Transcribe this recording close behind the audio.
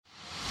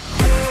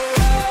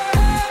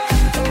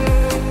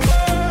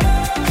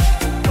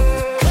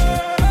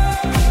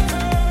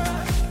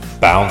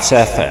Bounce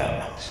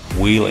FM,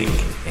 wheeling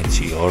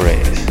into your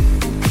ears.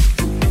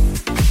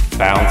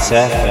 Bounce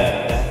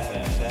FM.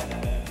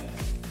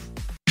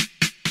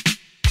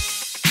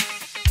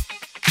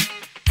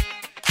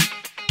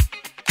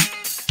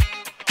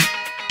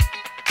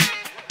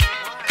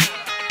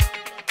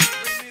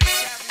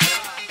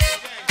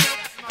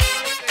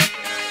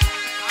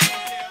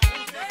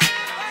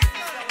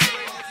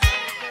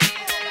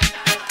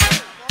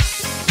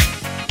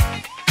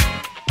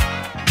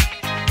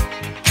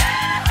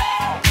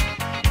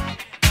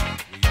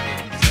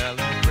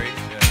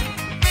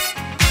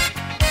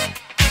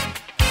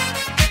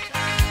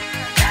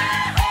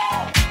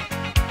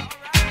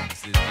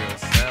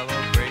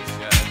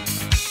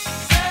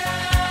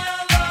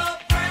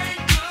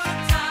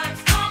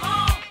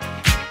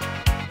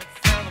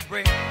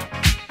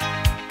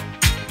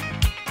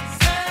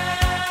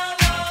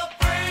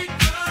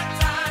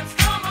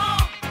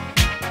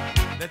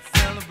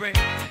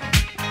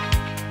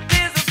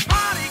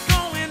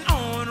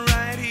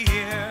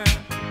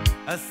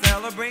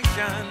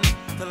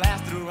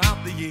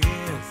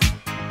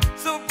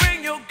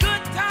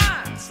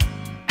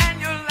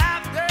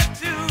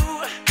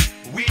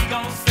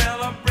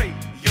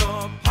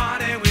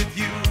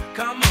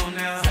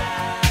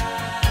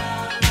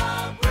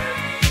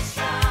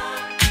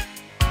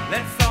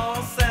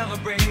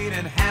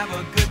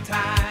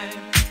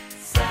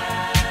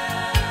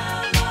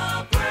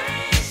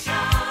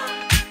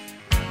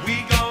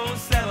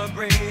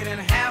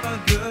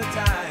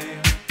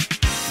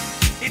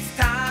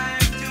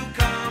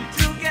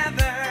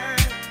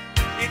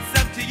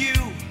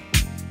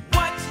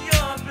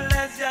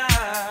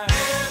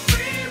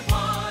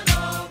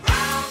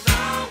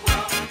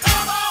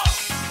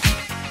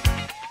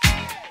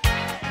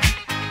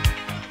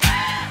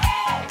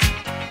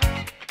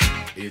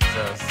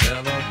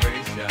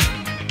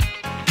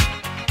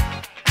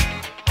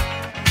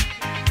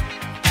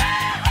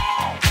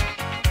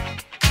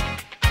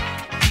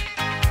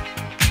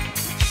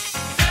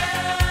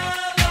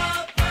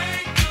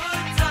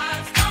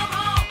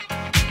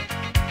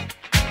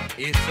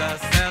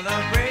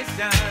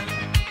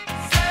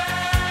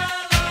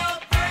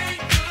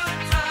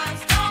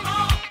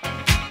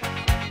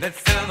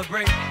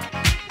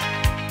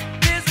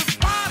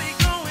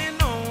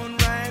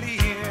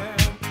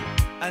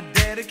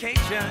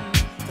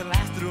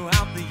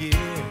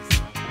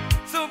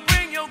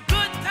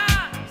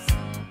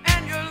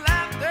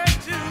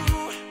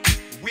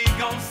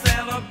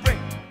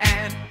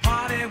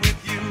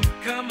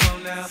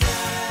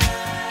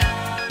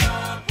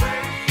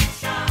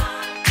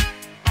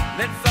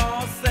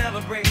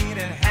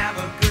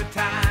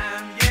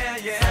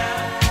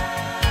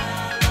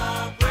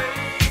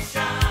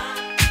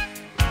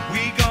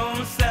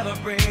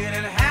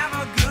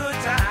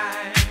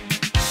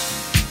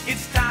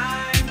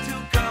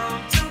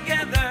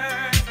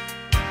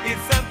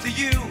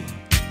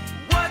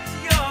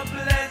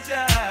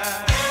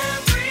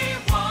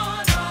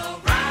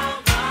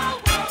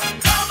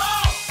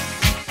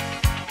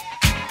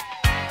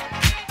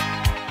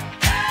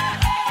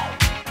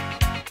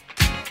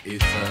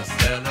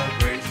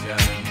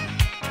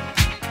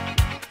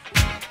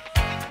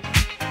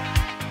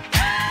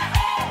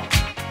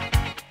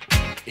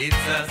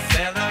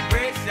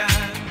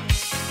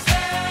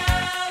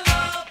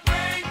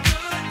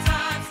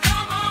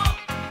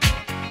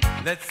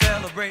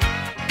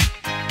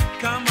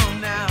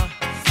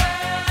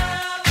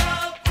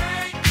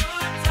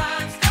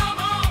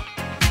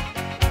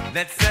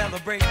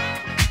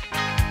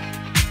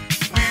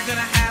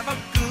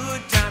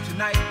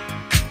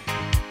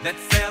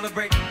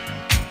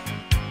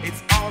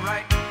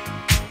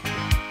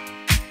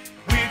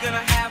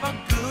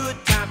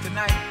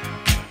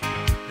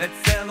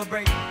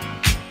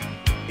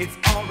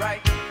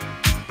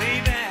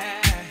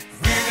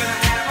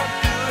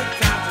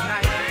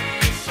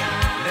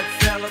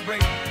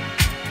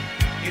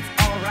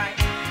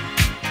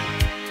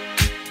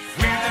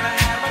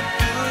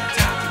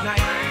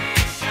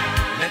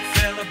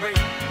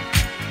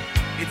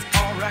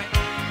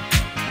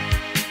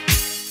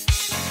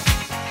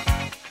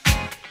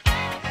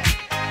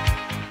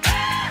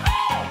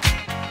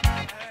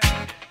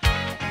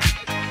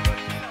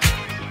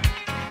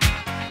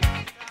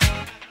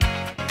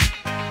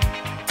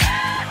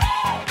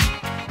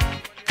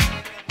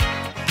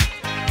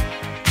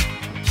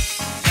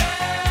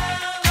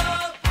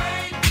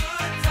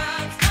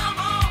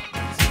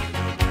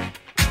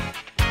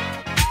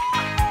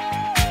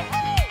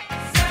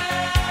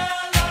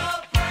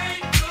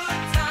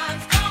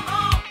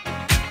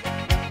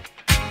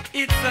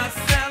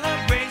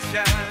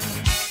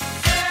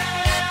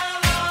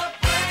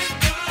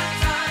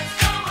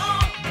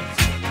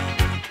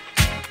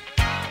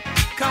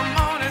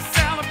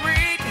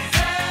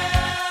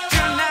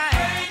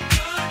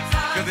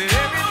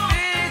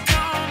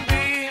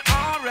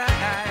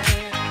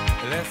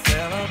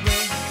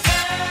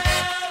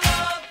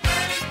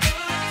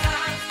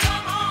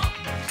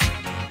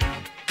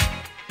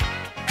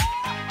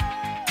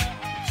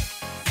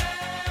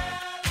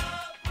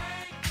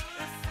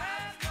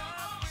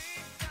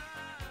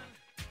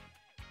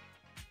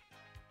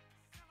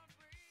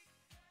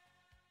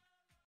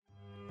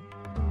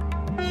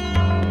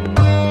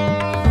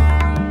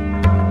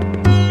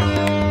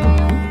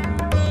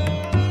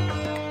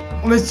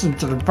 listen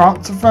to the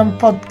Bounce FM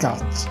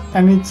podcasts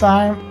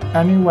anytime,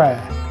 anywhere.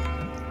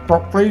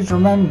 But please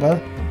remember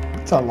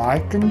to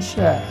like and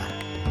share.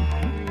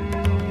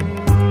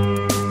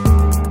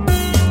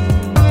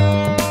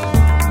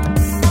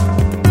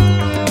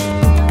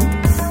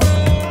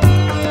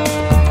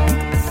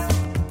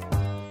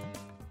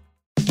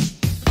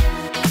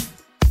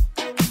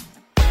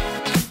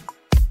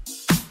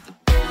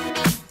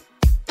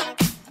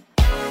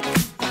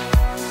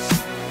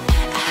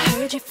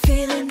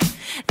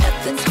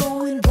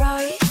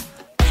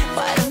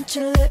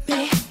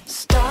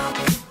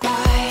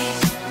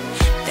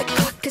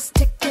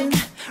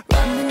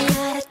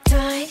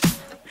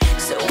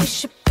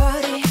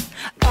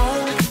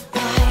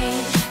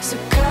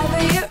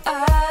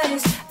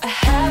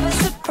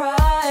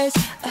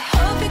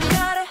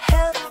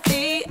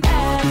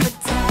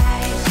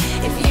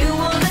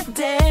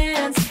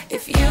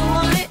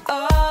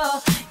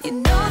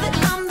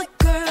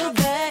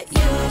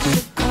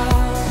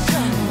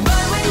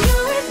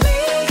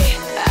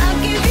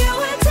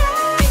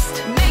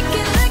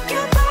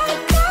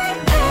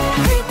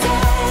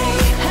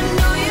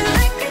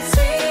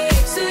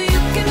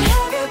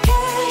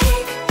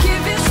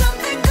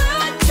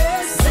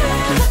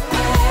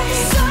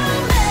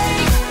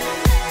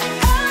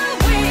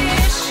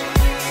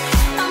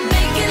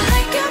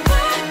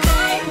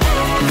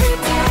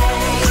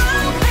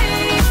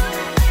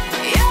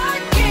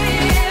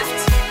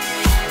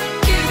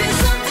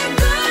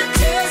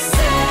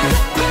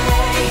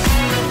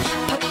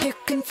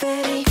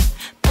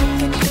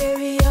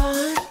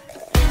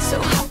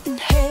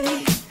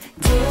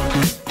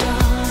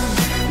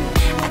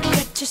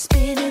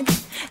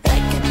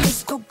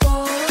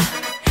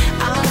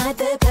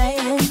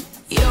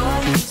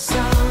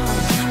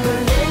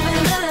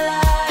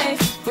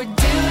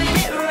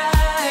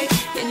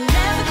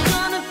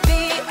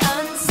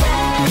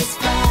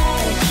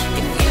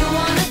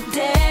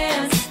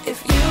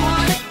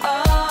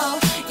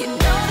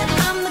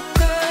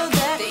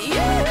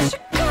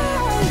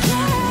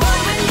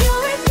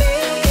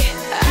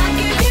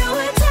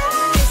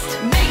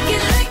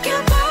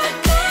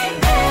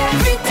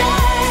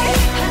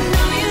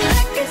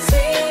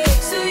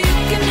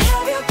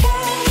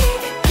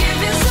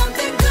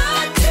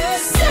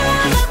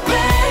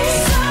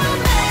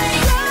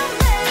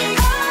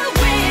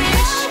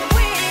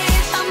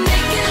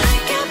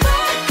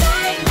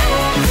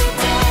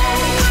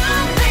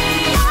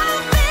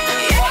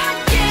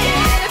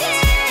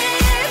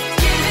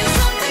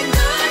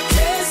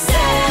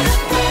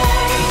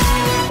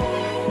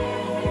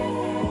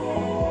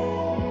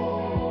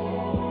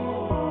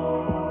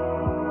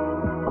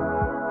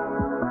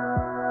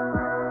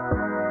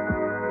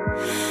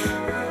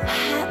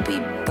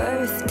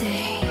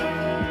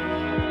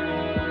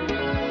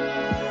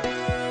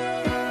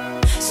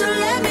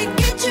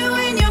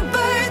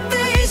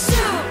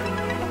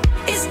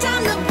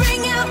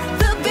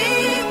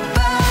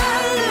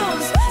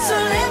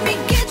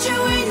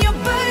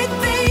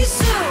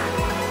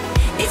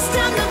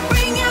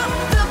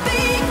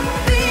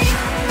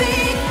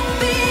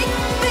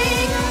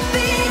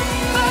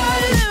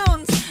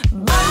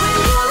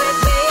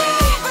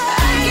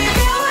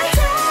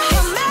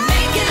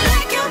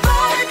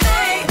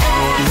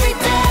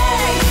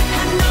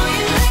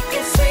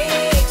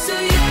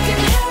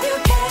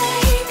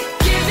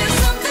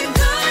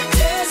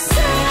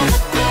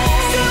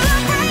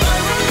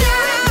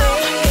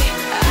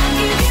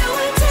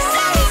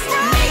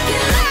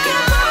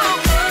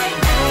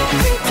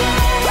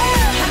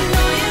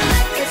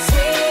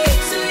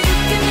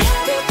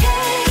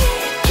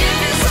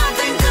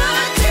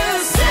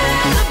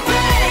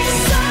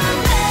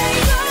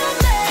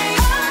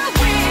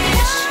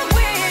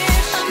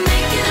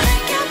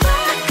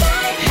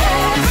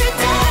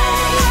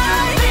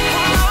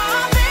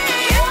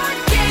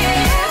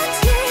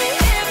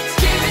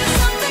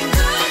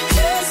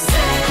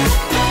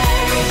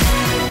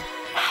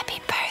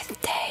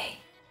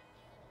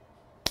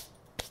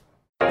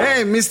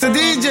 Hey, Mr.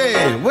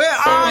 DJ, where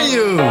are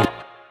you?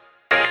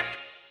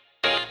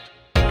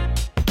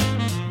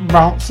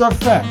 Bounce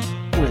FM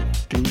with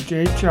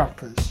DJ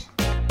Choppers.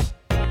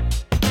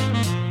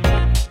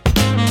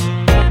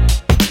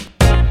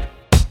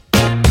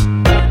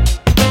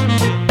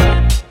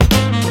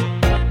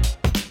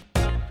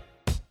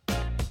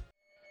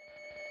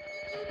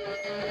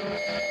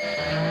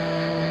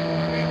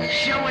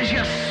 Show us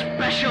your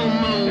special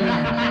move.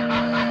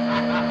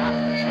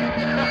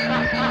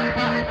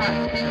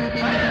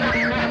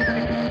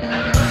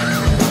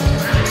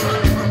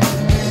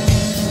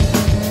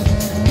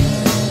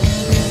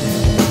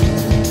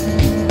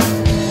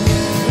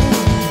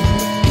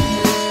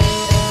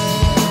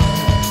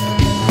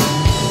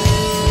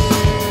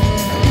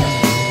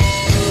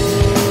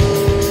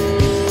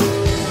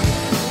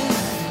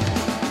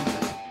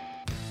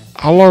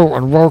 Hello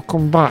and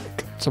welcome back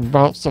to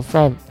Bounce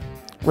FM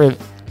with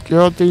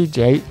your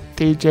DJ,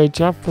 DJ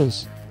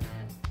Choppers.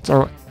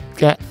 So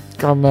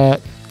I'm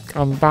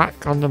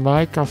back on the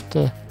mic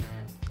after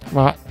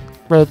my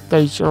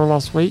birthday show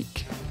last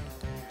week,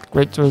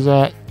 which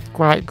was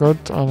quite good,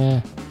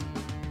 and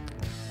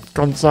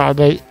on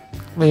Saturday,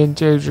 me and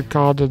James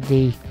recorded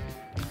the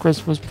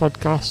Christmas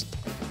podcast,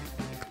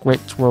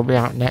 which will be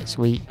out next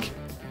week.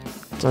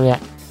 So yeah,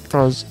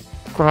 that was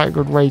quite a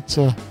good way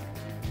to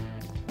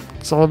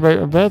celebrate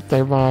my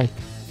birthday by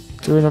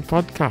doing a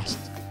podcast,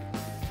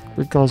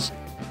 because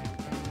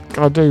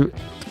I do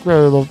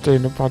really love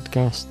doing a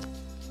podcast.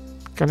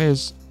 And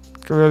it's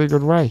a really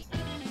good way.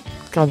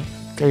 Can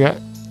get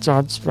a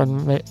chance to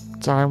spend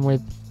time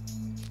with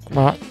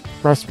my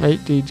best mate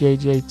DJ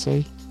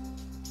JT,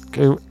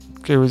 who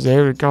was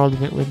here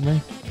recording it with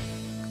me.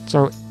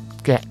 So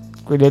yeah,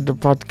 we did the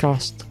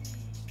podcast.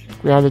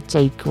 We had a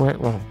takeaway.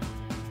 Well,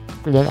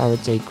 we didn't have a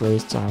takeaway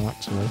this time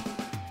actually.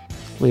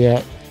 We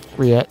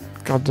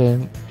got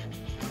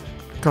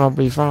can't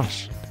beef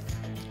hash,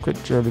 which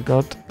is really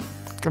good.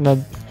 And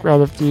then we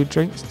had a few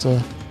drinks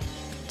to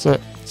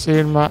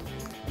see my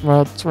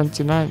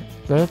 29th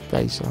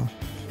birthday, so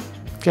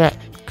yeah,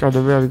 got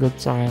a really good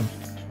time.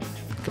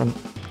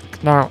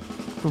 Now,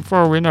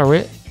 before we know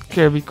it,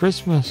 it'll be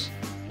Christmas.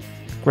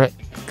 We're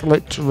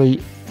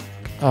literally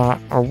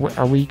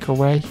a week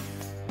away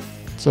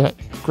to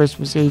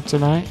Christmas Eve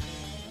tonight.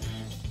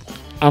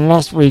 And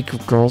last week,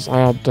 of course,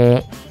 I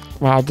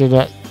did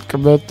a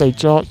birthday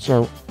chart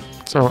show.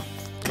 So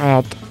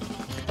I had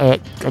a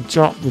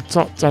chart, the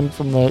top 10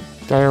 from the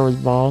day I was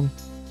born,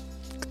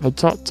 the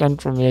top 10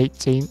 from the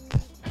 18th,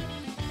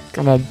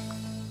 and then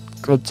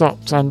the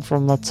top 10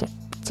 from the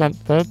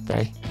 10th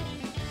birthday.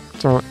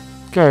 So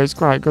yeah, it's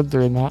quite good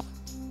doing that.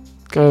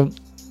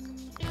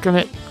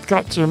 It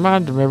got to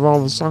remind me of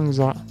all the songs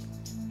that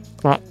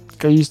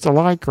I used to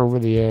like over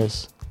the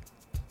years.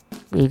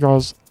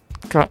 Because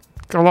got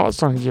a lot of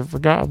songs you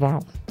forget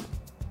about.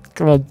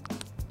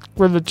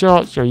 With the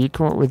chart show, you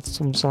come up with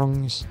some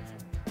songs.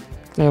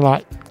 They're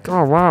like,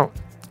 oh wow,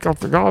 I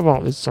forgot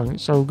about this song,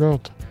 it's so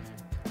good.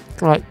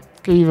 Like,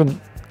 even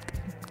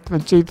the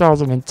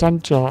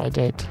 2010 chart I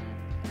did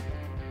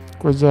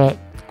was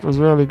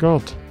really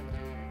good.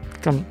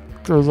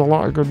 There was a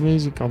lot of good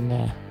music on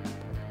there.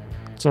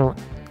 So,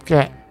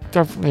 yeah,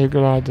 definitely a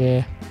good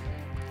idea.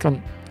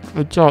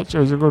 The chart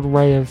show is a good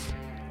way of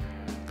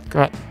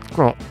get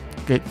like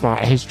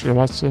a history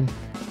lesson.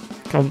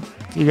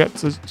 You get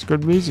to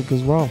good music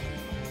as well.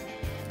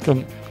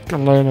 Can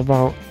learn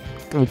about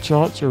the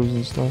chart shows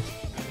and stuff.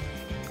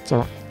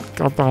 So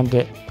I find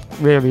it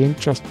really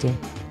interesting.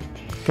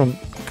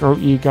 Hope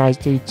you guys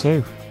do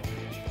too.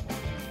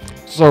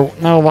 So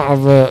now that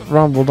I've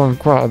rambled on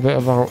quite a bit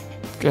about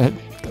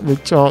the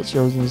chart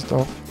shows and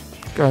stuff,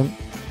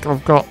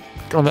 I've got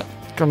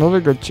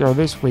another good show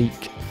this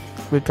week,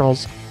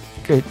 because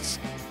it's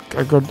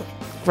a good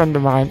friend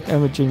of mine,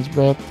 Imogen's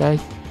birthday.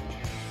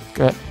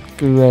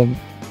 Who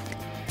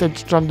did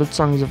Stranded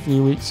Songs a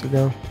few weeks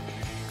ago,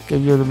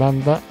 if you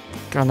remember.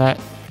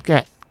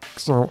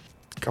 So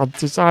I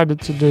decided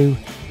to do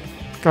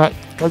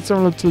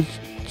similar to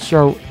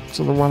show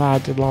to the one I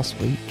did last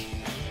week.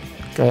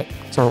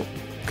 So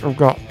I've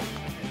got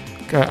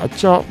a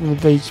chart from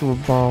the day she was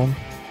born,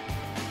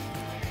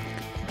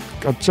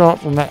 a chart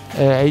from the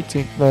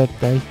 18th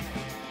birthday,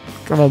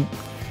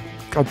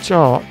 a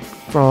chart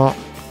for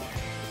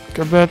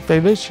her birthday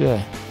this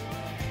year,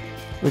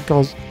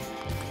 because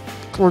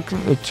looking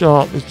at the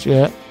chart this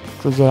year,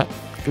 because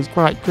it's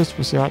quite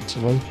Christmassy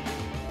actually,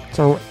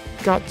 so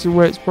got to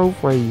work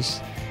both ways.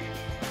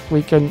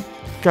 We can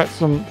get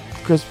some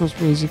Christmas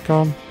music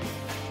on,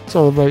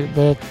 celebrate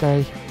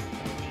birthday,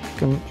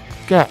 can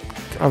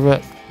have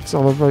it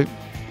celebrate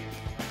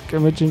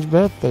Imogen's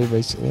birthday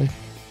basically.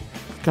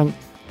 Can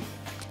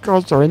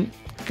also in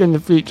the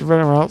future, if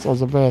anyone else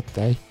has a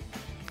birthday,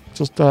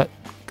 just let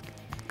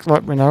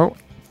me know.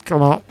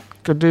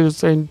 Could do the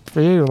same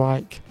for you,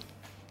 like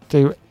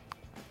do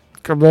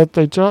a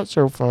birthday chart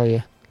show for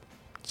you.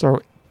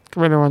 So if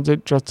anyone's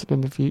interested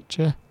in the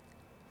future,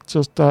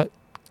 just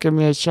give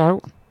me a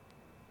shout.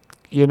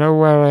 You know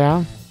where I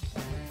am.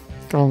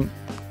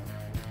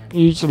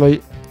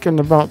 Usually in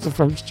the Bouncer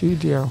from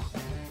studio.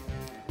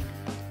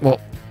 But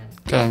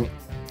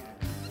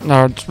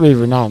now just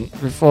moving on,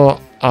 before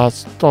I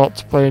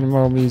start playing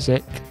more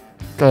music,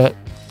 I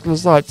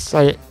just like to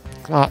say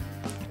that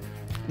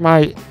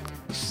my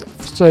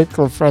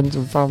circle of friends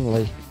and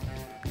family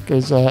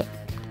is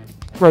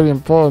very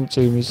important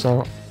to me,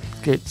 so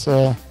it's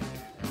I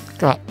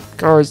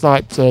always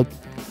like to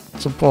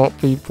support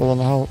people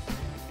and help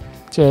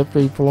cheer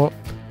people up,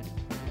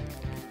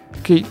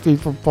 keep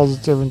people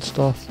positive and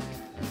stuff,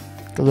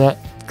 because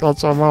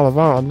that's what I'm all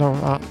about. I know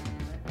that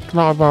it's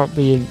not about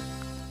being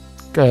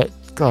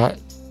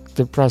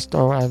depressed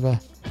or whatever.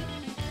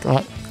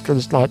 I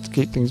just like to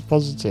keep things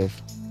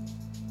positive.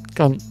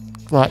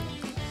 My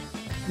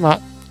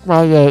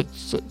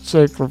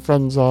circle of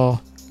friends are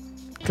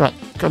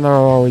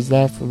always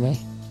there for me.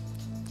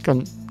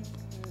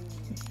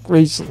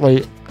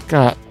 Recently,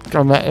 I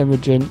met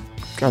Imogen,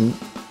 in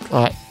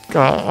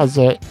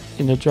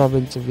a job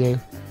interview,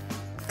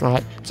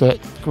 to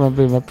come and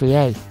be my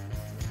PA.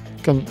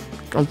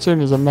 As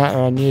soon as I met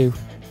her, I knew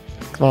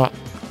that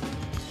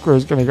we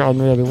was going to get on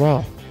really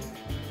well.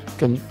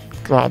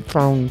 I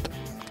found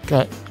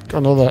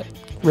another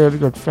really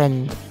good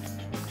friend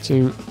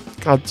to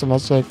add to my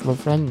circle of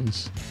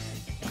friends.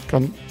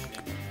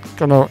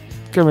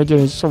 Imogen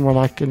is someone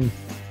I can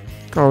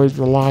always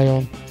rely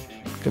on,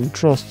 can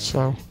trust,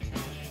 so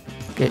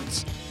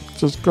it's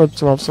just good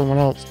to have someone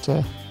else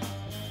to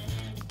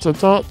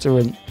talk to,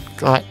 and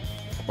we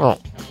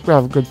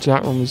have a good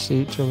chat when we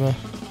see each other.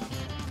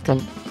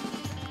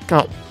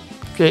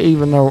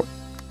 Even though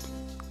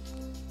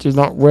she's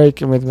not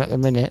working with me at the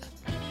minute,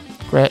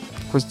 we're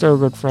still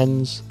good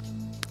friends,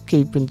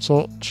 keep in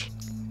touch.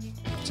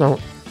 So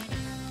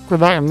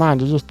with that in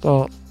mind, I just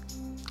thought,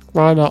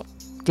 why not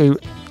do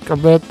a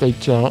birthday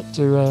chart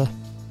to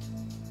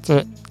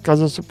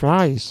as a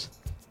surprise?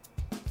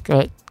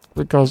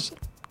 Because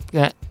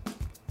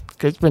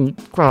it's been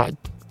quite a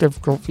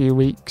difficult few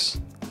weeks.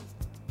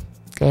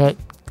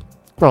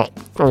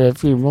 Probably a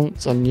few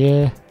months and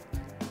year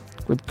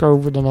with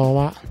COVID and all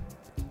that.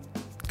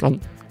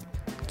 And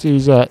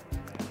she's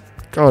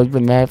always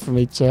been there for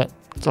me to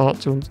talk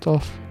to and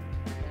stuff.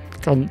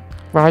 And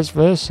vice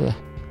versa.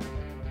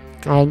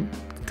 I'm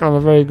a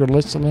very good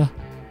listener.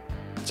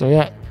 So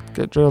yeah,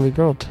 it's really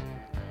good.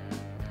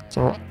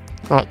 So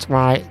that's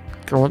why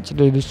I want to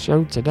do this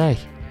show today.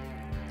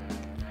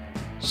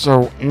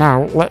 So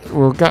now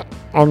we'll get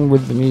on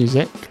with the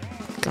music.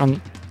 And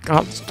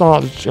at the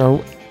start of the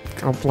show,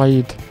 I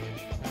played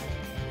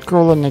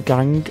Kool and the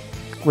Gang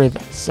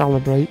with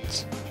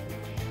Celebrate,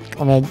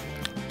 and then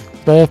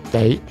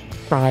Birthday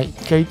by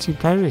Katy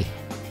Perry.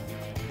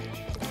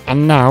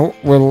 And now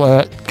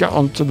we'll get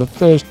on to the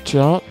first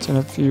chart in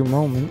a few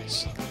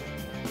moments.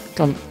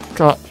 I'm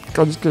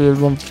just going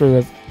to run through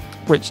of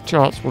which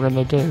charts we're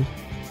going to do.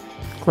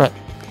 We're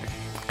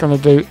going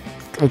to do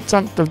the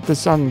 10th of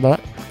December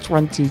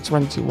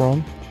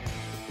 2021,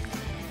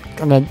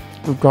 and then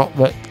we've got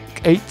the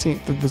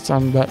 18th of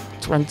December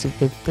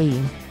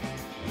 2015,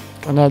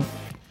 and then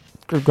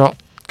we've got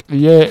the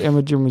year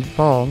Imogen was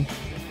born,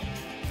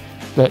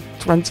 the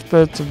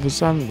 23rd of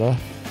December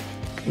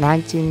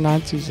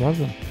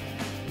 1997.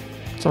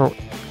 So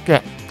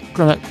yeah,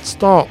 gonna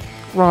start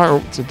right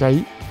up to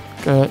date.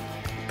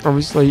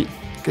 Obviously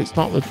it's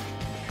not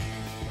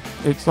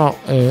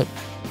the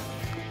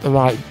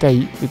right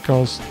date,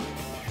 because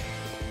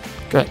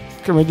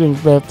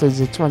Imogen's birthday is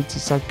the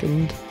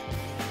 22nd,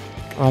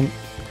 and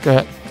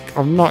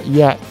I've not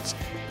yet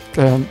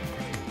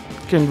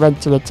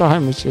invented a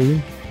time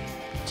machine,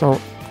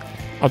 so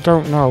I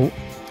don't know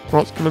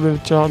what's going to be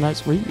the chart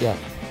next week yet.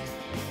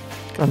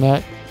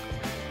 And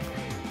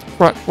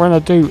when I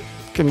do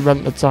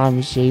invent the time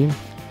machine,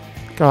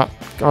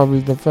 I'll be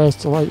the first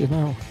to let you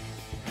know.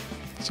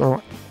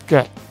 So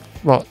at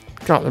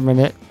the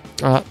minute,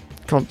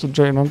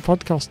 concentrating on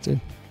podcasting.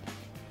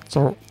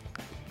 So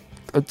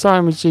the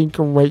time machine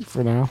can wait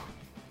for now.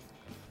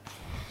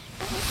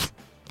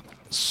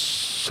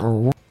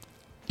 So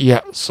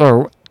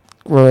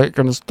we're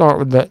going to start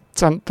with the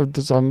 10th of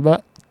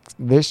December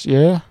this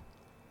year.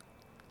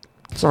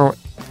 So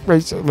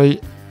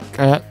basically,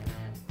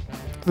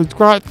 there's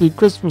quite a few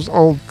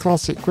old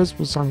classic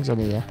Christmas songs in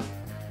here.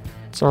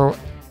 So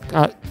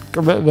a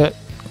bit of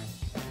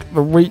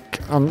the weeks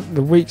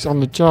on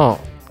the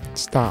chart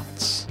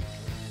stats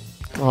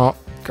are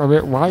a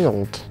bit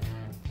wild.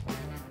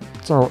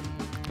 So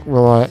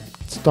we'll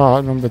start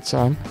at number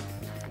 10.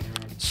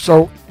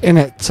 So in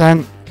at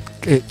 10,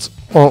 it's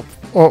up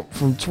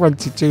from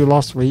 22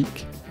 last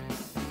week.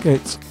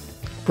 It's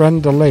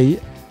Brenda Lee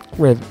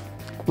with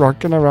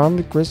Rocking Around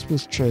the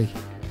Christmas Tree.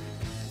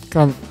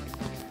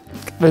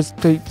 This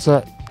peaked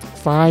at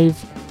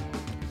 5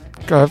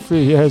 a few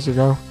years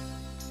ago.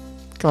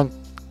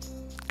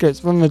 It's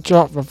been in the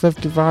chart for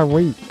 55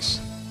 weeks.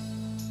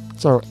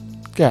 So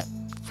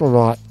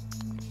for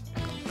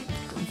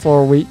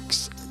 4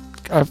 weeks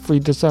every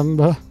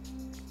December.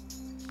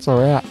 So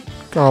yeah,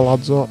 it all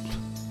adds up.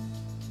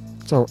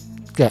 So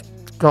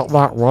got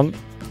that one.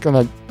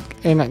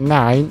 In at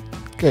 9,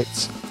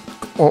 it's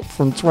up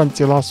from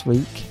 20 last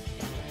week.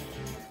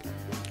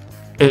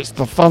 It's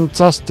the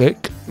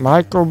fantastic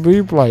Michael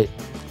Bublé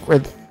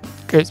with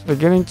It's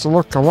Beginning to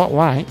Look a Lot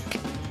Like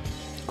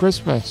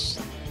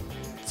Christmas.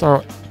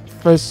 So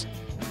this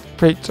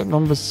peaked at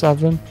number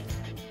 7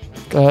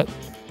 a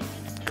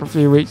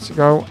few weeks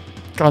ago.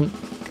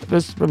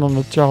 This has been on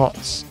the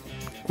charts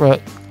for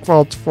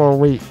 4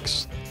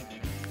 weeks.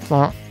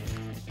 So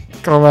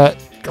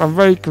I'm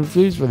very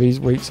confused with these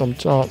weeks on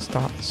chart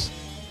stats.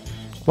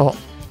 But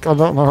I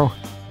don't know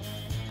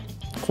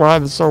why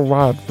they're so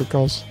wild,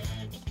 because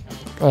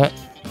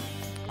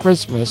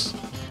Christmas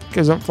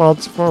isn't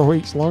 4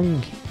 weeks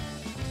long.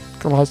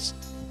 Unless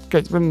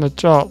it's been in the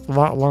chart for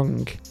that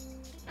long,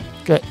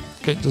 it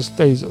just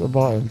stays at the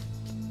bottom.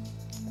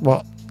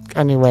 But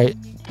anyway,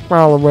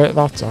 while I work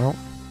that out,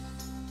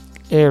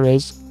 here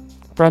is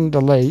Brenda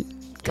Lee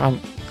and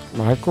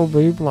Michael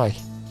Bublé.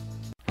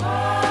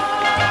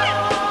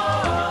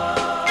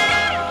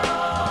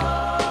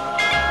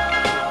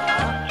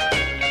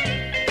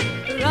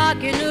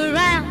 Rocking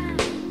around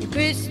the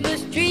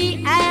Christmas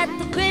tree at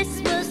the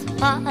Christmas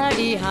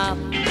party hop.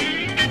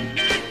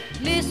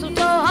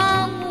 Mistletoe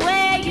hung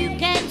where you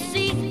can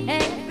see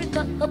every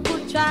couple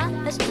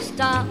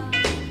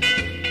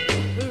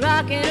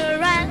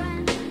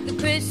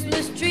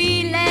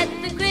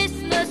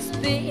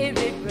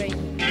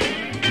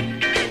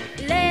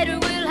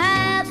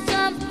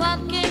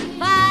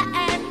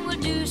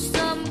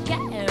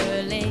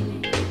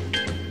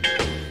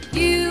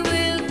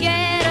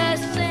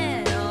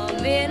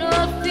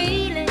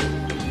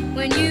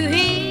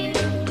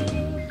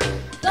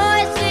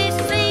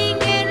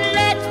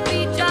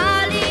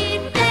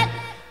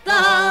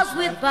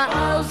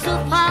boughs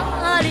of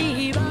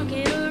holly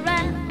rocking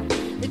around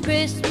the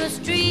Christmas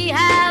tree.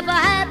 Have a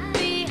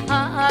happy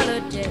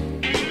holiday.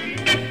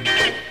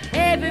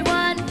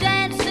 Everyone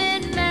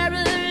dancing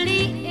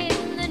merrily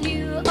in the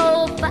new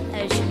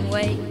old-fashioned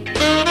way.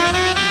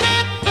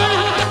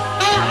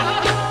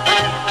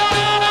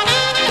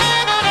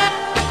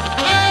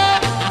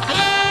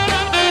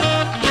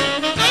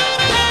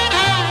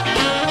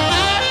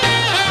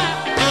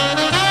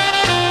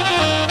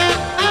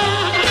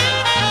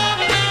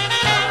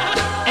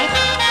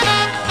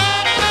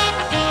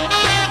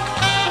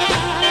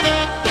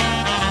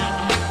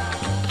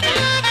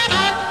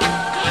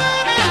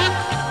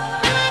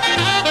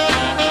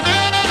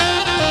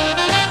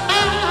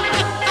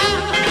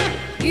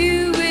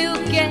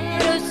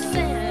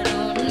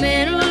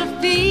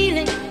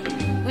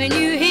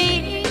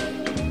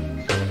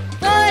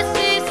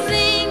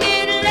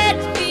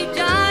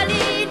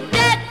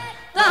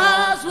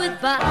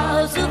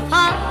 Boughs of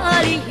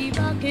holly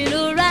rocking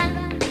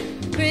around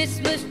the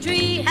Christmas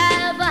tree.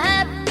 Have a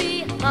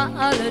happy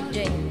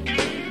holiday.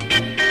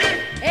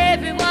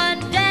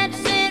 Everyone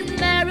dancing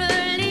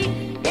merrily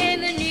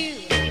in the new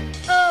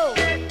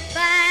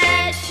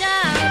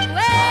old-fashioned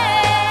way.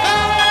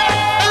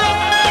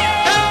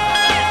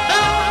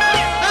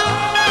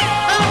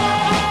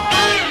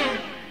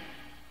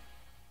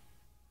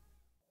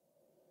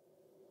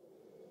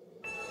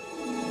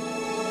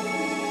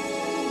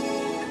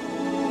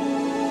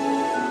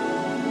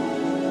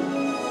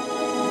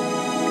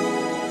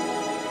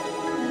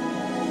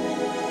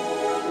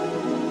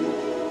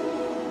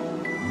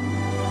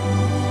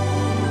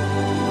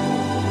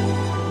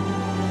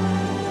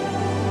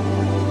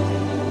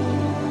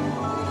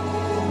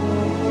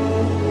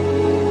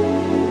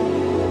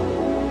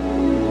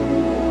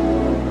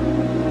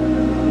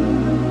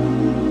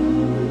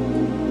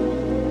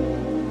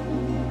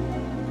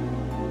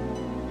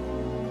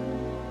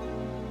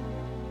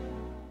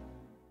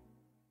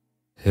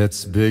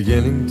 It's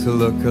beginning to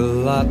look a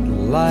lot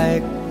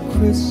like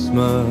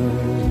Christmas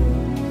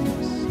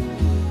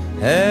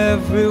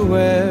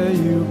everywhere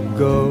you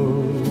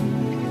go.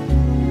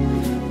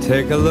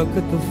 Take a look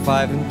at the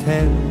 5 and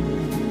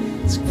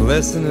 10. It's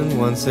glistening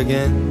once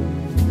again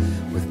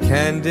with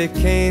candy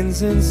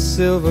canes and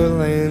silver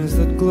lanes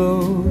that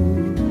glow.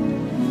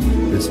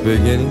 It's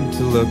beginning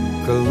to look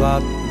a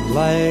lot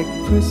like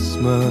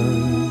Christmas.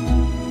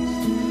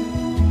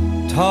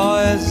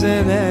 Toys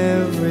in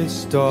every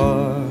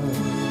store,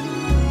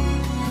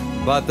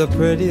 but the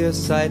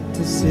prettiest sight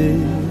to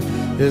see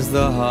is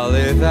the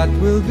holly that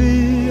will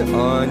be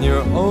on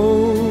your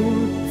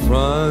own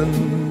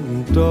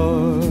front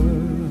door.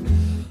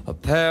 A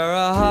pair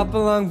of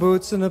hop-along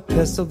boots and a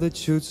pistol that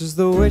shoots is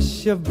the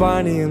wish of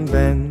Barney and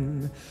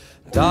Ben.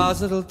 Dolls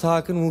that'll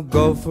talk and will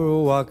go for a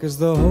walk is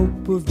the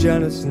hope of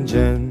Janice and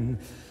Jen.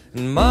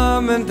 And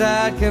Mom and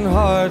Dad can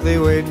hardly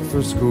wait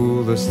for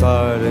school to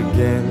start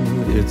again.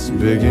 It's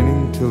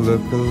beginning to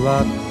look a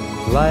lot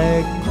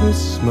like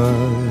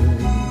Christmas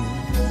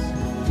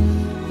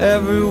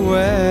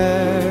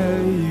everywhere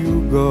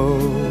you go.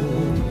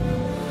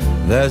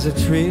 There's a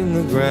tree in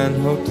the Grand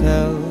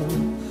Hotel,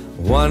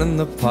 one in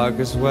the park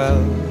as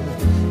well.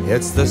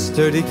 It's the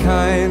sturdy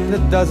kind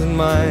that doesn't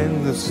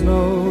mind the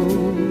snow.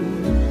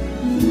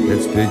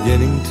 It's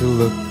beginning to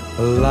look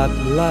a lot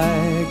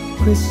like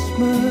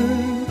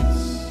Christmas.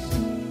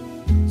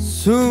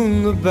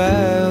 Soon the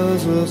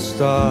bells will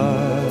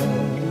start,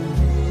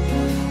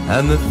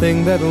 and the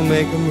thing that'll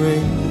make them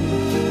ring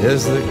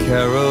is the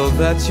carol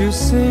that you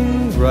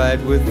sing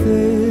right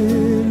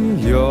within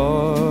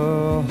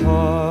your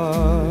heart.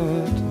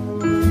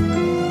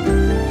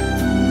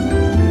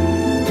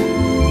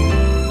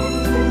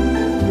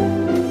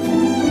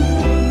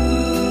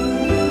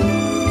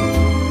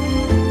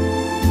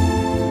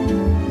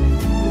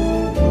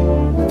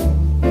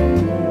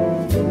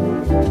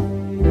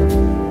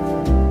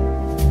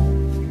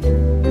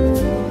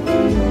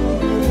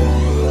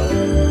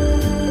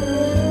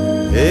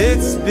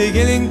 It's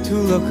beginning to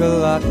look a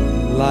lot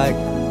like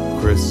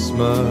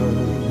Christmas.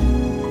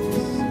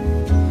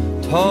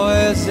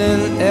 Toys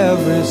in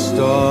every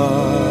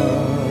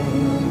store,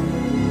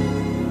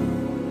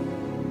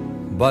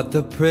 but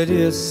the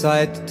prettiest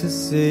sight to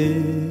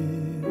see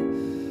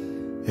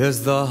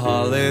is the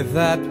holly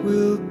that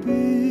will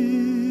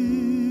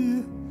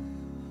be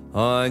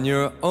on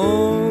your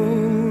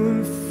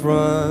own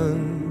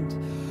front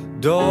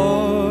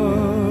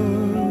door.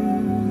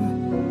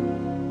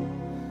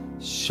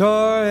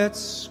 Sure,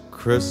 it's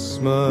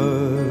Christmas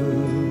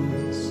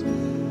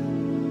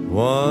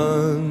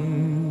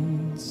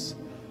once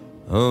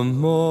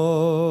more.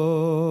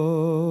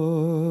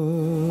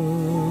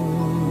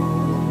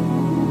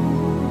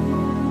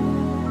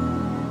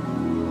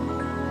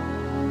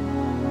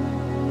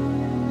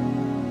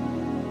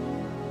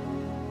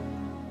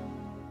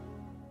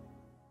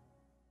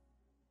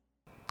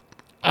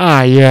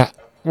 Ah, yeah.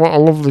 What a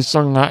lovely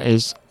song that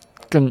is.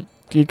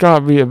 You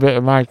can't beat a bit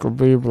of Michael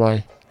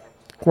Bublé.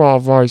 What a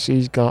voice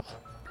he's got.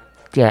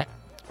 Yeah,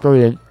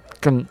 brilliant.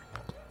 Can't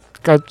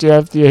you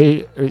have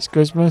the It's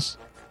Christmas?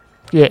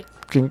 Yeah,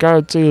 can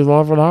guarantee he'll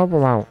have an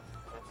album out.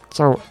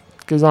 So,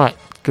 cause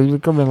we're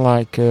coming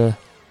like the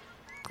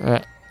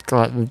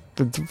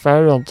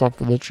fairy on top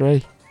of the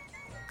tree.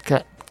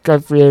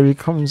 Every year he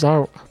comes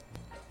out.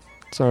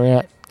 So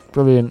yeah,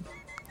 brilliant.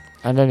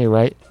 And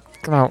anyway,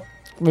 now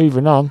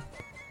moving on.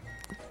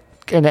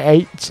 In at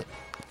 8,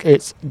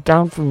 it's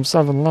down from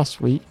 7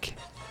 last week.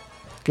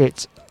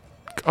 It's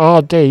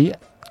RD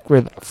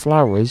with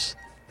Flowers,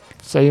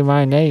 Say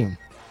My Name.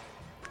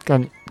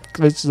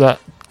 This is a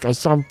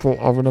sample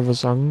of another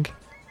song.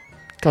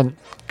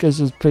 This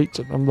has peaked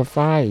at number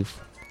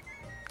 5.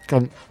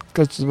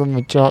 This has been on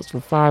the charts for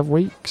 5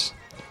 weeks.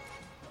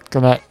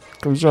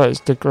 I'm sure it'll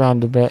stick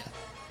around a bit.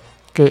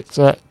 It's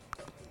a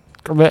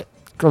bit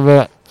of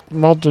a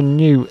modern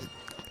new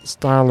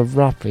style of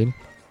rapping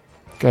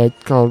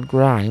called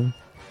grime.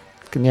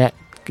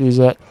 He's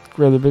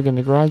really big in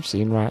the grime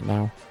scene right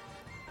now.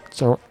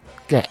 So,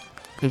 yeah,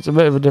 it's a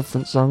bit of a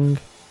different song.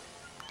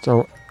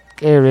 So,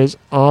 here is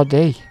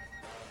RD.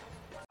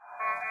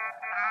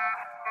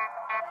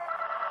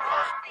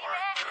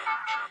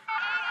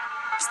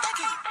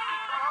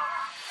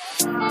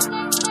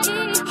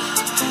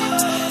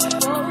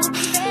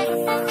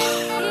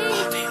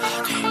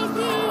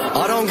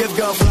 I don't give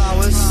girl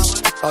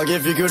flowers, I'll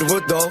give you good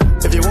wood though.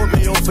 If you want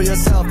me all for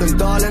yourself, then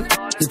darling,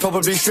 you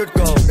probably should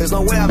go. There's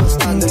no way I can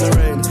stand in the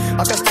rain.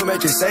 I can still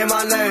make you say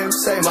my name,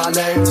 say my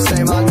name,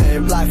 say my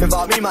name. Life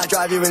without me might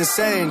drive you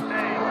insane.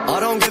 I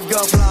don't give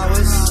girl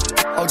flowers,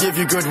 I'll give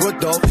you good wood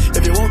though.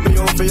 If you want me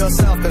all for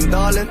yourself, then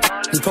darling,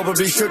 you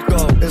probably should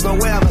go. There's no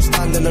way I can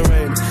stand in the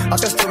rain. I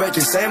can still make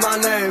you say my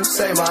name,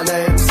 say my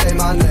name, say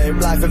my name.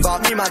 Life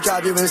without me might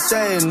drive you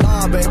insane.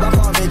 Nah babe, I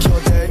can't make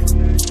your day,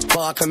 but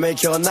I can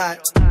make your night.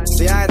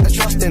 See, I ain't the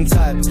trusting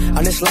type,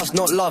 and it's lust,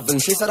 not love.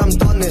 And she said I'm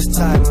done this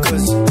time,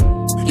 cause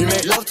you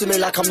make love to me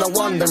like I'm the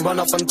one, then run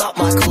off and duck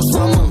my calls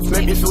for a month.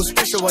 Make me feel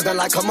special, then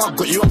like a mug.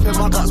 Got you up in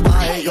my guts, but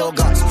I hate your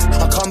guts.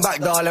 I come back,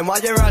 darling, why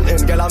you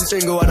ranting? Girl, I'm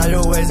single and I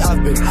always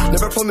have been.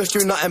 Never promised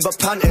you nothing but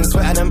panting,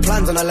 sweating and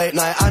plans on a late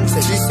night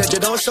antic. She said you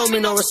don't show me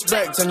no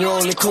respect, and you're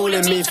only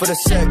calling me for the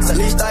sex. At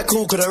least I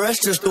cool, cause the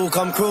rest just all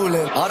come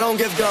crawling. I don't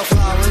give girl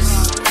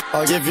flowers,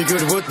 I'll give you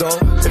good wood though.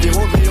 If you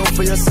want me all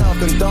for yourself,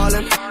 then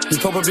darling, you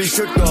probably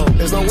should go.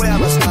 There's no way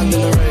I'm gonna stand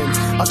in the rain.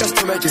 I can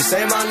still make you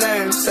say my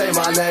name, say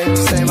my name,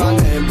 say my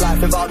name.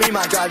 Life without me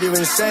might drive you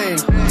insane.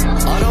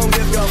 I don't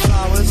give girl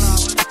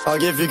flowers, I'll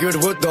give you good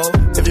wood though.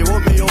 If you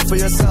want me all for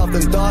yourself,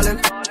 then darling,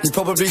 you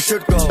probably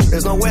should go.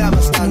 There's no way I'm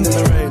gonna stand in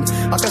the rain.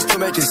 I can still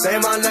make you say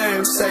my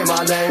name, say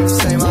my name,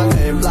 say my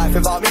name. Life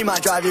without me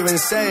might drive you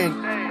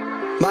insane.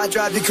 Might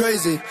drive you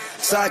crazy,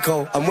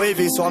 psycho, I'm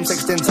wavy so I'm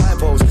texting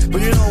typos.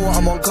 But you know what,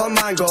 I'm on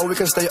command, girl, we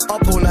can stay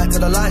up all night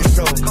till the light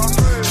show.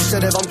 She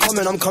said if I'm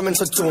coming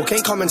to talk.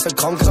 Ain't coming to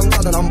come cause I'm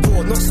done and I'm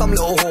bored. Not some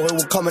little whore who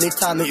will come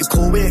anytime that you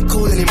call. We ain't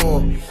cool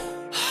anymore.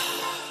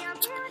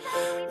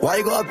 Why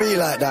you gotta be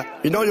like that?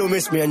 You know you'll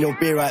miss me and you'll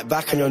be right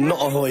back. And you're not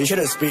a whore, you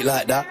shouldn't speak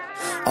like that.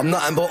 I'm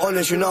nothing but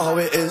honest, you know how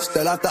it is.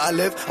 The life that I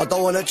live, I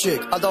don't want a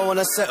chick, I don't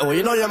wanna settle.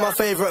 You know you're my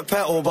favourite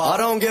petal, but I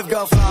don't give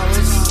girl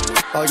flowers,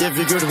 I'll give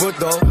you good wood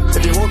though.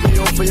 If you want me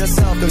all for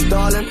yourself, then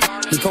darling,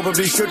 you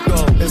probably should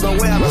go. There's no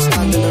way I'm gonna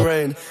stand in the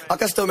rain. I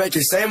can still make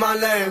you say my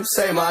name,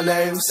 say my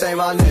name, say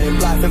my name.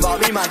 Life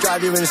without me might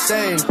drive you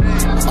insane.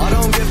 I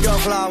don't give girl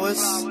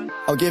flowers,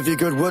 I'll give you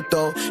good wood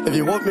though. If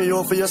you want me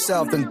all for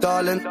yourself, then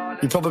darling,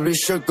 you probably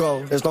should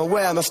go. There's no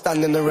way I'm gonna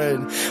stand in the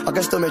rain. I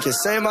can still make you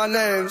say my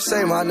name,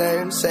 say my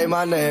name, say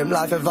my name.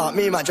 Life without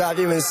me might drive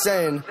you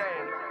insane.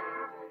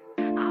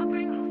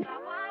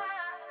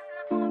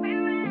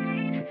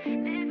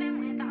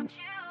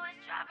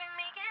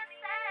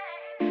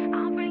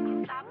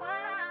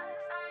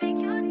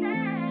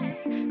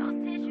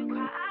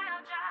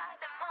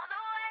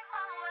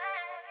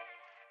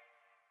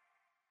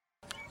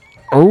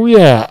 Oh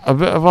yeah, a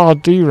bit of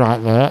RD right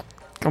there.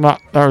 That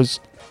was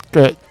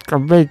good. A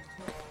big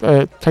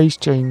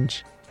taste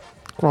change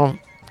from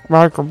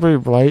Michael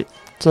Bublé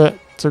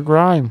to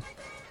grime.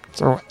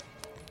 So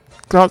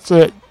that's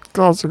it.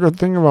 That's a good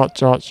thing about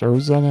chart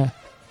shows, isn't it?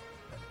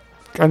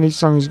 Any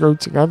songs go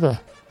together.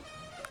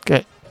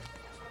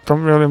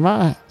 Don't really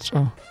matter.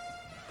 So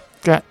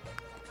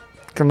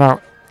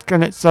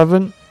can it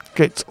 7.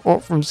 It's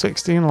up from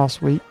 16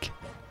 last week.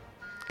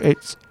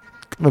 It's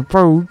the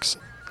Pogues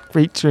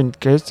featuring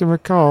Kirsty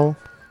MacColl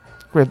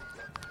with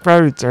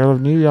Fairy Tale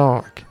of New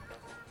York.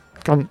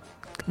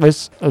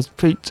 This has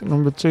peaked at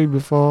number 2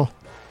 before.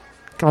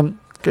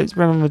 It's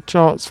been on the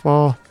charts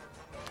for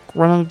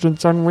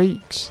 110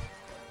 weeks.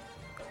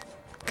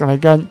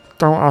 Again,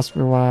 don't ask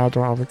me why, I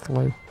don't have a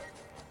clue.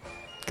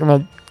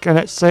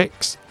 At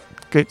 6,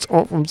 it's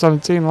up from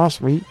 17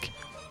 last week.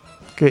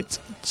 It's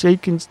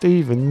Shakin'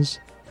 Stevens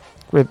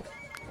with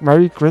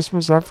Merry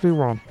Christmas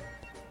Everyone.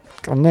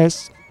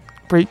 This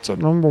peaked at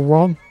number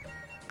 1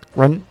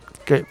 when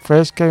it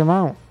first came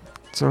out.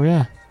 So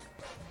yeah.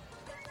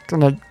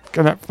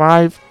 At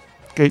 5,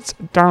 it's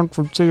down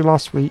from 2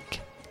 last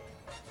week.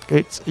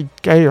 It's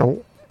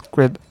Gale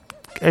with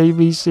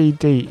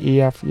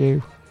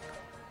ABCDEFU.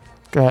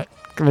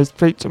 It's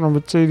peaked at number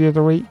 2 the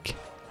other week.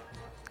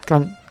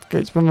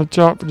 It's been on the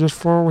chart for just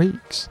 4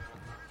 weeks.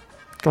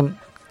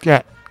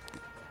 Yeah,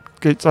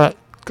 it's not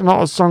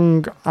a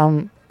song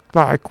I'm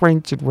that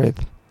acquainted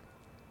with.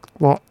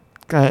 But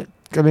I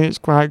think it's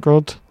quite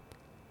good.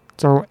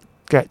 So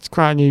it's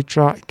quite a new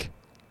track.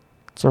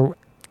 So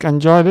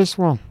enjoy this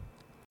one.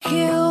 You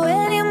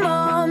and your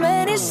mom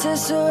and your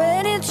sister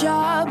and your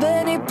job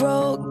and your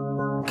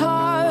broke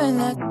car and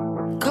that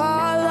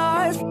car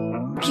life.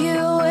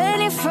 You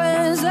and your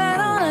friends that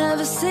I'll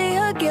never see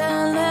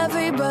again.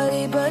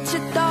 Everybody but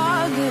your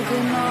dog, you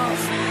can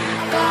off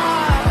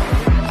guard.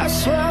 I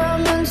swear I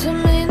meant to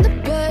mean the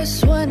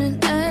best when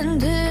it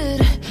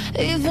ended.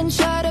 Even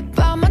tried to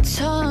bite my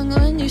tongue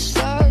when you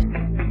started.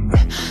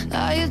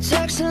 Now you're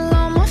texting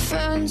all my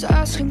friends,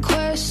 asking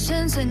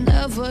questions. They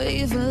never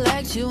even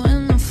liked you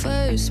in the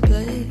first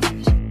place.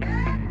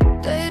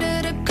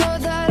 Dated a girl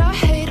that I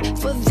hate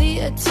for the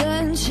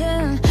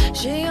attention.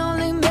 She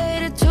only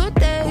made it 2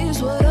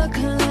 days with a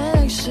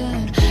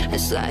connection.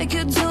 It's like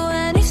you'd do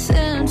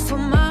anything for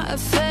my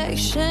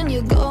affection.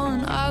 You're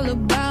going all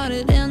about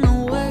it in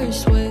the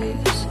worst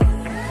ways.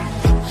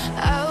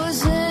 I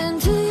was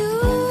into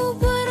you,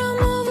 but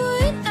I'm over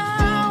it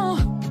now.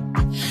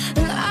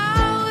 And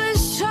I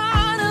was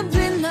trying to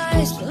be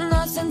nice, but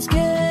nothing's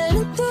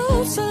getting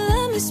through. So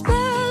let me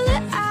spell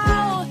it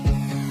out. A,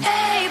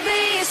 B,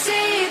 C,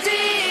 D, E,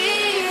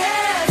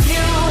 F.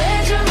 You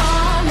and your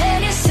mom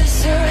and your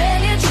sister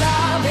and your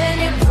job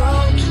and your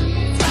broke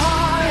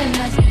car and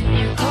that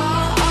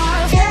car.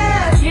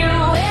 Yeah, you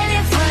and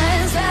your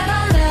friends that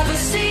I'll never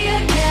see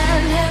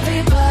again.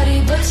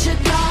 Everybody but your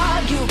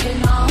dog, you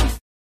can off.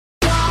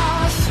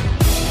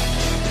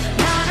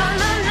 Na na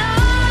na na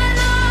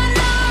na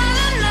na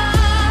na.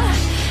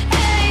 A,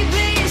 B,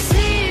 C,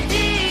 D,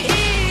 E,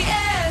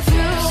 F.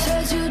 You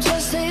said you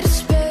just needed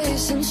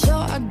space, and so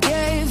I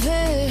gave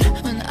it.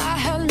 When I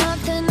had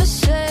nothing to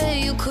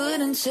say, you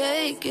couldn't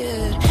take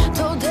it.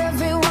 Told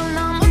everyone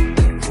I'm a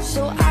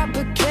so I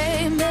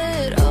became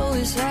it.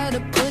 Always had to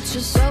put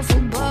yourself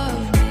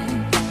above me.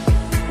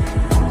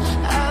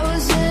 I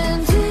was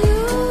into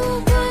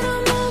you, but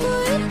I'm over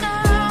it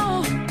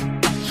now.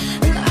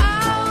 And I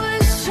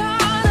was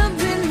trying to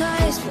be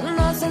nice, but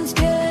nothing's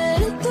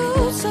getting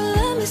through. So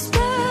let me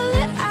spell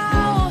it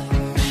out.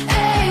 A,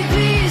 B,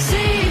 C,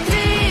 D, E,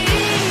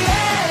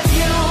 F.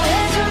 You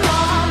and your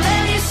mom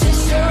and your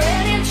sister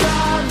and your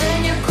job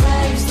and your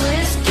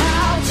Craigslist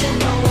couch and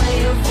the way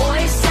your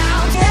voice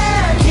sounds.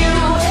 Yeah, you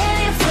and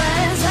your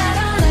friends that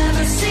I'll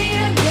never see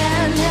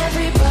again.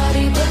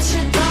 Everybody but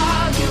your dog,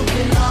 you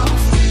can off.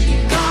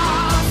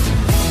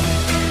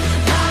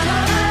 Na na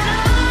na na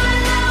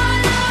na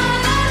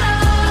na na.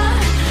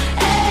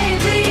 A,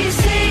 B,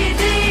 C,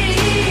 D, E,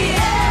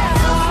 F.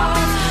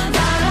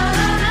 Na na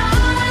na na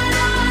na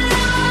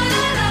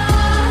na na.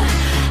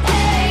 A,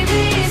 B,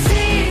 C,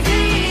 D,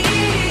 E,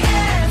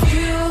 F.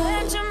 You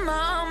and your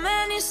mom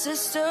and your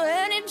sister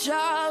and your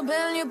job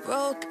and your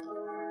broke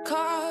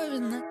car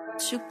and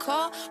that you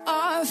call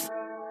off.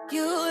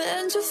 You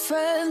and your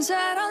friends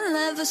that I'll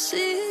never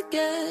see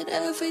again.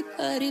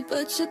 Everybody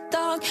but your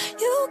dog,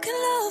 you can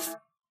love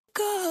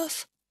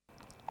off.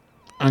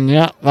 And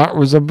yeah, that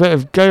was a bit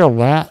of Gale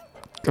there.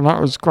 And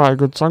that was quite a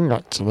good song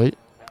actually.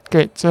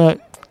 It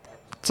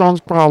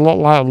sounds quite a lot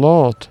like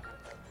Lord.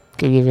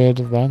 You've heard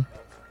of them.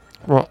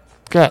 But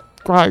yeah,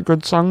 quite a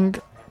good song.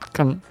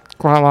 Can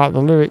quite like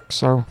the lyrics,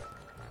 so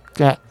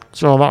yeah,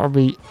 sure that'll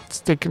be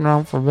sticking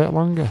around for a bit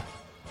longer.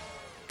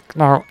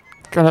 Now,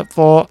 at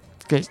 4,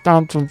 it's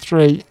down from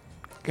 3.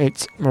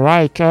 It's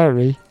Mariah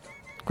Carey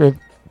with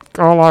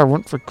All I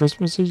Want for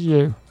Christmas Is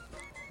You.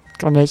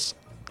 And it's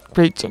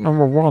peaked at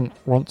number 1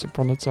 once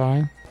upon a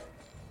time.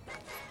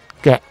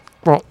 Yeah,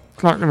 but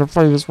I'm not going to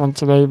play this one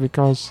today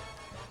because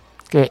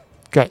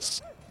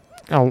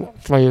I'll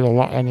play it a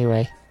lot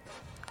anyway.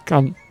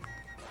 I'm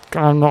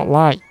not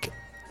like,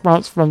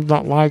 Bounce Friends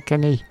not like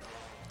any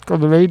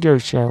other radio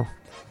show.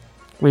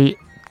 We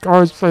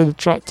always play the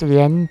track to the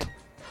end,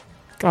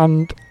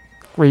 and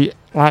we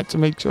like to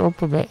mix it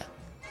up a bit.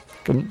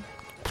 Can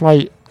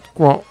play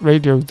what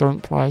radios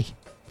don't play.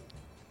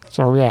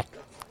 So yeah.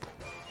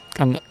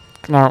 And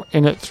now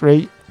in at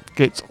 3,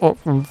 it's up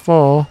from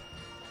 4,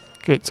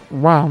 it's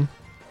Wham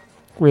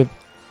with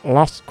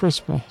Last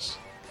Christmas.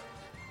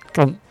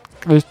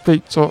 This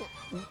peaked up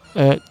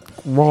at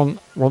 1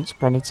 once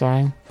upon a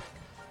time.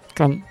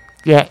 I'm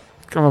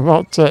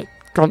about to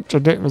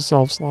contradict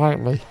myself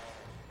slightly,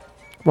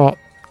 but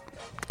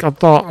I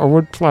thought I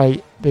would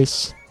play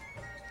this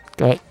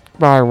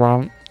by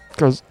Wham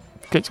because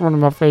it's one of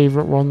my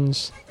favourite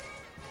ones.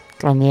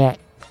 And yeah,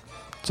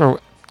 so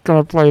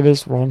gonna play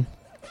this one.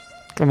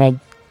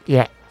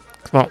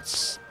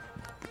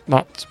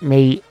 That's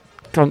me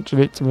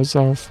contradicting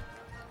myself.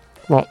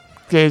 But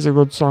it is a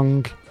good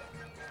song.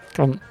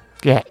 I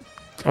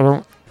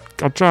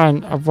try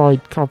and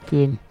avoid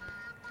copying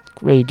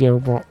radio,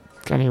 but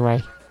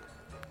anyway,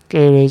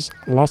 here is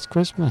Last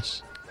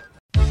Christmas.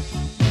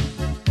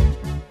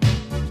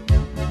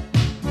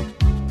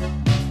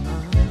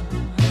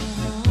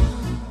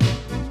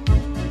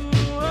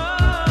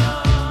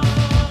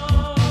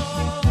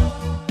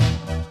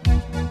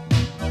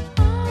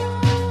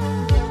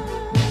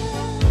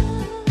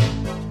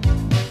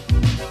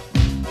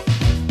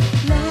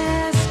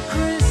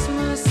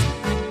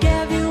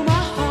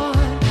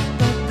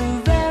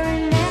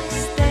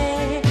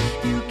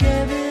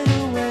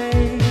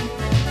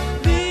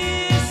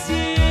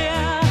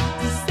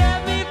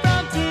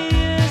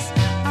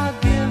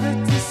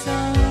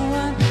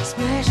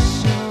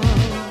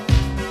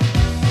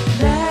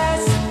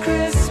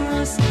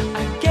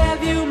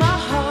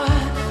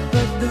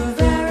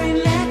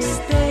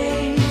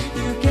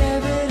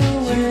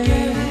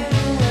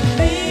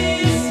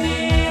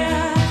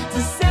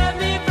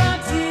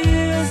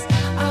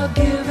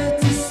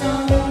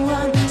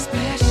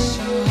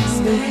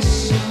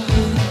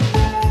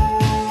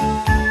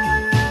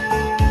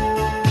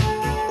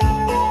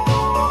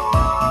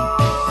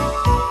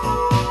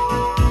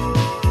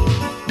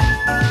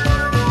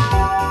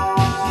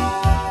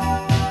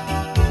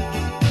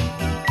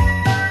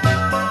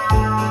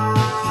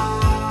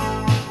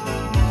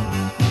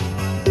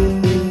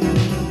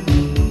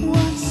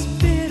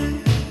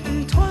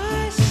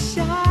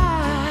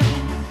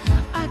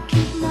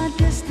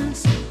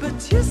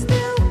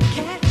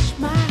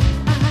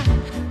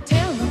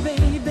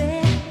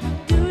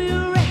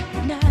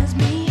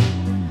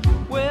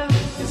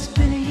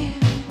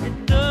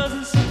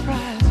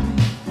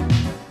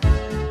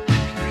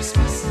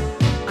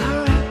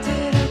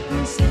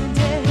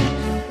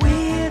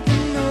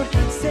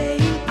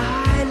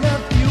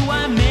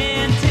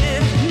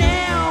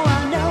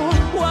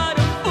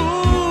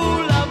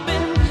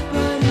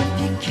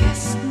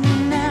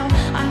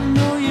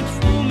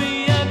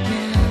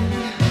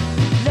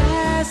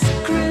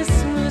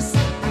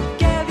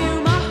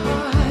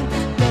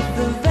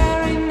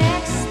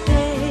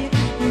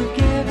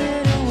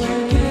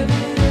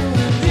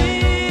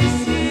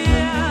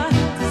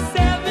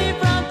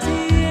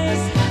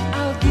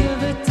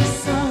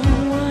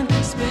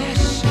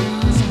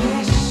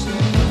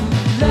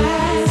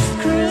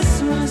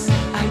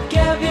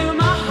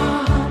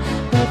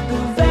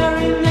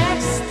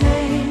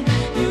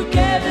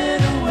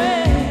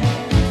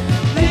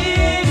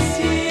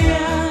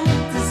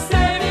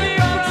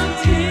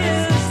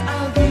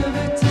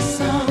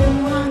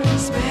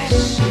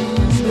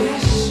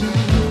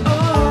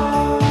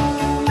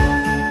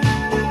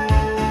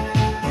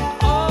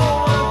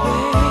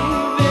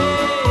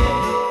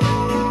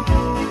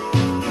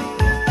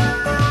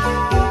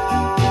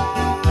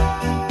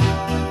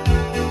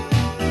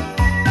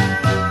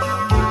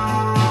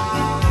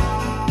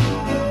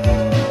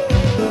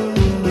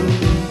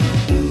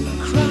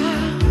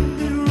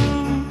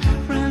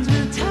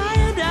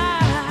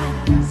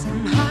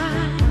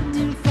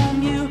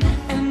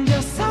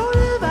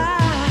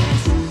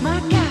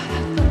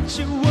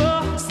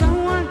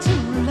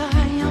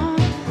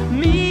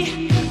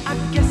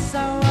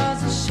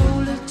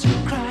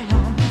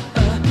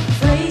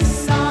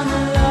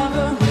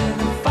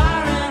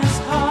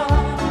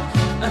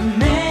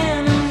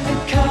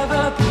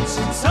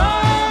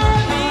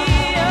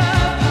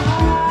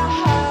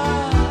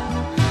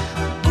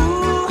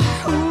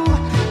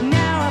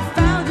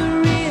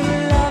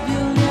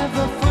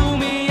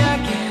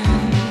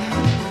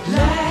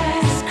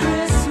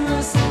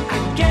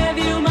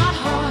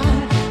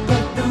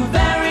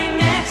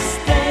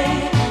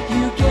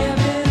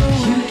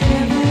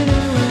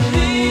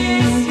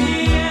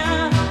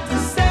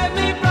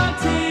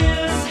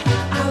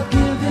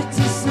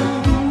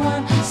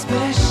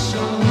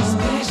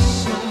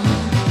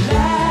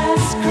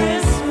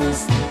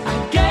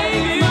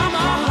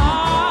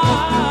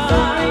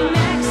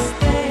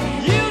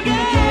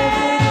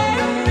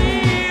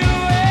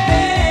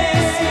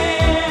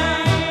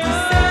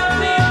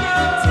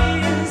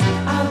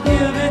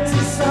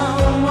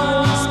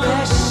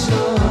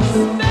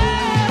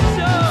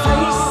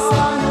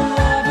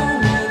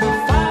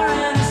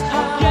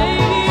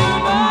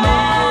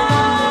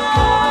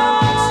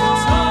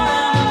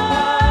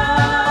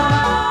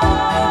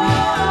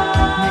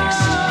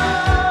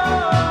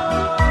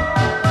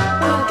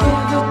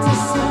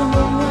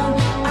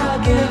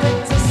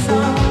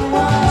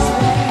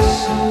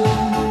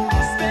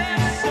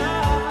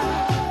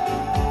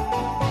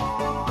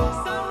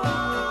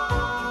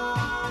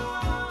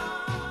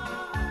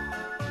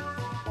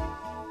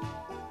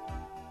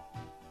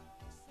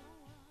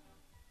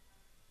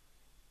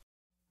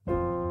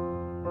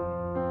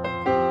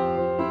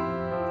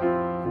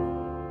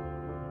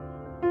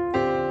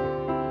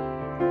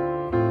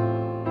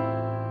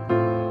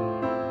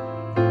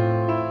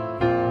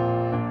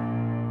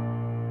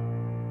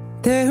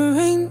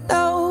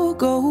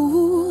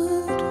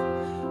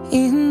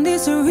 in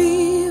this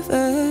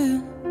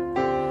river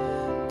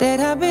that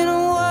I've been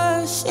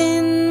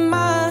washing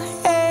my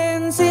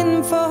hands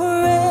in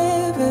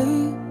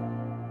forever.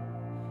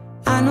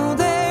 I know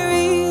there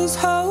is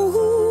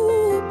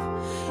hope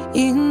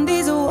in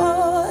these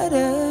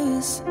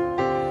waters,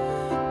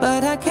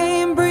 but I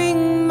can't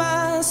bring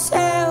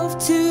myself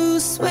to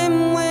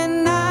swim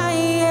when I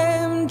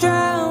am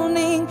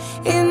drowning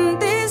in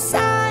this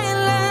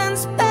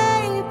silence.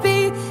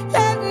 Baby,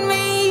 let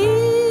me in.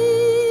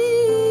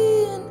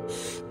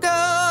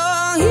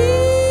 Go easy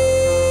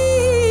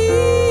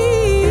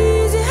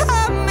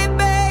on me,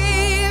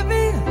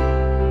 baby.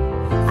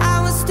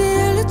 I was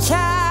still a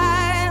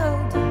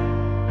child,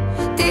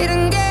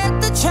 didn't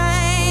get the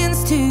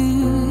chance to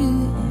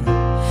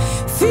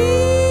feel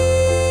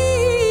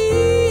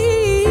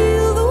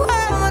the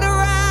world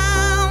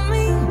around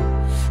me.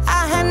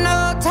 I had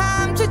no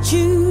time to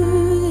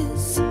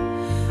choose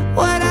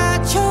what I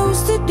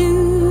chose to do.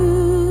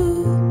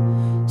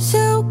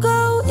 So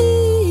go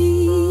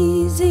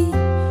easy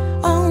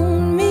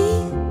on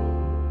me.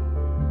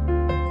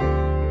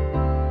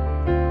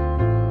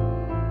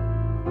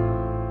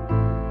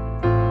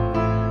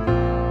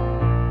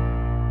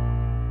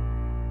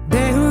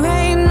 There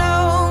ain't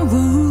no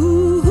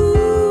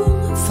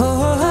room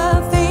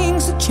for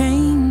things to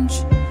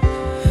change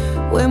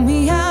when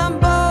we are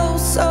both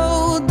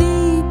so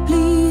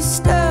deeply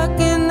stuck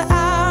in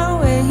our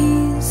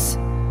ways.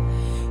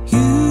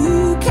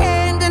 You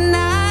can't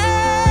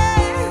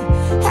deny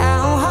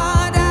how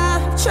hard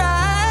I've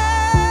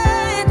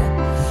tried.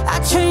 I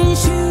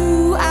changed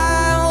who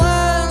I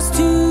was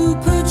to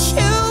put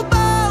you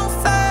both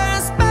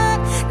first, but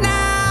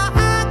now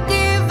I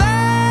give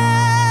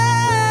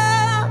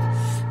up.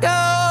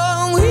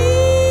 Go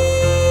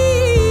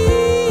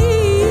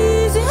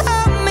easy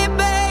on me,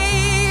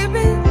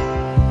 baby.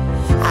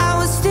 I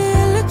was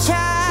still a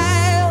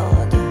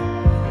child,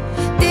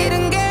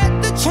 didn't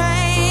get the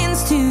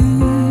chance to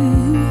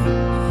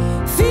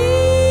feel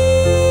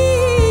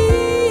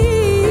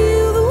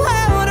the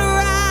world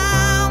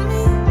around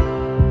me.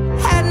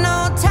 Had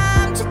no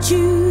time to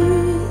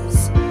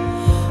choose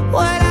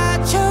what I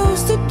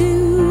chose to do.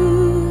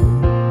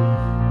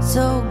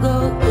 So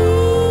go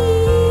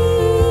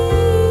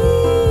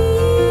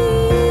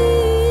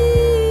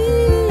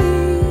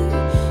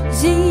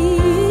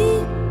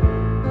easy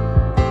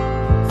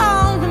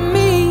on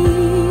me.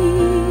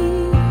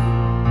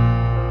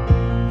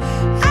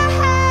 I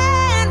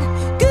had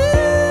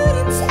good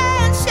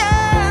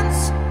intentions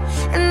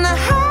and the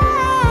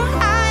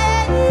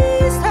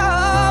highest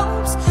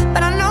hopes,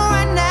 but I know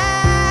right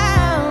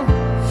now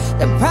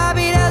that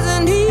probably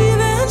doesn't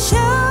even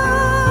show.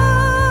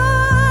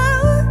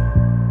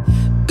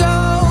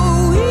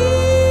 Go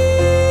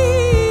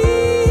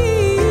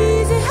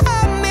easy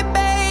on me,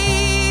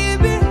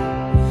 baby.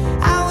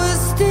 I was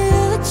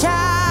still a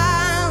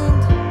child,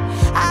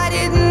 I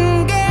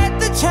didn't get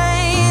the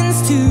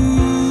chance to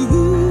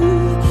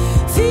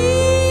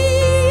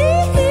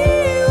feel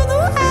the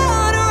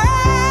world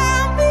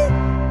around me.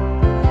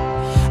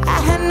 I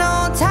had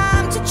no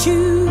time to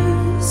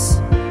choose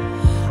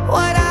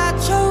what I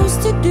chose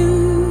to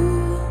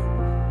do.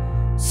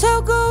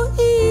 So go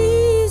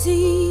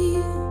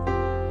easy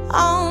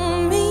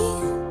on me.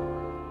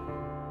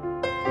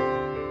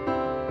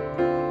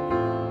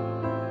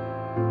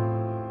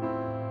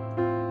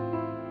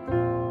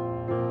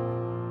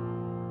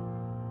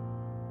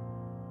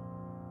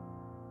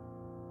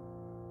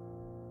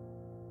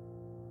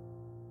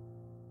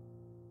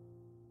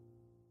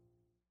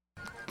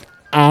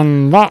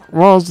 And that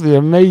was the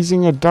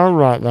amazing Adele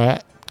right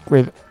there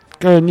with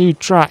her new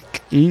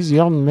track, Easy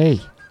on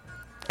Me.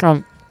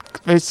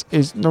 This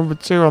is number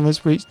 2 on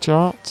this week's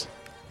chart.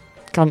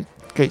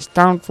 It's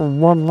down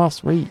from 1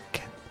 last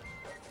week.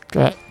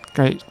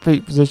 Its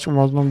peak position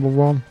was number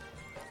 1.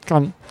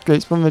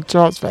 It's from the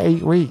charts for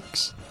 8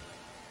 weeks.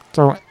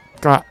 So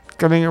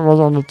getting it was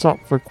on the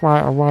top for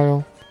quite a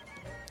while.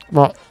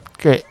 But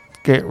it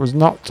was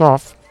knocked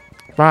off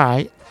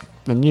by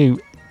the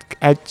new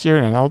Ed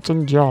Sheeran and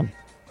Elton John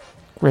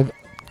with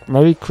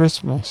Merry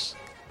Christmas,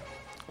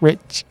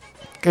 which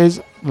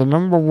is the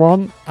number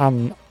 1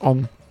 and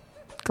on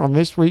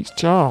this week's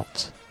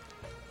chart.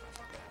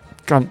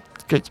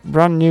 It's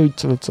brand new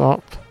to the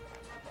top.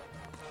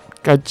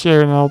 Ed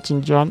Sheeran and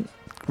Elton John,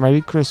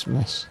 Merry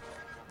Christmas.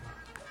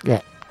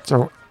 Yeah,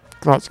 so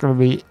that's going to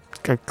be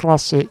a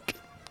classic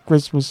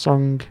Christmas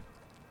song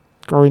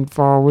going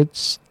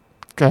forwards.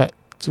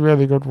 It's a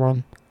really good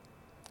one.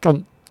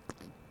 You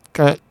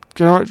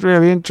know what's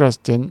really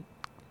interesting?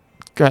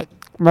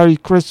 Merry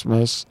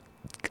Christmas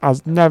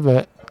has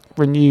never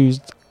been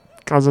used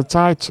as a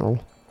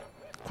title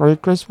for a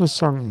Christmas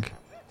song,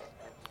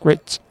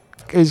 which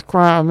is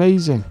quite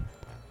amazing.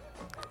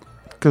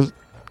 Because,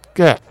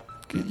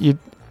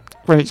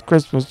 when it's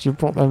Christmas, you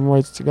put them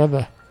words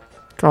together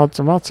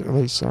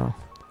automatically, so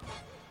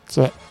it's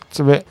a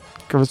bit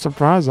of a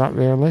surprise, that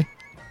really.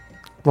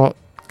 But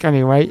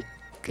anyway,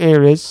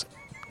 here is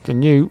the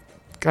new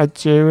Ed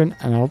Sheeran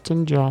and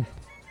Elton John.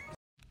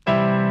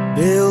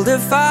 Build a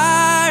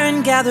fire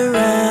and gather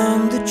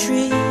round the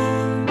tree.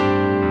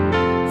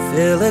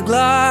 Fill a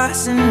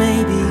glass and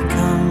maybe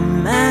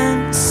come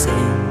and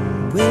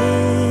sing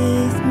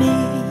with me.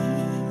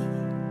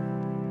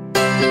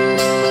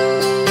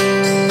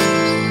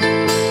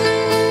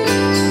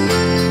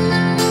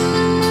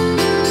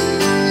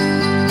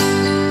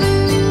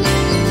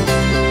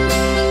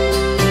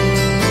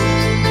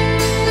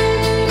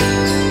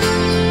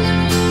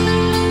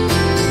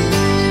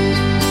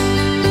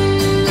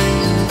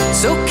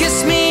 So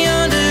kiss me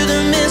under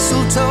the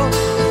mistletoe.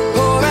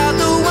 Pour out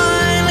the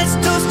wine, let's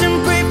toast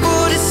and pray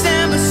for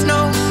December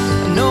snow.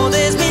 I know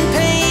there's been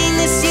pain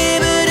this year,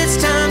 but it's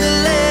time to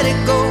let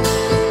it go.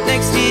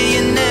 Next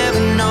year you never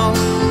know.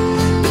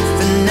 But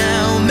for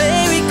now,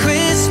 Merry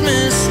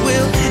Christmas.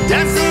 We'll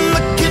Dance in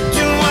the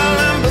kitchen while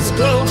embers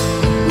glow.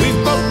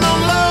 We've both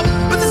known love,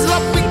 but this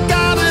love we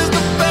got is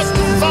the best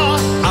of all.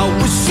 I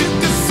wish you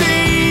could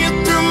see it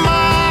through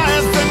my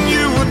eyes, then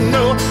you would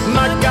know.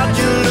 My God,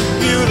 you look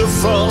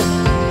beautiful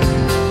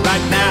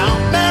right now.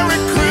 Merry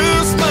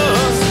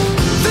Christmas.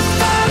 The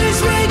fire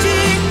is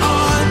raging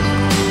on,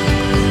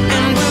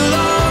 and we'll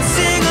all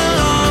sing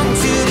along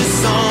to the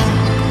song.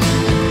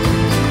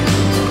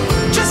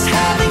 Just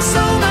having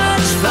so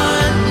much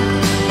fun.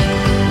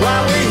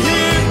 While we're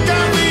here,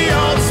 can we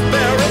all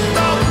spare a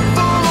thought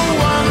for the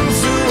ones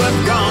who have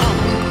gone?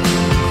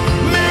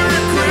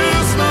 Merry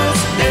Christmas,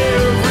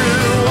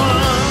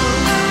 everyone.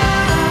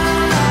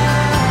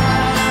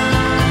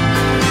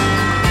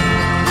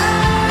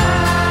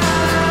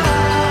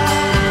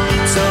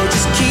 So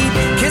just keep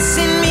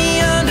kissing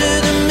me under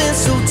the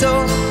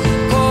mistletoe.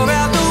 Pour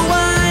out the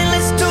wine,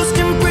 let's toast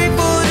and pray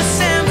for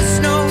December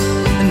snow.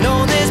 I know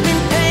there's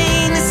been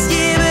pain this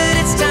year, but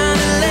it's time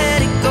to let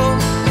it go.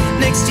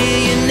 Next year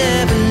you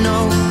never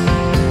know.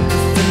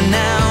 For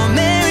now,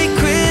 Merry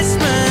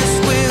Christmas.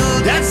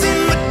 We'll Dance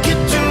in the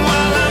kitchen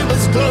while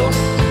embers glow.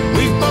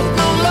 We've both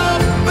known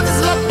love, but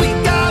this love we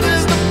got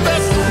is the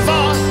best of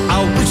all.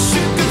 I wish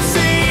you could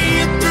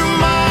see it through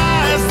my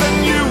eyes, then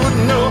you would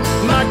know.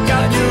 My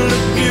God, you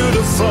look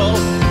beautiful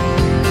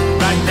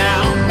right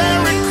now.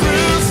 Merry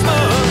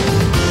Christmas.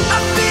 I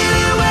feel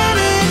it when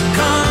it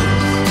comes.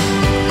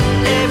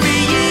 Every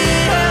year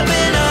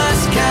helping us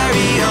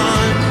carry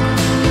on.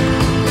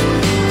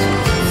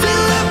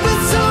 Fill up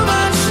with so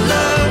much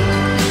love.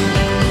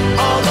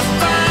 All the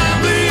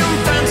family and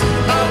friends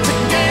are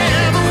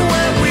together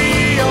where we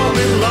all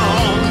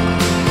belong.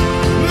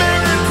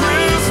 Merry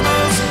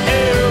Christmas,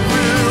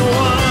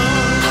 everyone.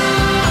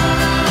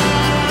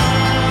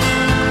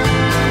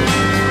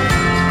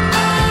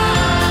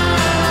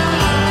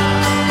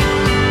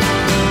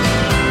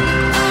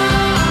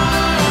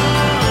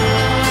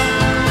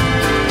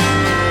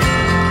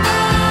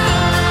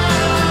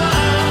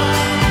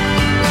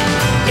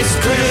 It's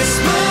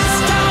Christmas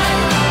time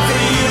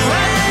for you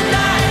and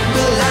I.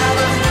 We'll have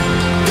a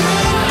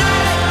good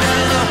night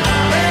and a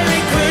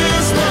Merry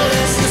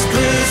Christmas. It's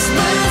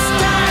Christmas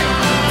time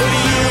for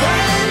you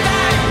and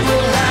I.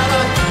 We'll have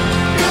a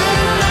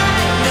good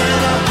night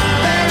and a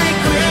Merry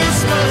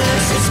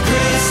Christmas. It's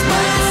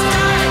Christmas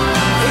time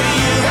for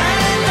you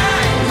and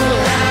I.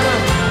 We'll have a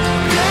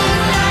good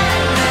night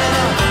and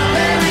a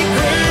Merry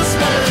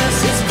Christmas.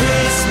 It's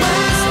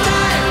Christmas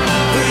time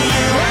for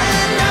you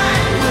and I.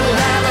 We'll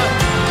have a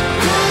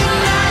good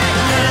night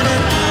and a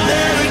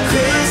Merry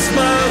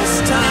Christmas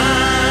time.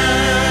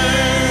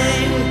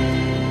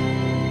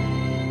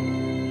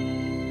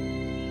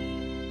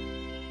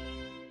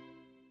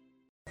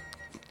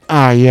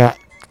 Ah, yeah.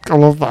 I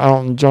love that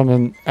Elton John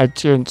and Ed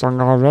Sheeran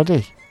song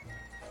already.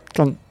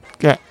 Can't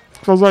get.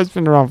 Because it's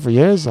been around for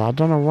years, I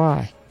don't know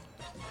why.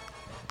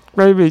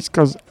 Maybe it's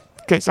because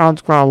it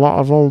sounds quite a lot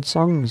of old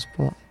songs,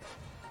 but.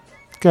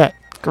 Yeah,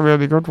 it's a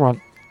really good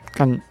one.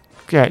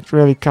 Yeah, it's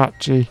really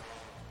catchy.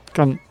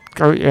 You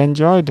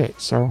enjoyed it,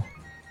 so.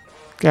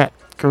 Yeah,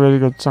 it's a really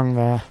good song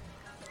there.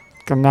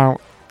 Can now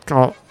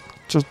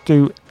just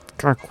do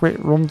a quick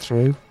run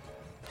through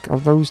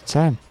of those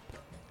 10.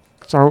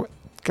 So,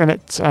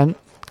 at 10,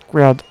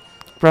 we had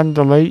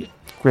Brenda Lee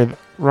with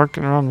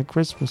Rocking Around the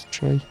Christmas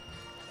Tree.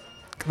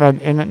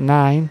 Then in at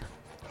 9,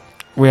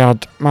 we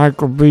had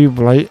Michael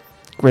Bublé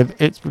with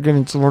It's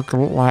Beginning to Look a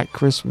Lot Like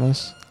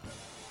Christmas.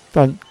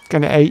 Then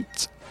at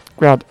 8,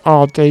 we had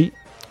RD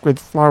with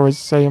Flowers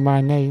Saying My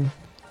Name.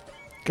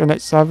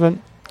 At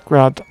 7, we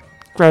had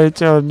Fairy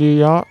Tale of New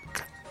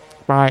York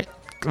by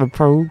The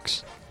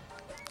Pogues.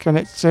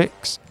 At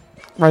 6,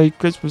 Merry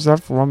Christmas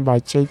Everyone by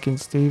Shakin'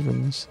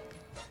 Stevens.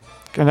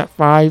 At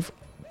 5,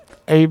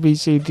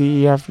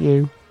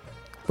 ABCDEFU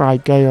by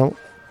Gale.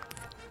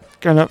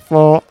 At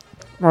 4,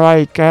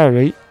 Mariah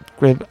Carey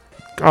with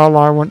All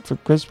I Want for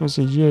Christmas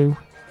Is You.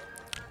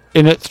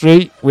 In at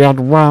 3, we had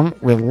Wham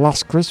with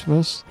Last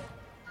Christmas.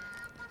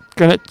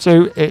 At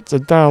 2, it's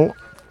Adele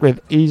with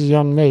Easy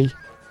on Me.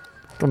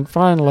 And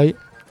finally,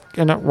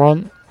 at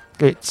 1,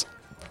 it's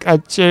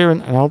Ed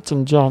Sheeran and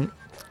Elton John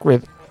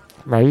with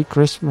Merry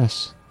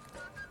Christmas.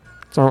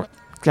 So,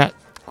 get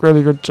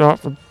really good chart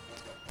for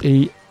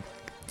the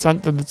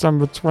 10th of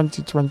December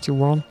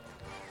 2021.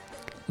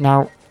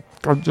 Now,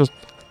 I've just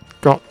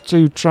got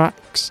 2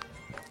 tracks,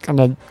 and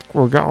then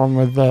we'll get on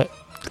with the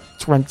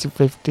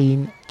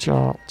 2015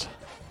 chart.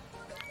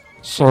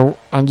 So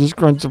I'm just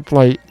going to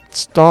play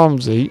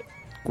Stormzy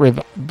with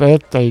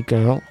Birthday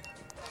Girl,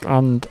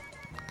 and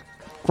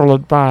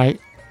followed by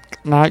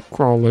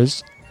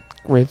Nightcrawlers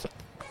with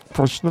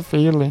Push the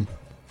Feeling.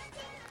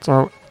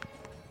 So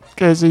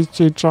here's these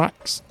two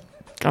tracks.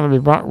 Gonna be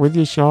back with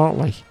you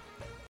shortly.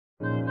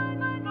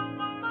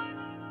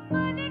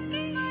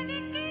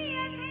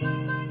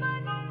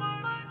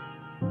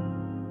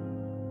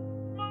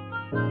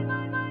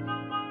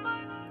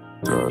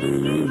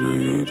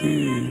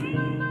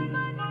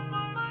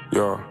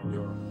 Yeah.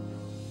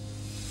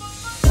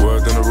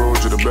 Word on the road,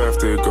 you're the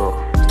birthday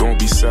girl. Don't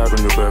be sad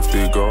on your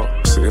birthday girl.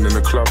 Sitting in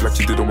the club like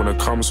you didn't wanna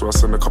come, so I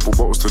sent a couple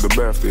bottles to the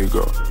birthday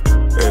girl.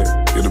 Hey,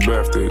 you're the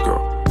birthday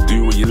girl.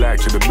 Do what you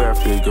like, you're the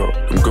birthday girl.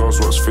 Them girls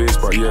watch face,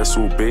 but yeah, it's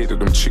all baited.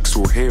 Them chicks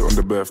all hate on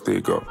the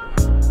birthday girl.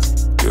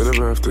 You're the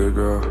birthday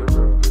girl.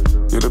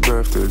 You're the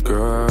birthday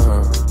girl.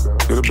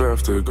 You're the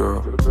birthday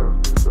girl.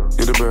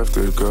 You're the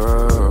birthday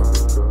girl.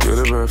 You're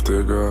the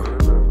birthday girl.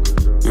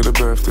 You're the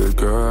birthday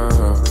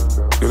girl.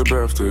 You're the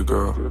birthday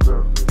girl.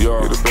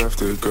 You're the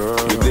birthday girl.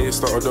 Your day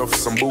started off with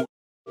some bull.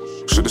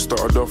 Should've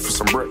started off with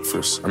some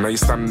breakfast. And now you're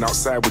standing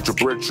outside with your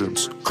brethren.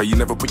 Cause you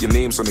never put your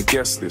names on the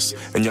guest list.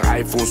 And your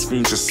iPhone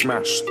screen just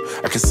smashed.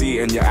 I can see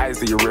it in your eyes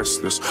that you're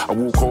restless. I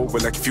walk over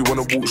like if you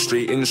wanna walk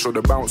straight in, show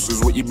the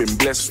bouncers what you've been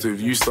blessed with.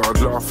 You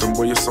started laughing,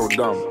 boy, you're so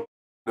dumb.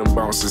 Them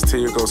bouncers,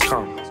 till your girls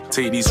come.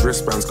 Take these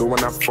wristbands, go and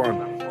have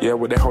fun. Yeah,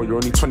 what the hell, you're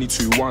only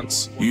 22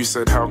 once. You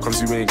said, how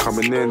comes you ain't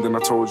coming in? Then I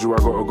told you I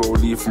gotta go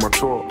leave for my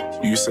tour.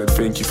 You said,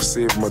 thank you for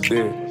saving my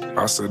day.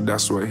 I said,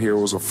 that's what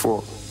heroes are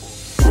for.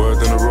 Word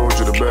on the road,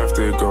 you're the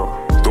birthday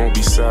girl. Don't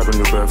be sad on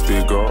your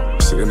birthday girl.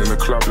 Sitting in the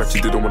club like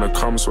you didn't wanna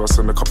come, so I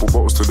sent a couple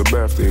bottles to the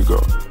birthday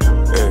girl.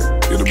 Hey,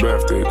 you're the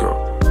birthday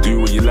girl. Do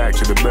what you like,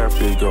 you're the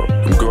birthday girl.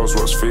 Them girls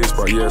watch face,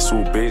 but yeah, it's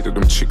all baited.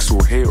 Them chicks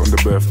all hate on the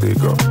birthday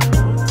girl.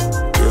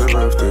 You're the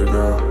birthday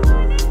girl.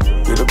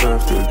 You're the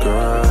birthday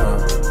girl.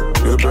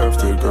 You're the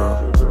birthday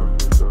girl.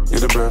 You're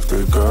the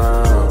birthday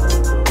girl.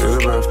 You're the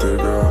birthday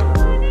girl.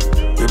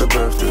 You're the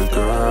birthday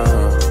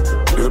girl.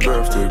 You're the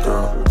birthday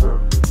girl.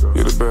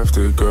 You're the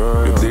birthday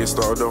girl. Your day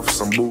started off with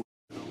some bull.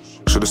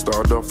 Should've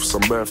started off with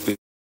some birthday.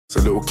 It's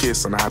a little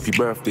kiss and a happy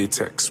birthday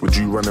text. With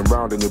you running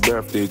around in your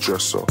birthday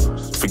dress, so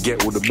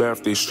forget all the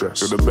birthday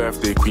stress. You're the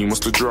birthday queen, what's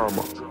the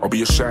drama? I'll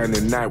be a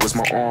shining knight, where's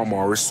my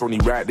armor? It's only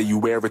right that you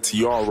wear a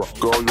tiara.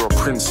 Girl, you're a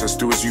princess,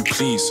 do as you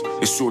please.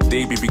 It's your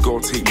day, baby girl,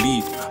 take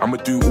lead. I'ma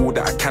do all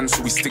that I can,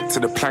 so we stick to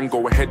the plan.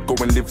 Go ahead, go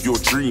and live your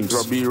dreams.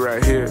 I'll be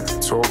right here,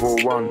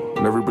 12:01,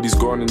 and everybody's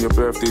gone and your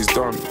birthday's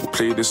done. We'll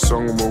play this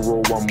song and we'll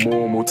roll one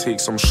more, and we'll take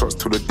some shots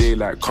till the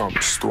daylight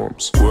comes.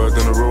 Storms. Word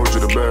on the road,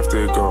 you're the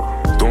birthday girl.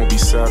 Don't be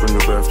sad on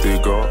your birthday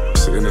girl.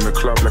 Sitting in the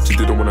club like you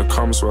didn't wanna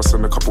come, so I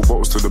sent a couple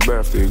bottles to the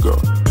birthday girl.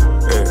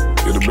 Hey,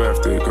 you're the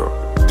birthday girl.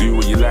 Do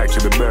what you like,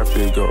 you're the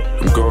birthday girl.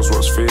 Them girls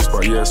watch face,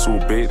 but yeah, it's all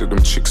baited.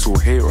 Them chicks all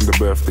hate on the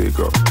birthday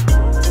girl.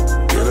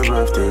 You're the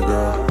birthday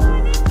girl.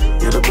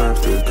 You're the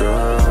birthday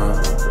girl.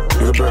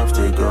 You're the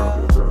birthday girl.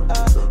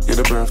 You're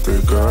the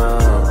birthday girl.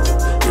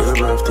 You're the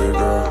birthday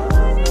girl.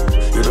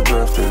 You're the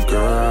birthday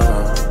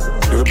girl.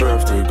 You're the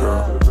birthday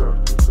girl.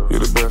 You're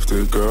the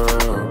birthday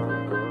girl.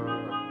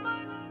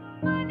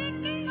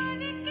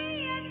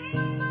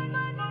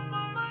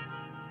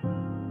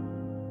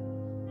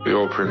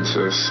 Yo,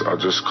 princess, I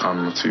just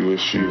come to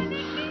wish you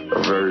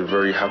a very,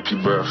 very happy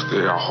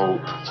birthday. I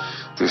hope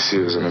this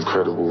year is an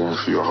incredible one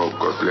for you. I hope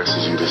God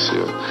blesses you this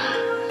year.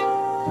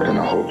 And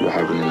I hope you're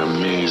having an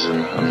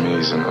amazing,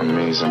 amazing,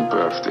 amazing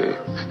birthday.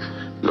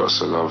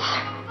 Lots of love.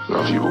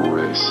 Love you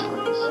always.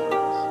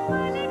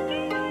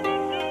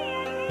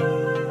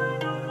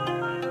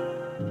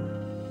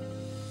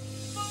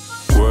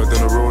 Word on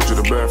the road, you're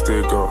the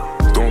birthday girl.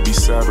 Don't be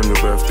sad on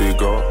your birthday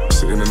girl.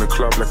 Sitting in the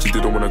club like you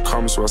didn't wanna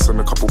come, so I sent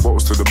a couple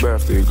bottles to the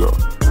birthday girl.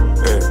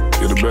 Hey,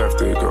 you're the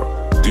birthday girl.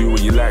 Do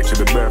what you like, you're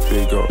the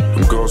birthday girl.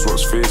 Them girls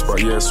watch face,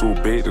 but yeah, it's all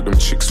baited. Them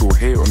chicks all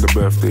hate on the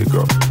birthday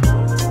girl.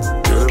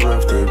 You're the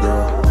birthday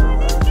girl.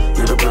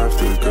 You're the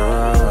birthday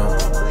girl.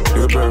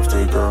 You're the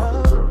birthday girl.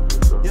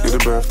 You're the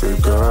birthday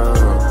girl.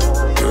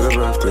 You're the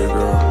birthday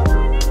girl.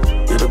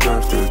 You're the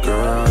birthday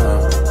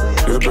girl.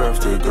 You're the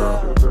birthday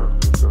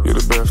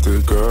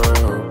girl.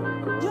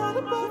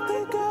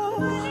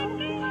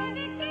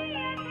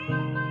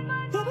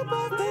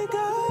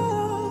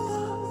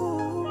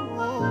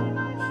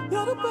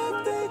 You're the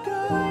birthday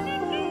girl.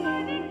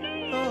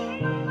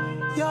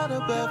 You're the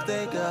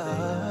birthday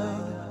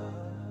girl.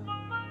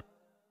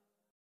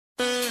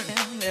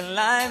 Their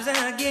lives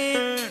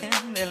again,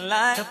 their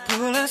lives to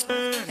pull us.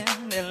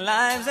 Their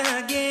lives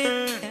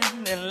again,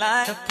 their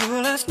lives to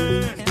pull us.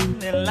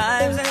 Their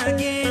lives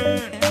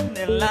again,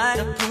 their lives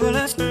to pull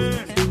us.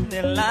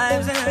 Their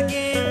lives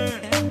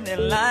again, their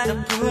lives to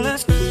pull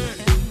us.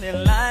 Their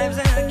lives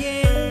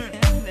again,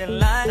 their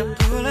lives to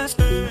pull us.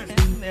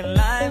 Their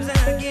lives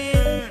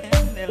again,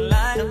 their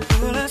lives to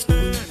pull us.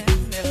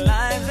 Their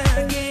lives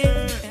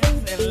again,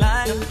 their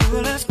lives to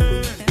pull us.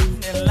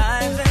 Their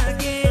lives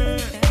again,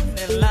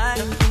 their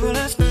lives to pull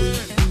us.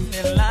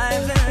 Their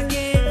lives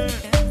again,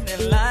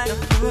 their lives to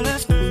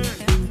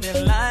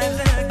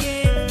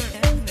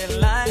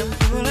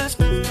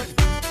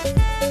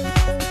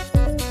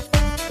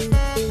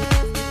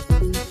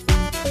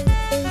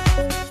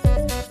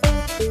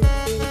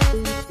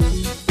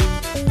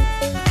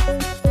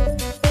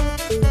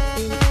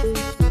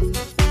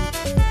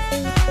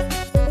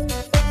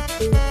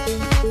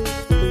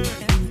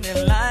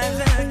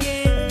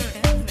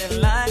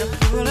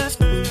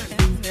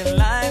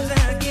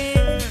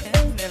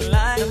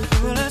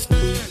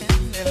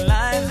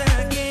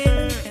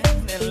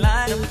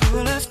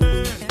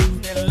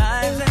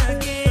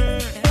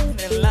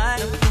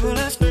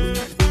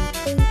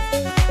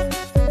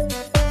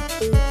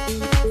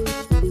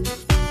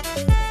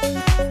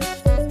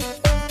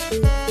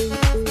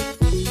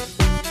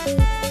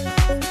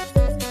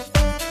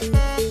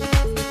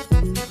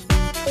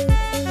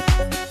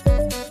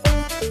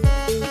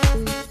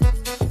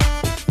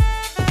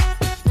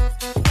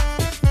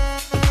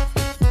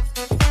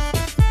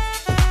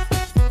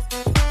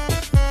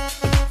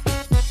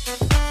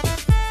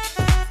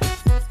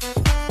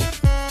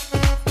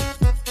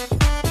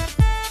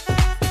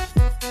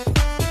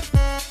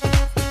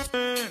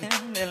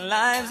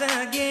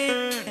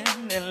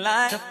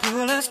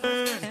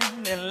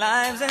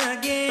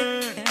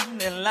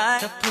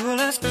pull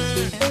us,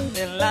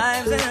 their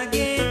lives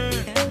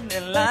again,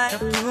 their life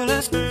pull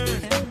us,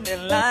 their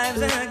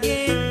lives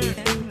again,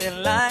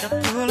 their life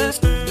pull us,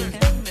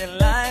 their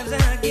lives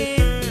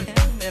again,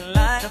 their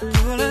life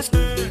pull us,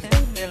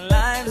 their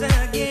lives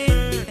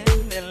again,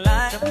 their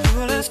life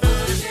pull us.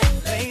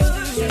 Place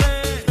to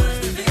learn,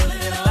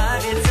 their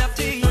life it's up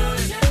to you.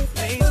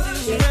 Place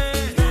to learn,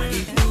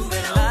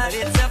 their life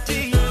it's up to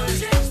you.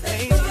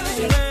 Place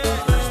to learn,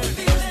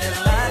 their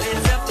life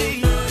it's up to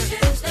you.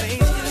 Place to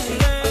learn,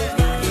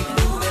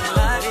 their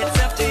life it's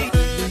up to you.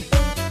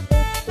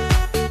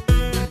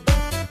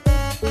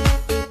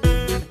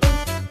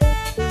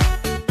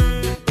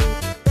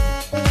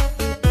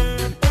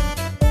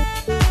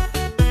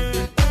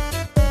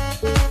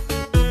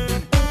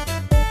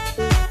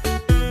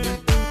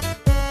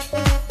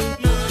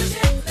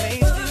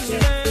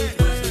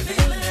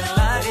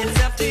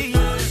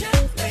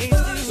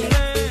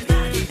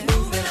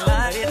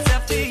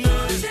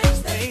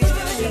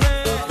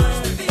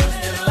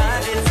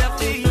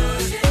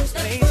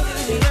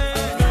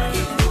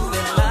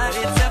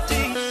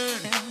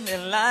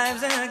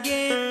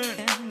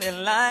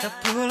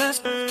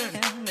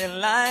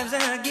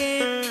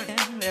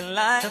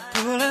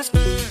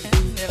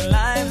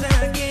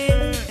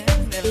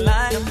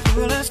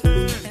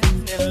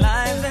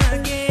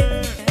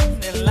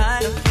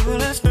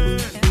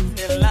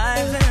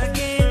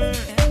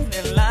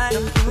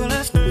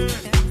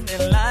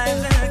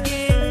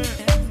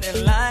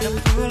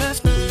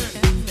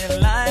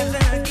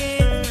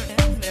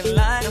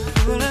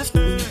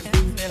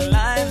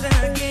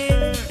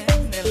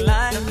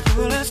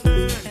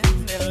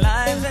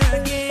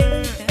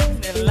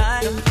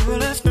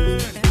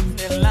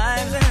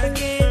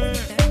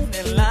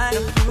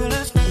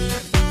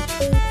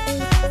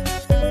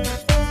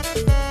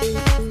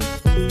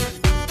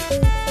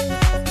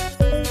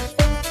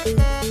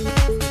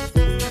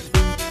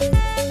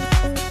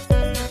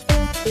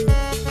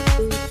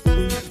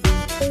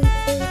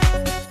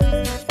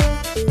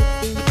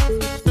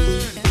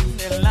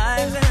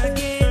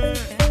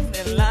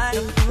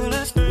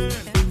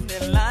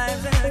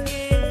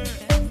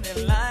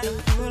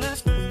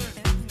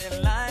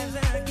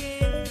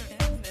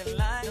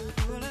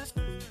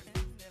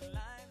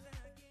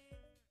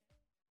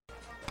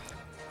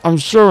 I'm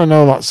sure I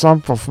know that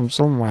sample from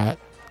somewhere.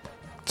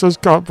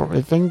 Just can't put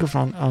my finger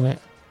on it.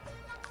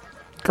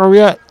 Go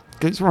yet,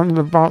 it's one of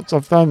the parts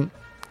of them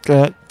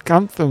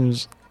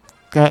anthems.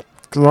 Because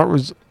that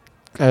was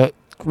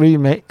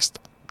remixed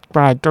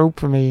by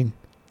Dopamine,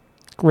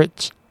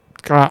 which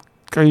I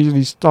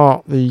usually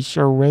start the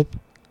show with.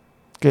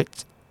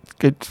 Get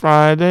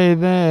Friday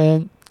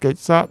then, get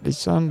Saturday,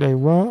 Sunday,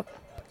 what?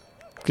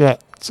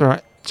 So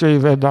I'm sure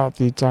you've heard that a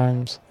few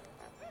times.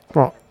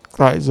 But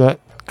that is a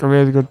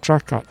really good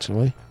track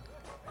actually.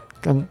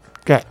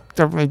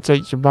 Definitely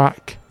takes you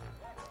back.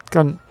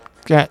 Kind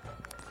of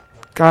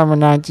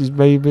 90s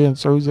baby and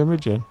so's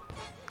Imogen.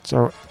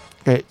 So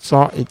it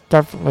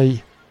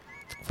definitely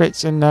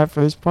fits in there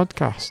for this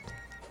podcast.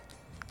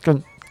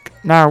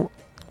 Now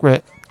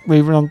we're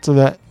moving on to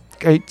the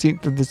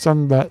 18th of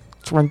December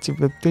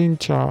 2015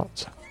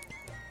 chart.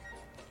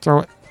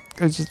 So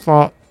this is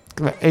for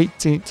the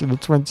 18th to the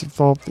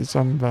 24th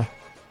December.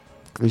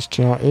 This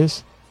chart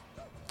is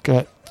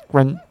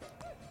when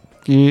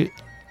you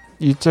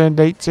turned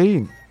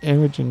 18.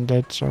 Imogen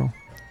did so.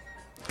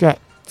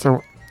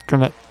 So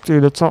gonna do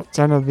the top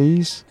 10 of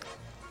these.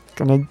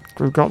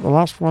 We've got the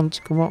last one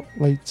to come up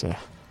later.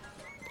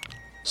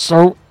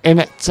 So in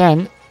at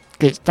 10,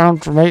 it's down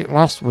from 8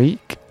 last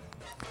week.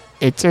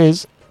 It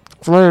is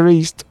Fleur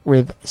East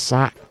with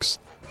Sax.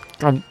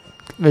 And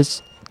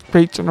this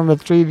peaked to number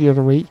 3 the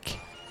other week.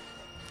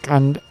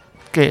 And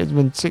it has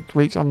been 6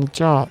 weeks on the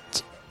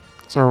chart.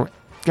 So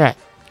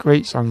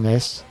great song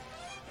this.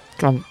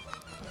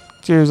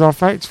 She was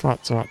off X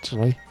Factor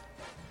actually.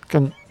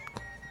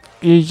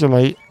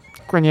 Usually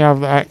when you have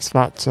the X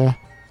Factor,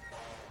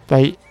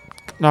 they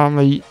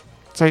normally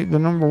take the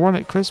number 1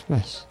 at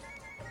Christmas,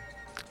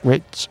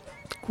 which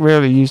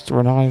really used to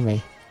annoy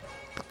me.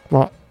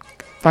 But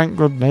thank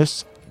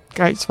goodness,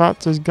 X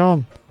Factor's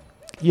gone.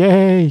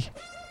 Yay!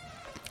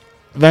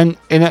 Then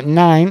in at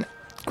 9,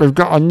 we've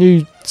got a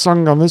new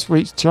song on this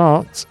week's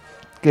chart.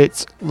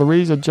 It's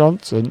Louisa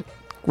Johnson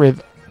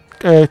with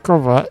her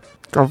cover,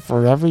 God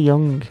Forever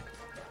Young.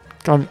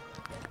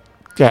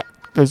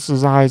 This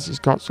is as it's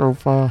got so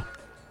far.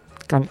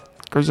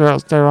 Because I'll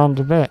stay around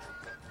a bit.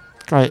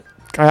 I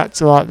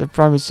actually like the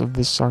premise of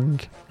this song.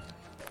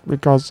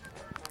 Because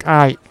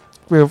I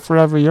feel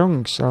forever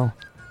young, so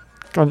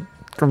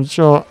I'm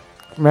sure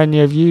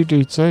many of you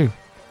do too.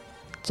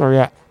 So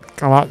I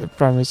like the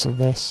premise of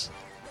this.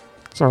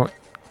 So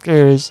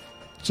here is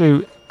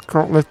 2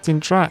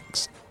 uplifting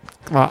tracks.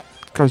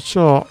 Because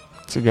short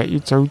to get you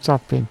toe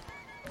tapping.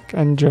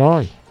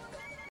 Enjoy.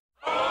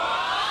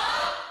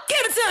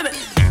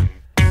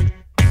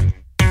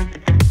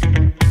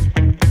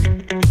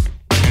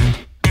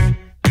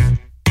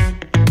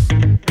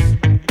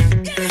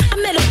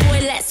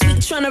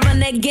 Tryna run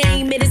that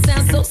game, made it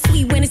sound so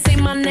sweet when it say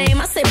my name.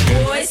 I said,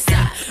 boy,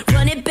 stop,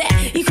 run it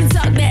back. You can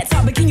talk that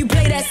talk, but can you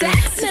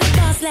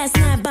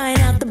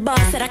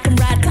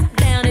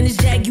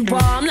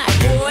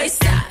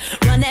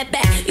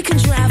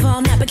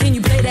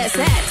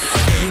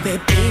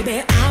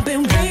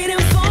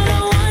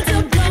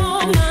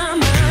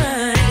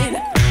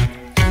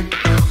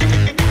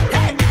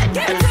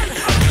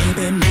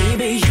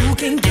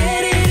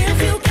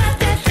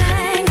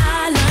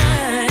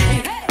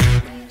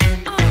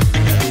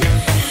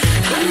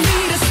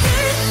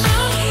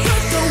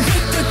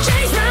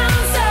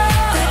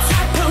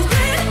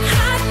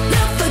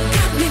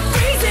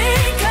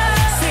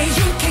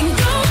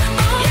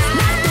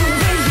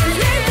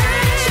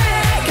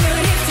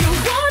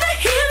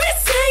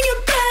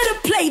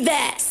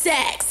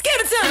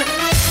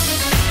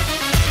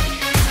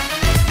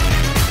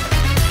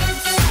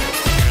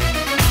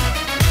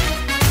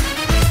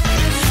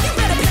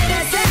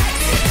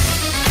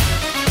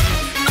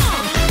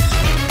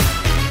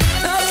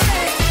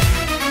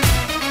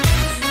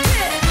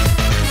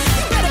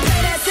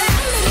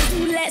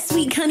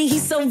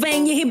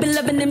been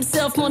loving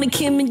himself more than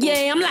Kim and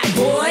Ye. I'm like,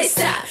 boy,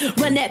 stop,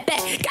 run that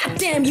back.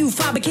 Goddamn you,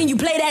 father, can you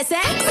play that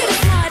sax? With a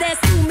smart ass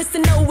you,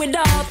 Mr.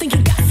 Know-It-All. Think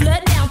you got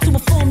flood down to a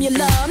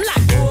formula. I'm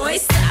like, boy,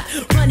 stop,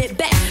 run it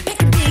back. Back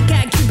a big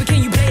guy, Cuba,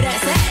 can you play that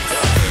sax?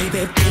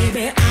 Baby,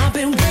 baby, I've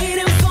been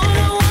waiting for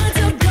the one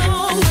to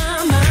blow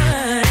my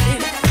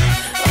mind.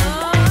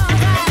 Oh,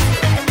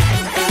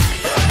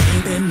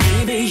 baby,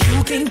 maybe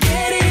you can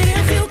get it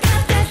if you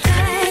got that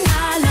thing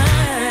I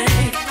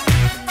like.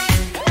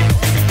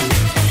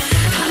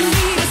 I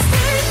need a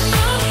stand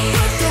up,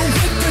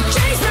 with the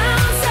chains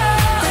round, so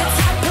the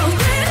type of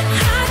red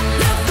hot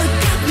love that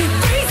got me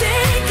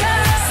freezing.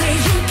 Say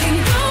you can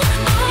go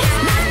all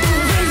night the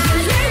way you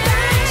lay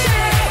that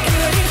check.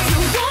 But if you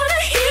wanna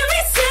hear me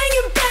sing,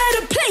 you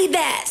better play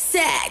that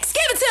sax.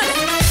 Give it to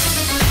me.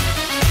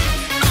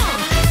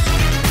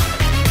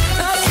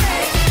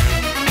 Okay.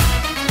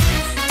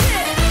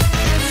 Yeah.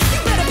 You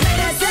better play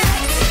that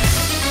sax.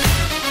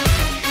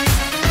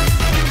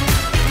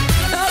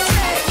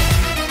 Okay.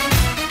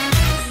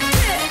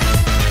 Yeah.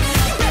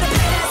 You better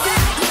play that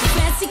sax.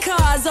 Fancy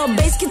cars or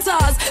bass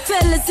guitars,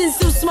 fellas in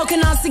suits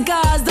smoking on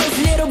cigars. Those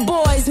little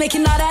boys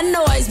making all that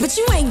noise, but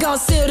you ain't gon'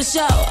 steal the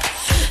show.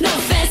 No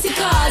fancy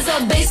cars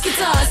or bass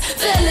guitars,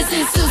 fellas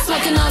in suits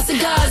smoking on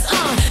cigars.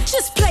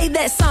 Just play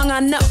that song I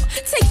know.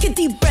 Take a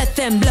deep breath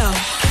and blow.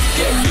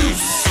 Get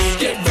loose,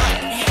 get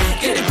right,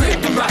 get a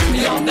grip and rock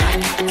me all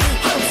night.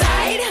 Hold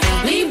tight,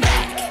 lean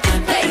back,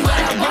 play what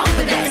I want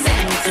with that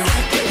sax.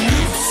 Get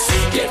loose,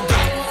 get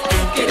right,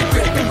 get a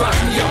grip and rock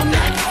me all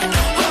night.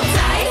 Hold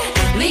tight,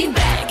 lean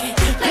back,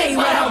 play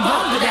what I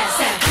want with that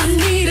sax. I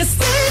need a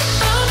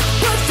stand up,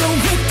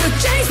 with the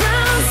chains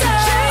round, so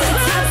the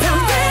type of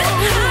red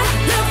hot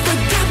love that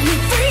got me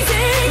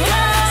freezing.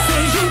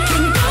 Say you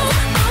can go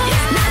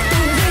all night the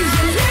way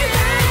you lay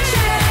that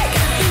check.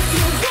 If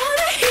you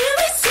wanna hear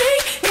me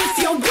sing, if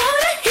you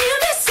wanna hear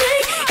me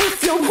sing, if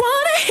you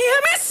wanna hear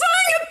me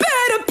sing, you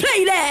better play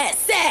that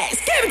sax.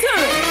 Give it to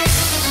me.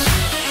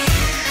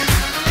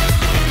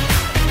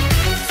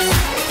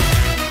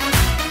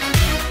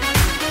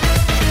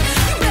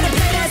 You better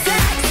play that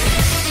sax.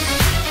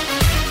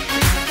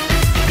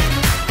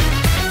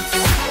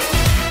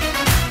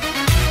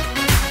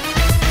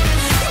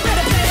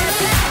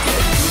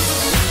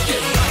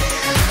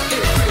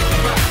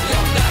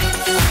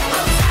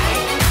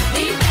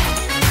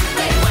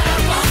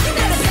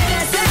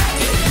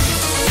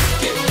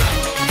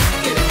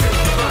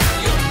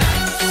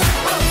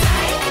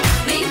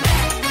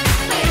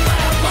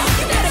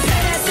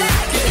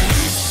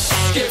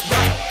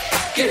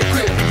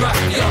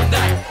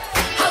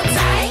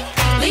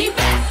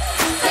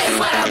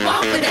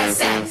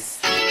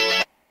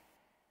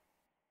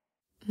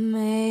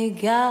 May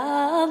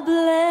God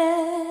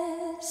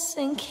bless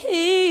and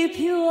keep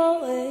you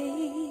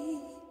always.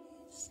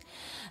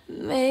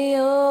 May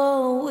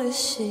your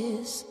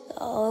wishes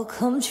all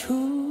come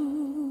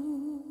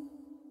true.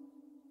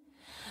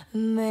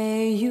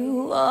 May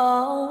you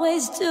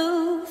always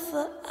do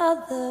for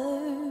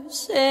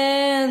others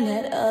and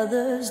that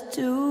others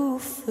do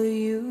for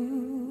you.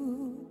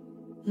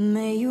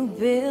 May you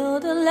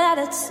build a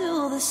ladder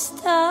to the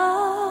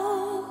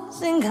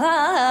stars and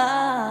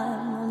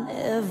climb on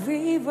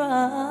every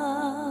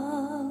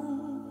rung.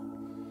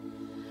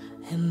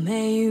 And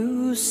may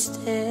you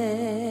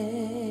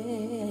stay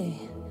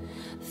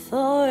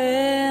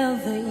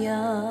forever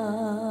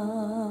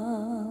young.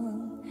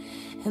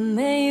 And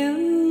may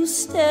you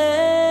stay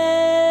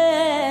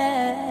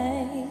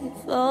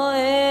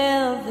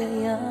forever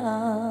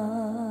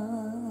young.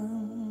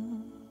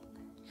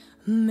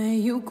 May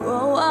you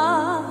grow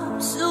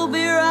up to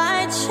be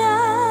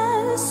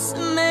righteous.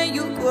 May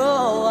you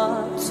grow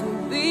up to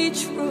be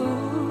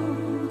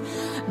true.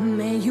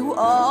 May you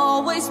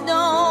always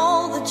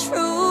know the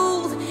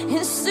truth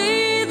and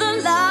see the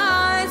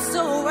light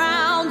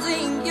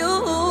surrounding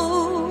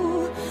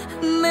you.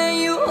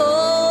 May you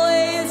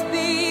always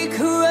be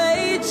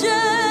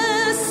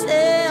courageous,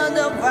 stand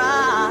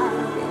upright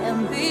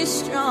and be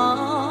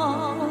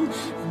strong.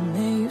 And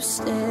may you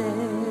stay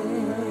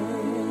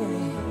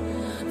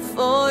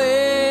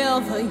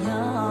forever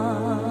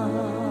young.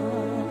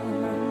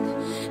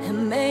 And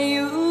may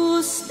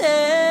you stay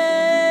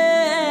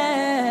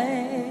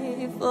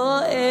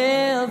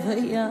forever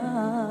young.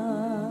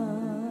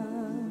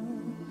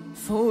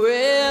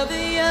 Forever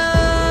young.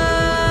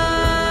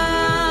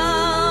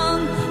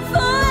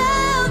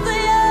 Forever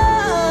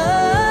young.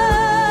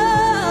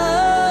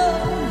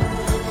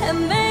 And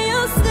may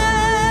you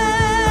stay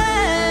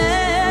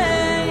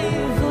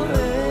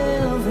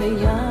forever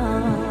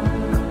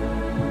young.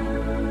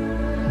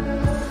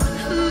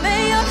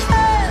 May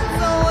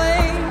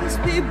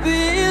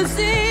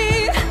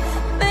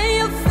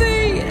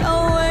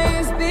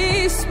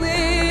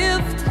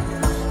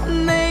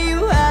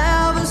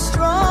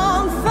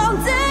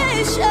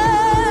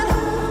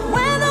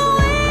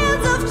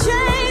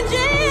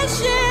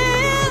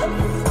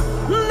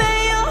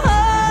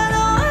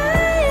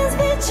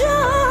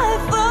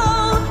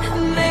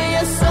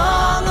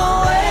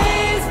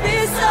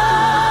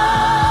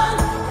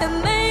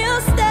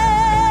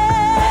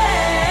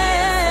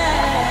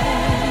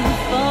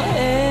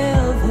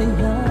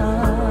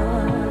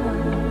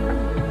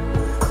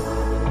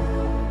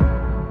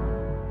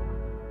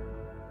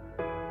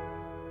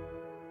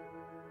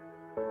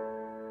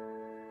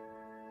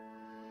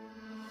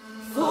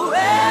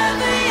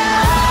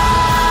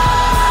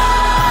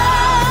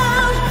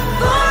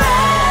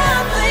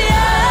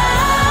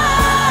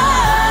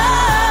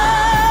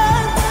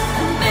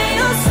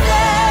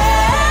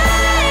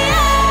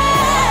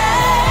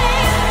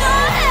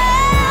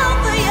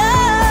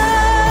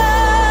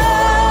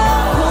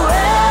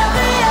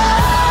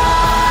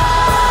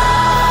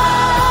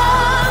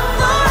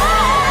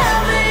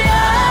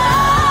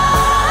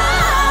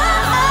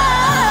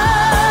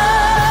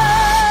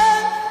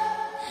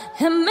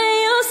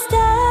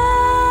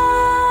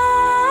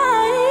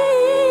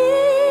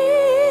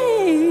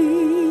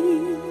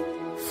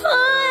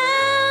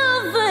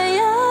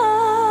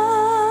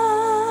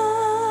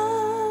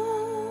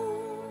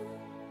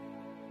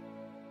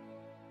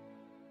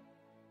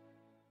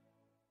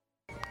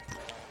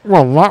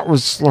Well, that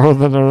was slower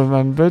than I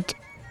remembered.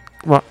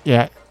 Well,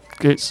 yeah,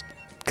 it's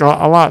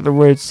got. I like the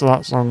words to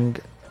that song.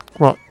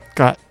 Well,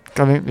 I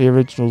think the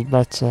original's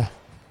better.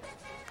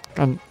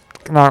 And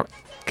now,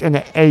 in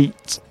at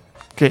 8,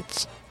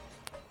 it's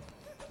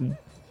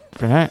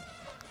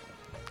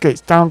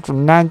down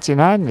from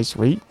 99 this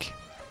week.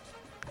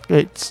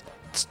 It's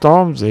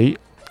Stormzy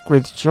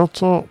with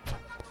Shut Up.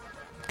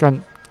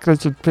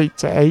 It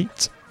peaked at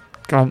 8.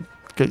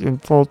 Get in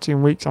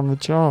 14 weeks on the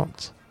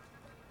charts.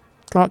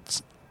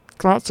 That's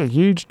a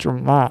huge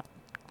jump, that.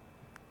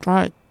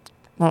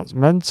 That's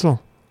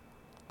mental.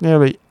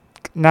 Nearly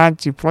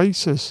 90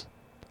 places.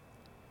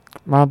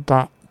 Mad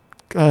that.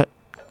 I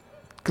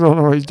don't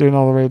know what he's doing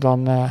all the way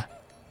down there.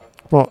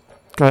 But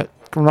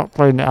I'm not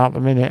playing it out at the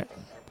minute.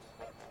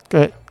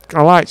 I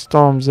like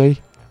Stormzy.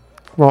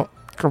 But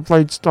I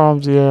played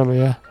Stormzy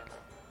earlier.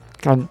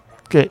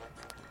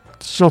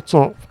 Shut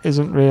Up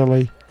isn't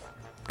really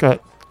a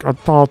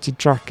party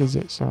track, is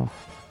it? So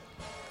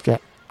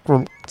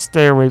we'll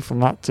stay away from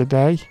that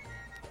today.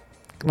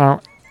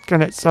 Now,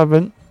 at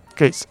 7,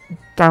 it's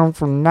down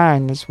from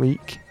 9 this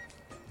week.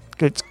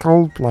 It's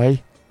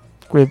Coldplay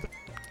with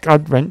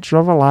Adventure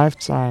of a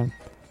Lifetime.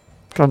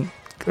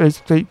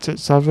 It's peaked at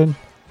 7.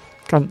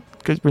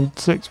 It's been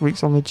 6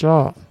 weeks on the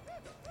chart.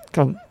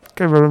 If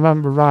I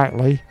remember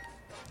rightly,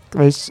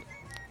 this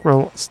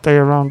will stay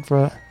around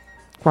for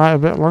quite a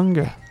bit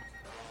longer.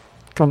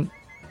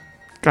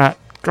 I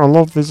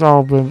love this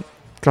album.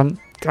 I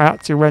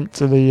actually went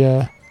to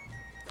the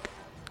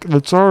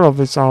tour of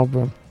this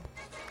album.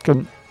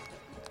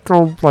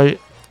 Coldplay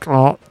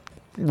are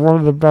one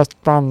of the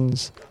best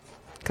bands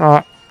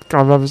I've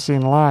ever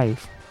seen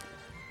live.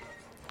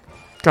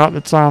 At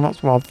the time,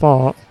 that's what I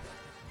thought.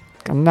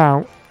 And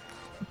now,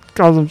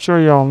 as I'm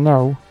sure you all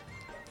know,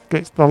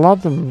 it's the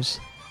Lathams.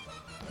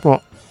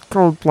 But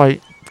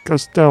Coldplay can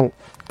still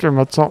give them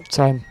a top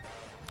 10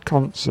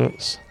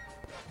 concerts.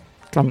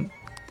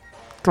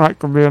 That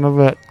could be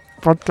another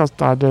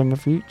podcast idea in the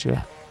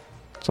future.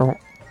 So,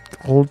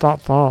 hold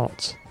that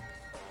thought.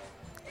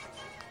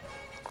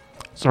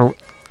 So,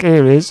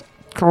 here is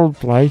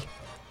Coldplay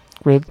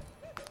with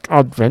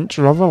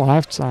Adventure of a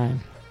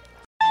Lifetime.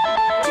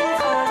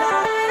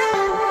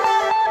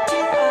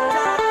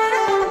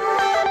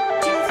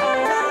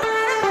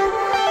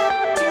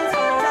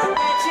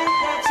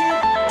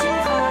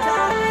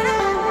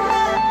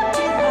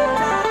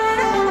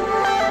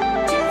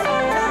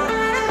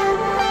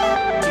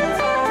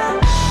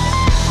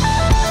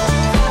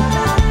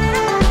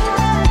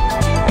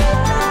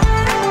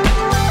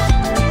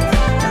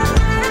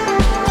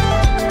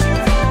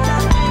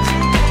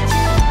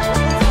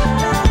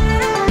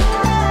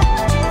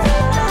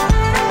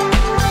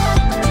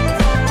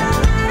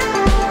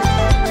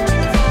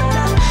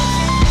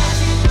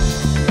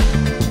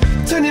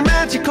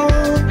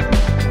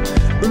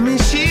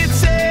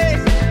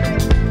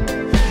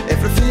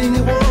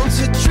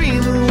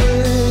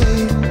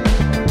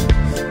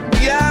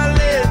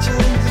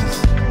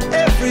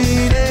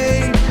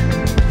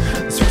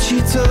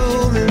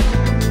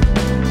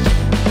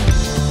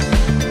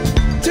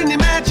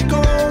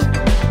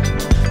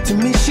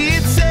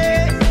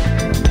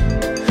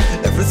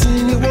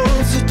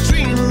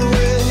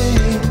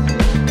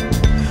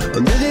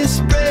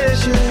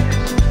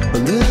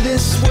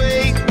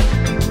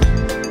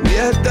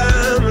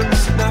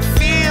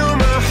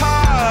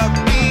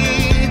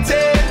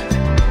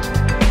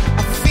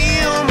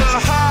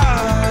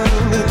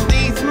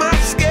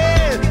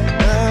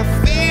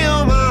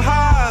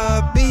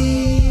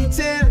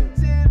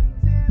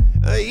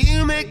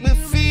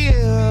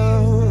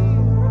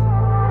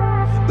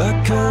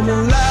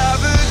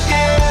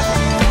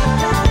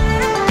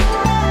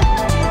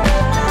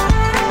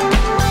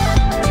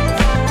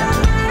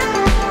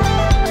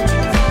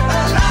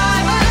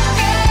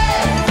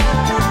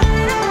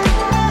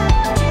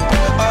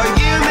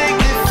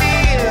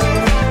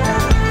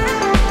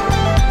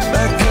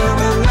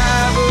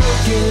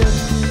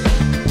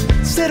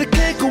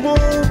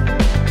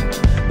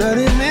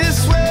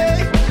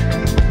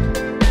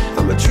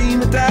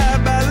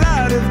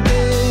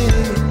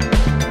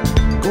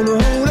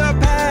 Gonna hold our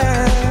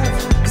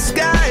path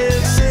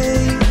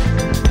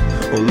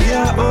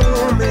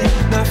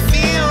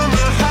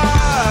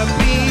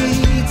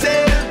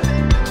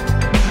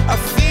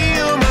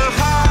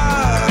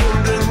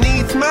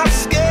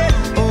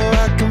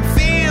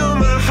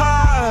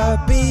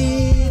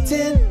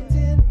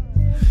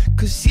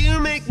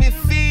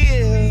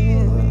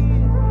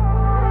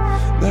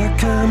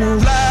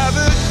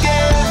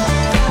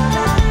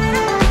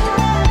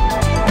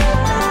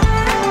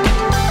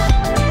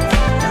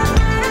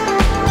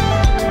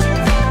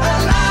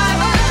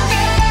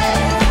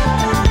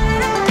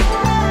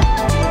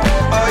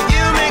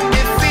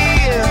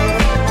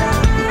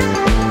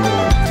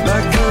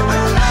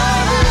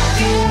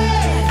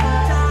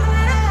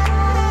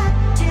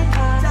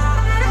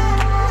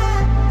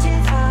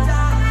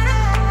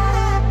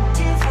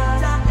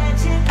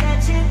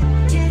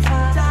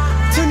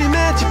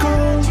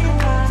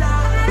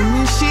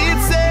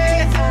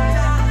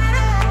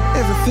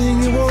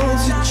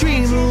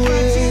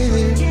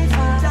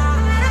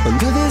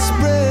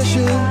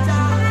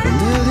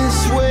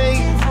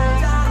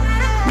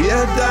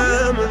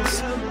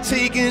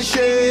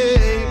taking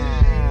shape.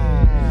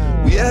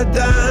 We had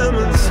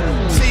diamonds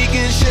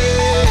taking shape.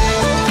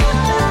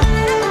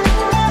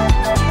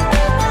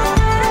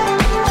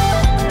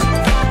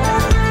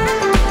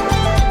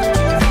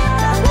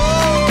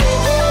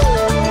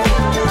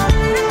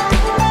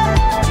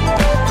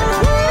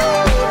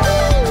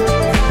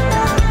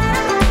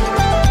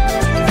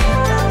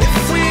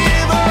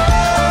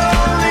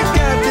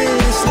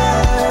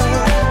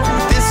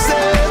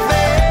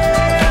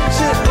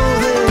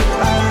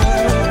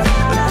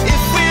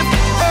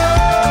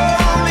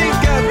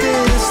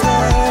 This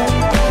life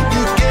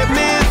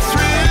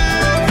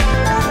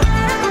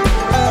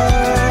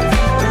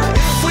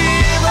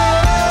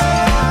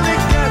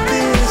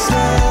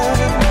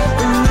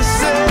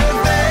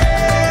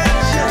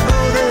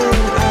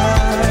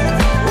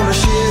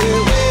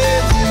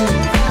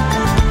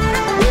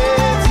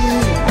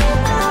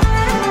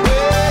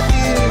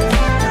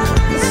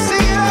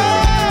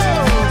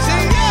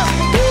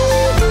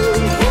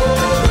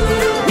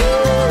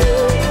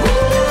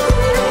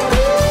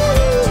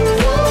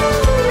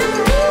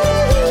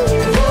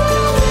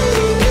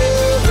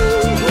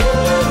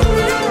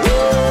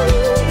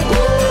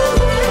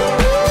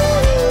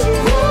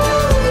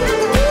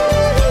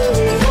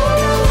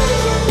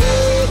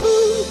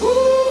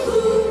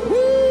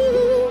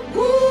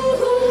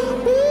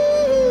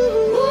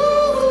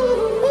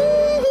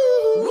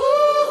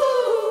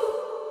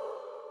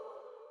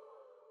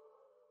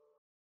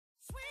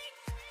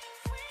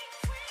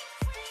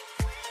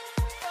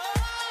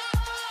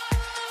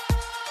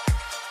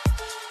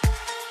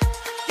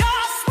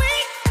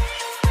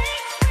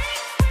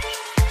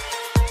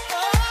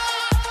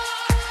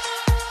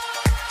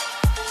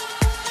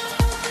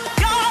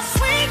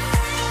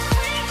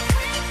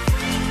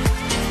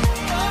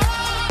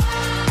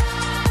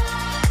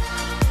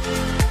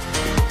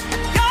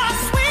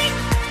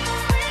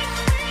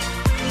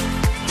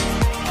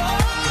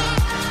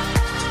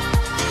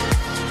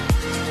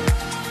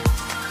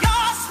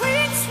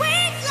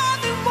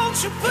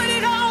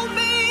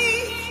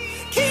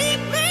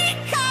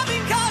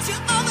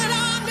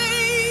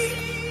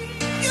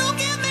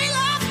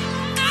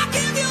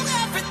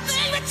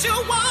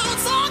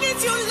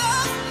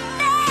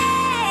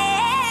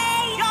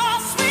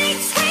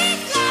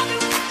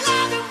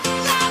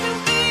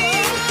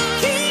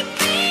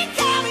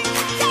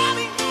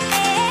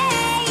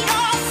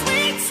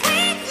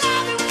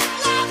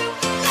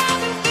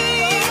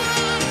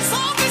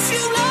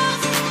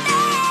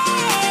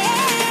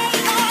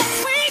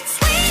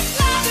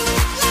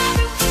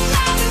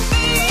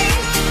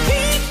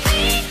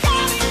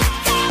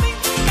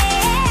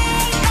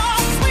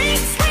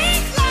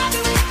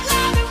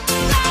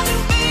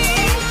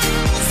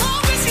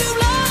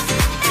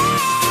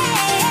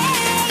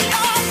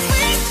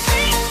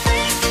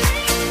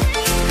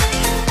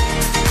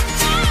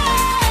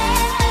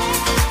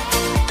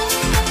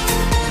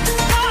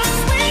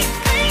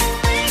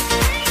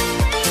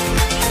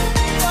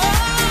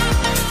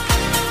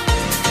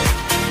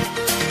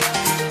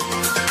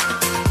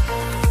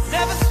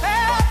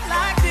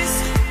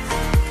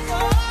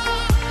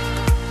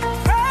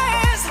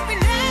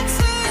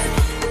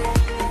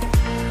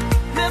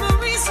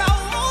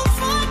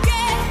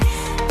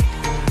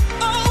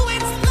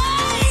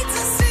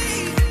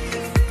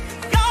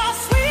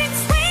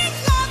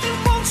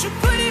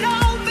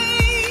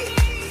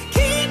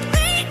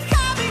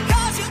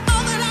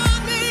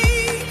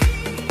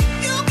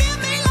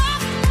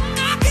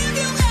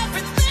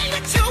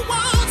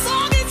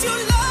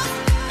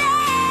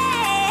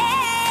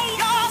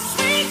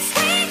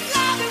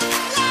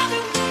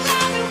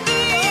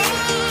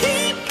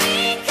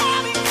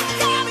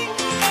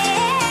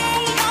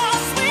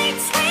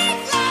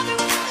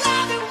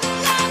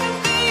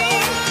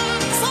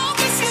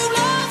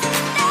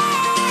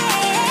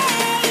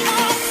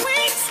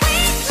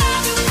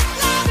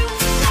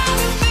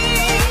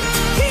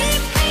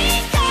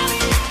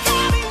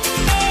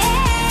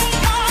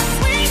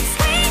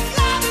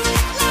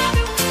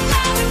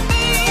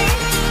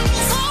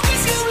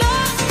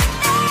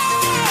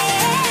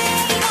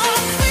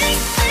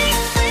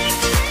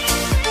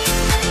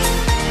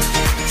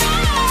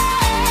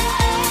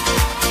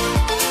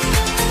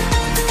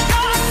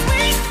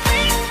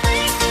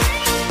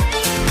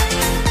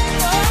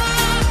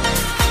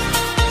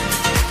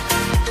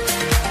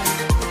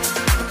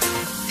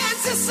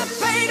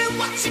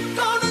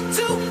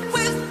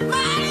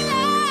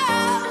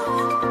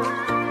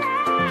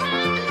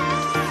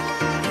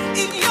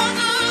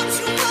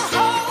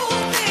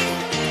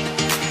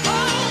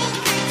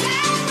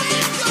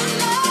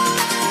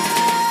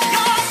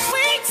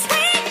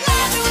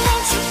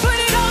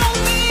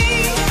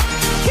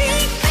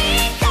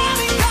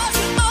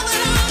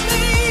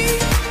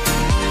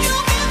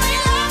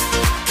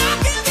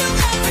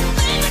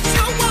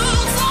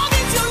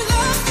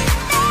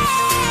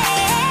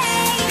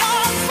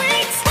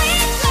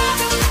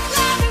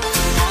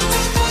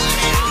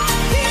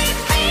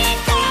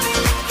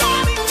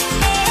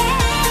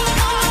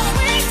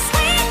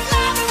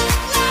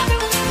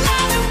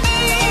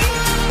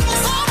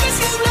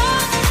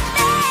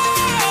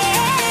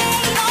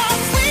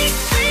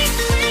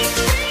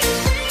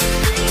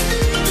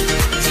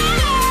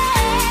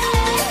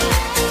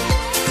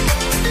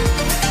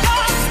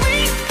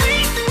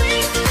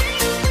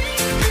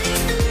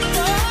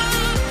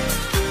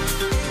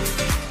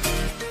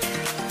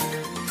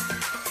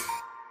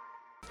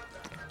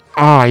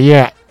Ah,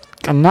 yeah.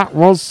 And that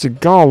was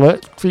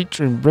Scarlet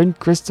featuring Bryn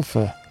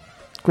Christopher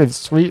with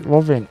Sweet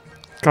Lovin'.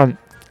 That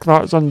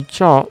was on the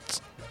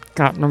charts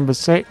at number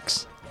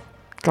 6.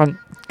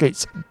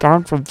 Gets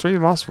down from 3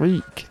 last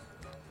week.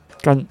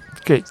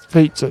 Gets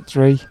featured at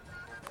 3.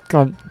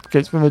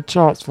 Gets on the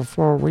charts for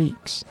 4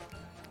 weeks.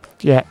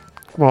 Yeah,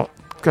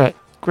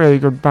 really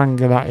good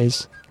banger that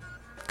is.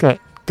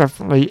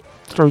 Definitely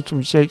throw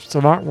some shapes to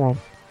that one.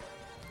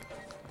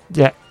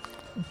 Yeah,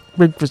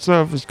 Big for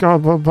Surfers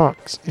Cardboard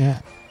Box.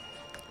 Yeah,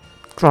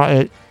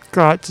 it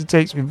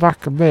takes me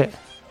back a bit.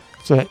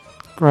 So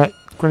when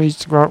I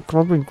used to go out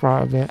clubbing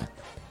quite a bit.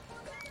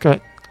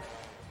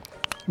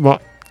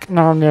 But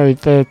now I'm nearly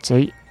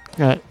 30.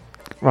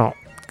 Well,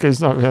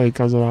 it's not really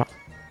because of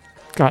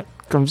that.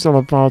 I'm still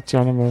a party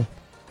animal.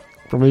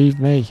 Believe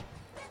me.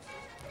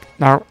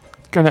 Now,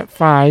 at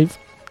 5,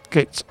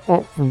 gets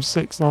up from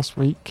 6 last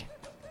week.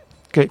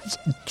 Gets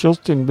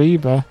Justin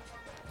Bieber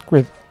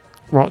with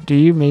What Do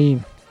You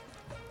Mean?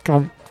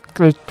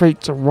 Chris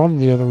peaked at 1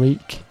 the other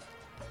week.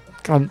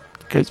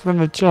 Gets been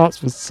in the charts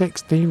for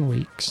 16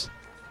 weeks.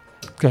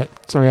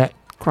 So yeah,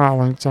 quite a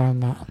long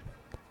time that.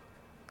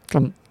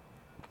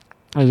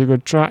 It's a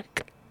good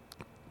track.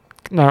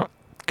 Now,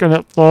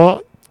 at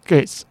 4,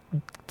 it's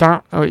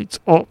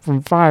up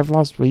from 5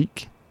 last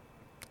week.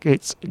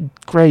 It's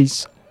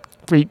Grace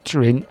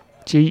featuring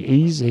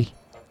G-Eazy.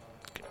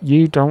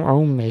 You Don't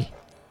Own Me.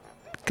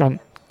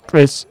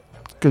 Chris,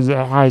 because of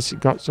the highest it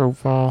got so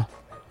far.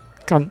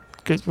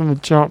 Gets on the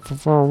chart for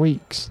 4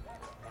 weeks.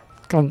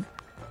 I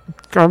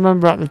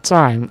remember at the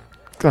time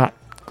that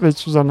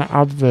this was on an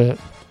advert.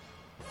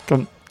 I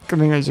think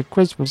it was a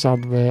Christmas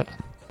advert.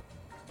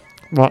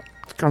 But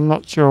I'm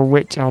not sure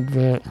which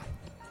advert.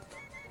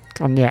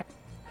 Yeah.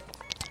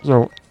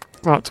 So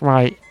that's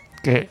why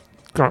it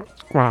got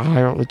quite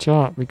high up the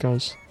chart,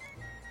 because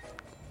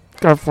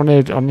everyone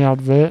heard it on the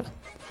advert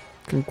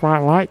and quite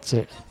liked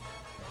it.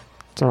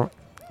 So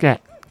yeah,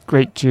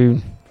 great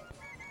tune.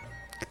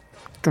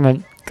 And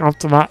then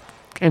after that,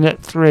 in at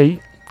 3,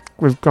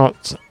 we've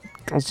got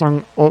a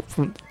song up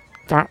from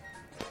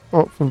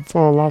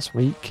 4 last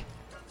week.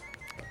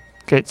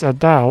 It's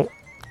Adele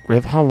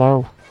with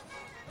Hello.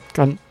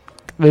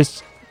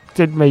 This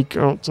did make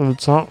it up to the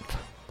top.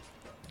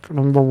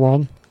 Number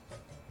 1.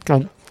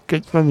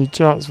 Gets on the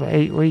charts for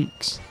 8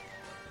 weeks.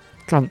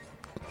 Can't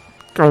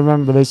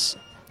remember this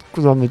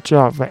was on the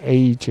chart for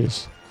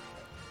ages.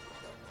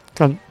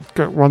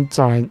 Got one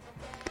time,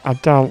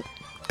 Adele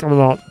got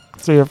about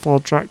 3 or 4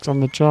 tracks on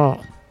the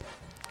chart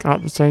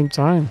at the same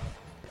time.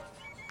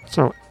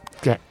 So,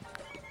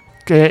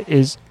 here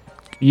is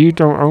You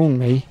Don't Own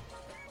Me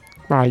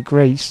by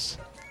Grace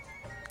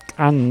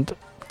and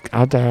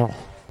Adele.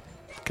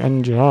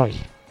 Enjoy.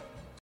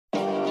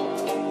 You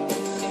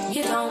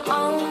don't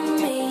own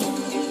me.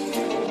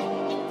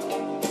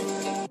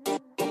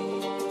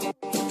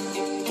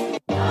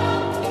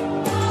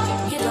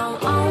 You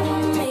don't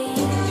own me.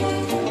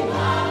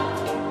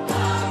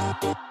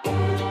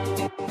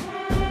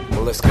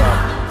 Well, let's go.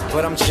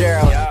 But I'm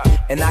Gerald,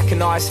 and I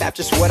can always have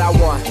just what I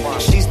want.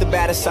 She's the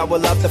baddest, I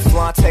would love to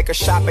flaunt. Take her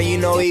shopping, you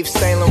know Yves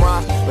Saint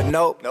Laurent. But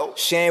nope,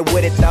 she ain't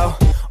with it though.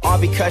 All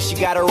because she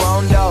got her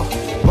own dough.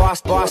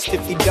 Boss,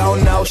 if you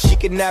don't know, she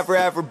could never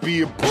ever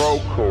be a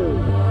broke.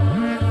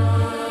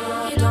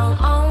 You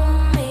don't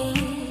own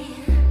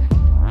me.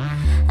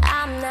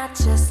 I'm not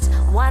just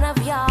one of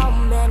your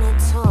many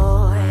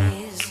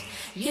toys.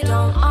 You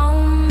don't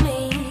own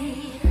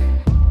me.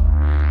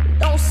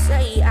 Don't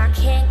say I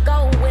can't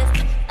go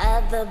with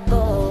other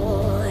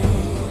boys.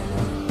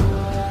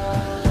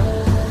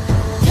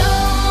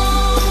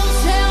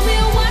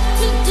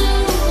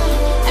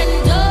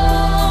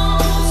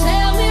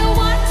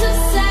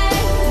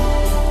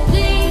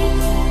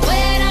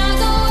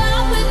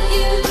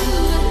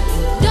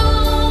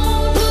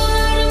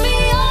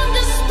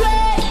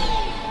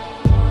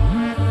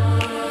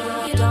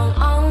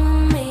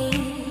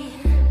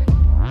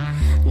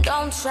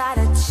 Try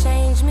to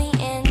change me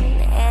in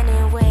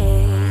any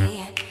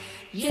way.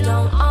 You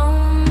don't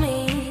own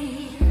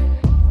me.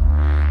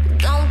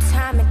 Don't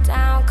tie me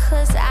down,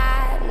 'cause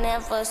I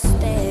never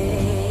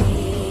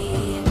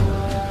stay.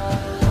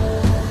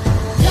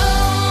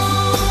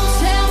 Don't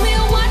tell me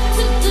what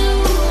to do,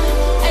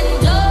 and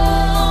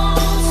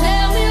don't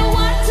tell me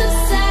what to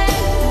say.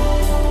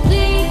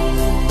 Please,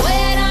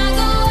 when I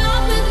go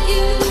out with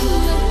you,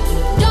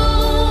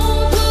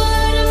 don't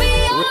put me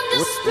on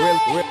display.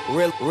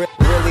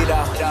 Really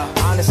though,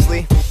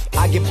 honestly,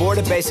 I get bored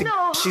of basic.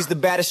 She's the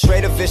baddest,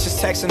 straight up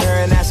vicious. Texting her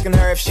and asking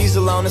her if she's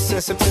alone and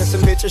send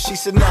some pictures. She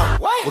said no.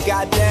 Well,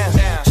 goddamn.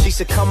 She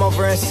said come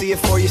over and see it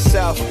for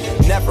yourself.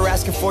 Never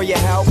asking for your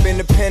help.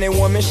 Independent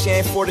woman, she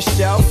ain't for the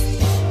shelf.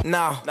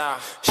 No,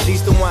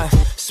 she's the one.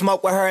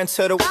 Smoke with her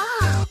until the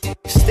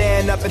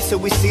stand up until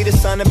we see the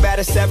sun. The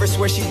baddest ever.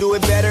 Swear she do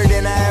it better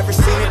than I ever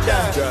seen it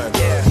done.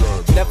 Yeah,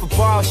 never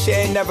borrow, she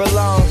ain't never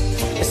alone.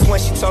 It's when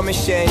she told me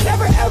she ain't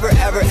never ever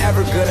ever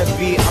ever gonna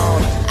be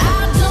on.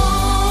 I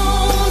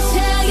don't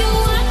tell you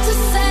what to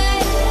say.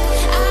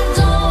 I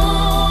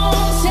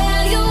don't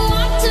tell you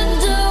what to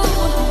do.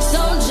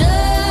 So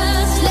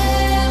just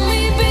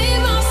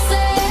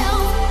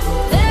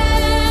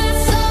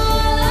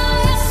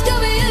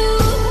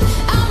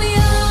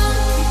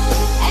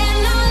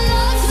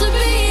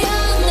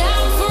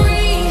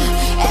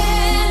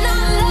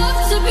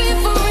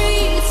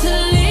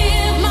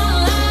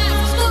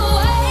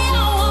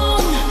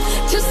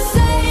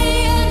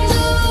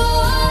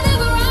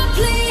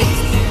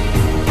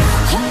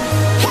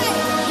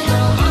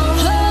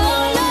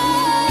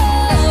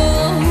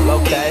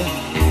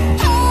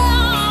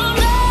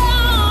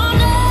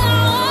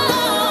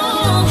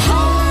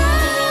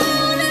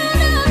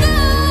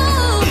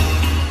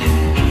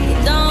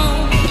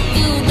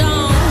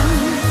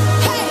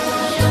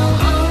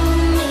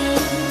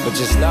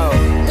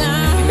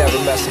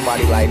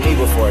nobody like me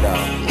before though.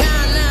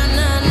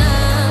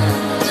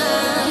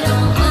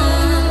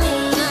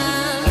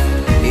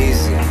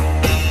 Easy.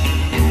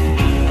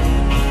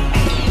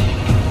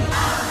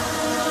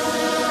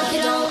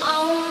 You don't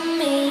own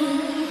me.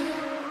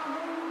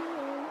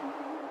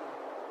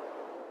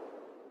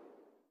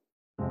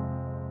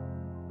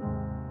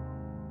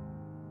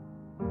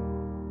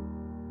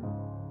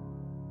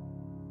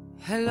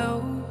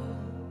 Hello,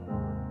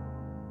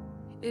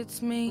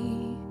 it's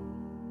me.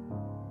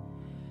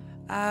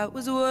 I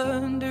was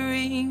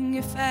wondering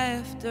if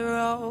after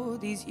all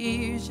these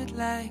years you'd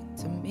like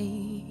to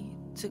meet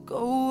to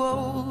go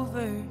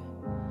over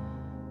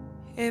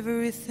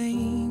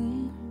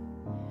everything.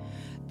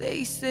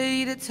 They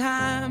say that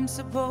time's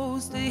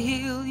supposed to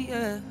heal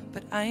ya,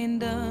 but I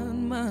ain't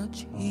done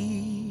much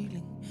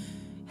healing.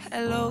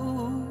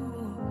 Hello,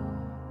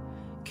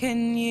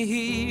 can you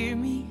hear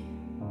me?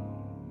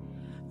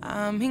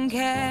 I'm in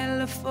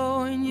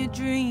California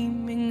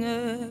dreaming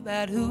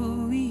about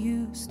who we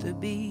used to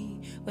be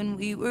when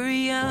we were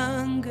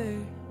younger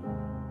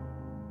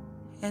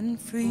and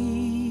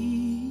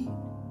free.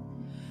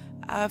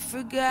 I've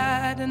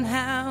forgotten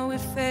how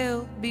it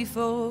felt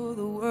before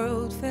the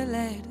world fell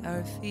at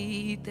our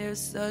feet. There's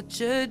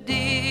such a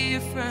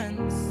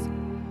difference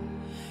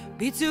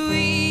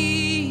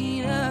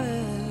between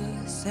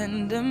us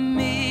and a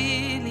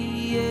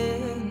million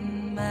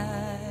miles.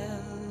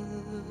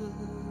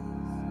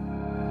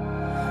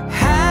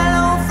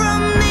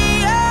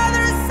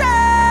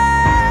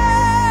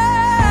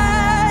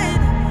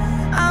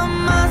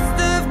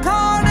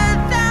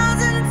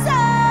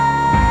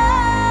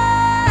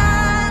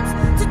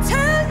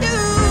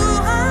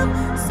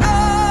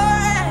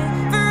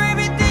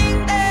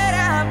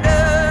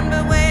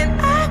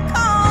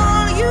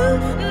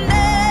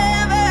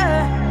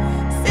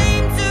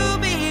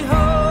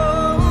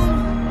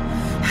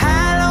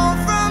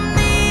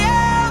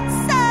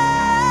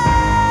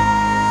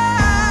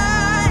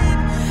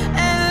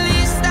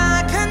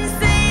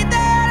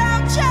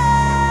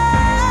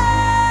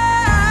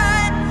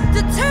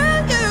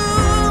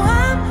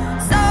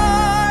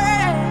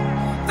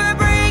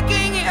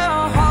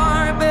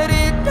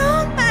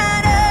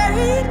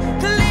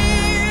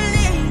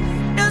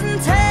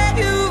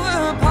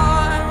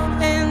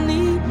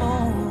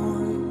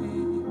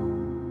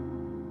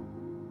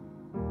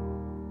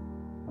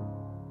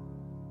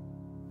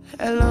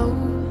 Hello,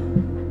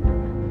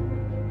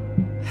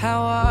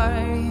 how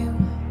are you?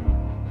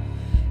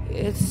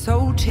 It's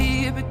so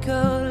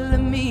typical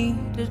of me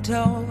to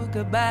talk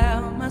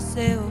about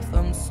myself.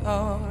 I'm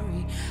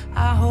sorry.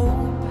 I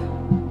hope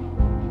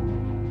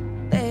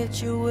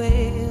that you're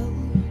well.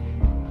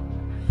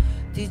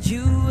 Did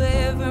you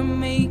ever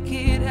make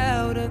it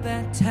out of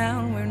that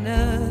town where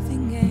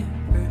nothing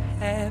ever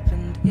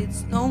happened?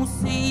 It's no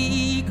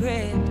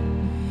secret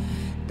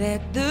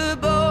that the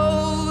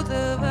both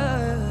of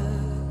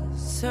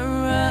us are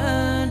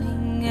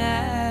running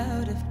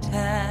out of time.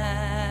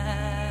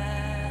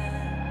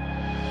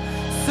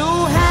 So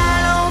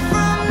hello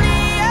from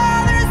the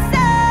other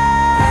side.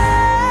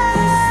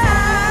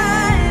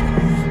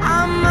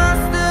 I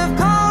must have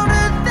called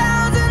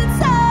 1,000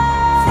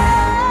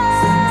 times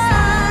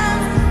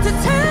to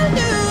tell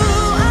you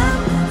I'm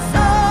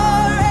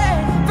sorry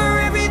for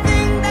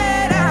everything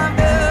that I've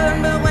done.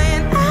 But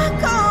when I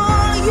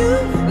call, you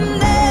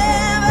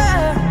never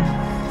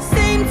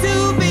seem to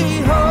be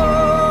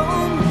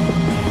home.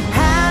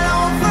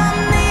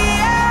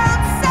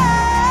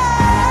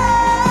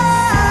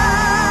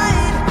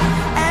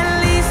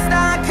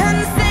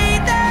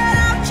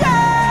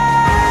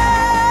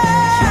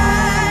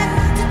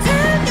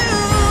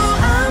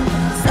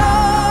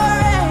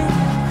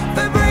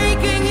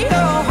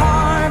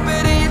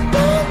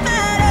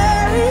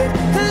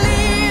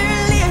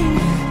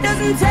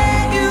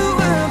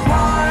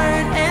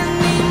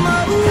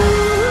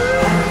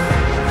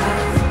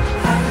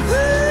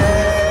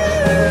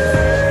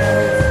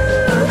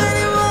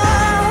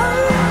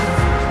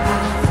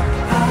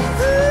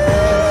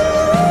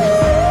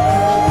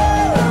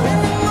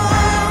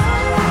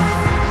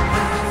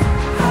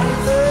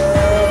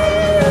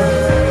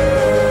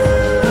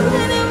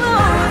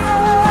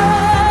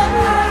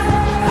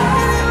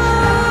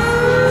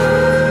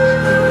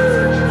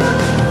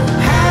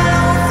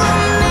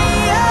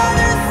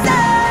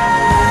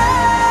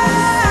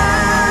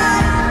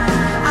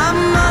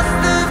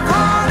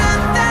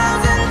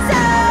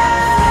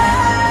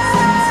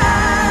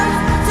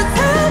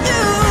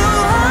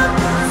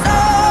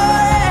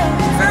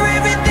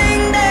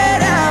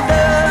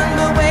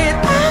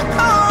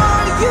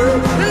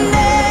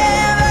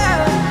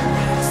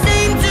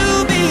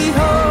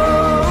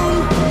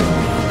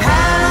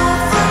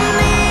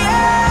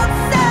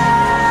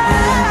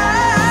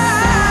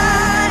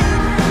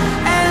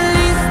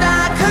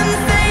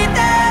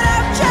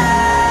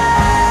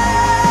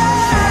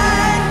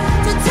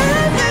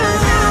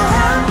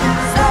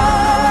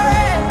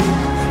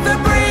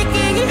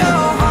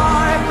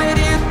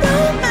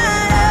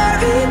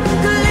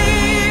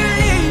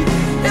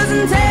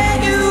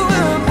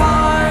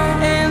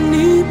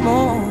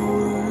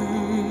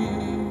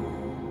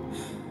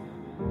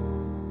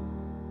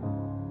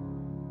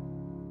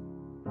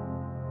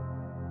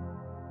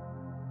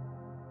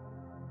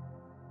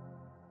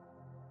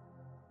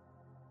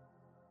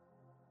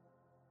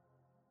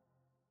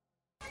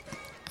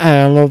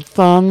 Help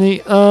on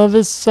the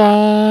other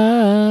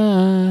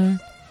side.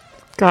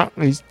 At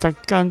least I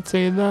can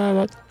say that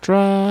I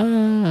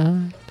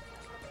tried.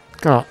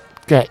 God,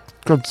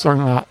 good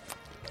song that.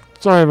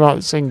 Sorry about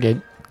the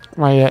singing.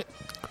 My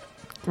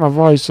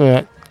voice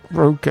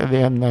broke at the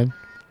end then.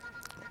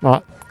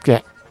 But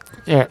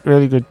yeah,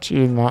 really good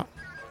tune that.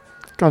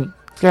 I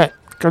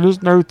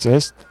just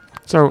noticed.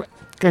 So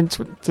in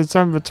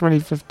December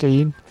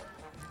 2015,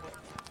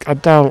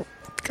 Adele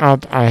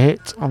had a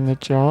hit on the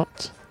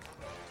chart,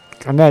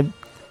 and then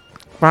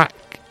back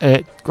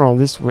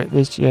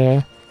this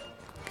year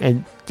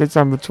in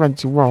December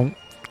 21,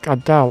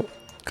 Adele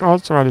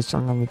also had a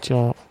song on the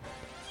chart.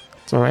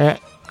 So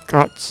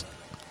that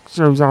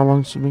shows how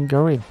long she's been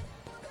going.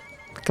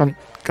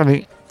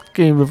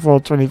 Game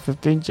before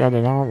 2015, she had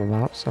an album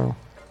out. So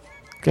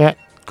yeah,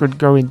 good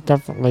going.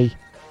 Definitely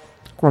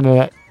one of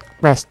the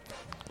best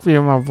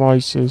female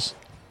voices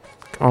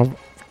of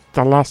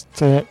the last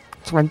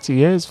 20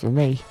 years for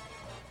me.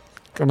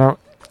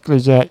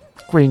 There's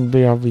Queen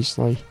Bee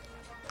obviously,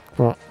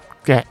 but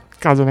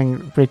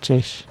gathering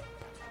British,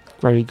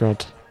 very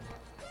good.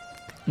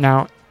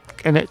 Now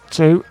in at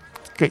 2,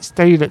 it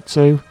stayed at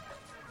 2.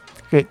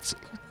 It's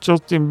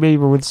Justin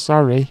Bieber with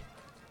Sorry.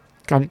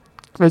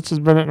 This has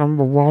been at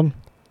number 1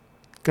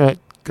 a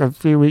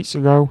few weeks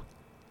ago.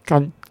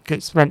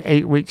 It spent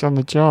 8 weeks on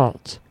the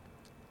chart.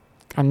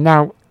 And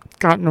now,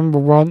 at number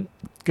 1,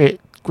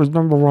 it was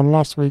number 1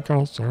 last week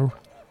also.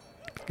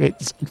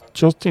 It's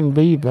Justin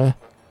Bieber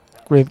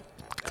with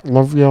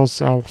Love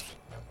Yourself.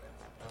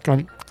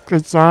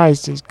 It's the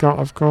highest it's got,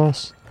 of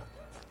course.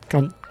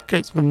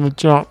 It's been in the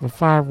chart for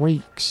 5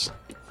 weeks.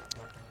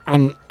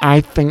 And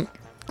I think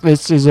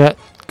this is a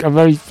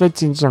very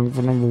fitting song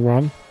for number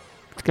 1.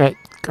 I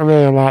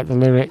really like the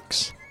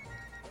lyrics.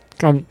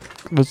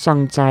 The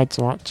song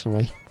title,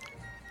 actually.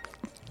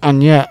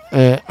 And yeah,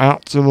 I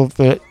actually love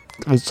the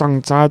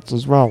song title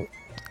as well.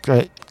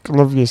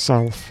 Love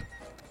Yourself.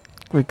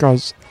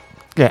 Because,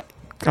 I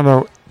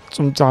know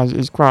sometimes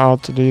it's quite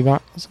hard to do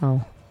that.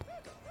 So,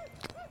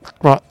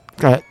 but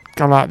I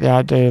like the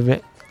idea of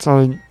it.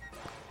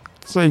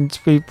 Saying to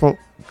people,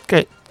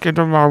 it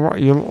doesn't matter what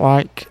you look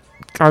like,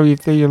 how you're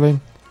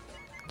feeling,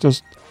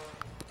 just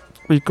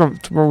be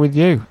comfortable with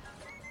you.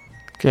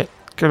 It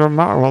doesn't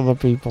matter what other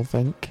people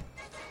think.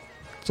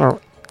 So,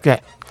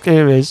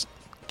 here is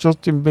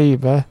Justin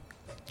Bieber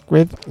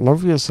with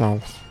Love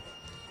Yourself.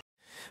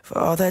 For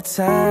all the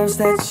times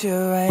that you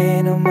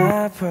rain on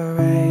my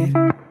parade,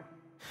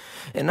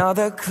 and all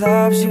the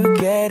clubs you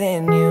get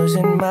in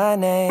using my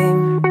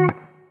name.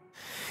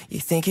 You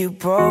think you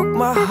broke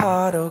my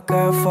heart, oh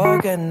girl, for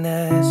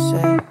goodness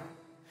sake.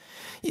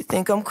 You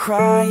think I'm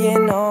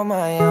crying on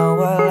my own,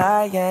 well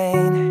I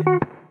ain't.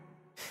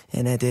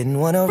 And I didn't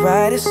wanna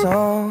write a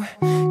song,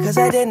 cause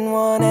I didn't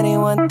want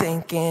anyone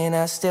thinking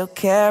I still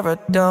care or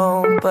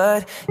don't.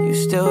 But you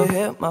still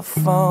hit my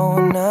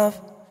phone up,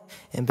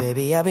 and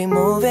baby I'll be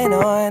moving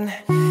on.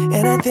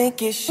 And I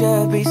think it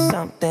should be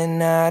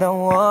something I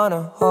don't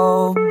wanna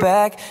hold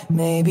back.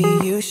 Maybe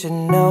you should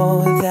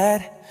know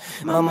that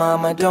my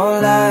mama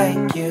don't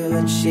like you,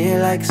 and she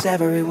likes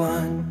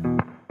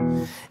everyone.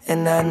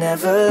 And I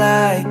never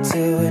like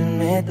to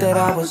admit that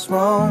I was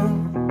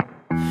wrong.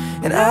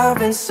 And I've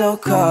been so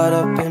caught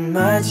up in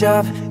my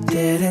job,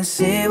 didn't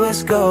see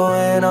what's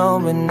going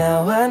on. But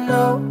now I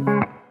know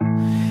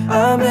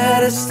I'm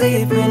better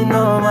sleeping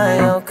on my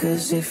own.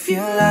 Cause if you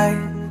like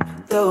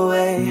the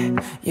way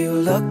you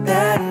look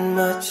that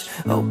much,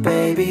 oh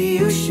baby,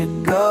 you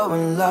should go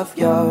and love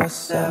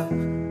yourself.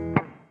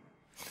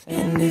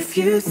 And if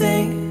you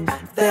think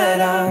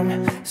that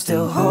I'm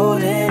still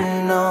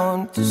holding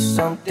on to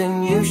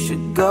something, you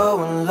should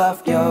go and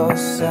love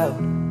yourself.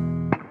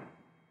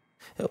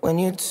 When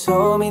you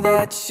told me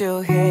that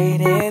you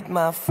hated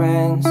my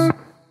friends,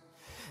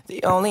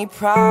 the only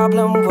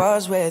problem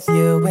was with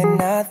you and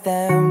not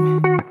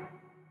them.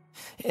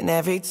 And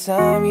every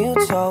time you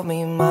told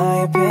me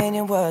my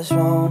opinion was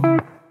wrong,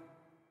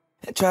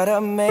 and tried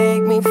to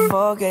make me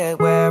forget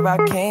where I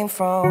came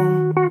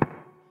from.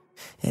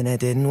 And I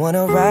didn't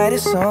wanna write a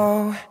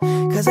song,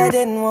 cause I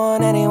didn't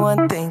want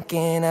anyone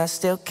thinking I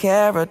still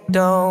care or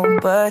don't.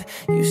 But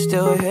you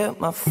still hit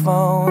my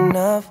phone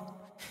up,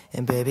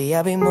 and baby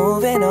I'll be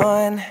moving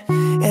on.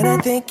 And I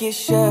think it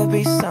should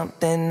be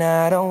something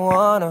I don't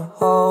wanna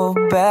hold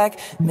back.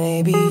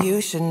 Maybe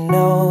you should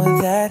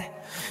know that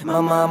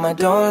my mama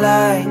don't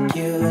like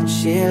you, and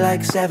she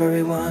likes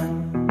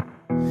everyone.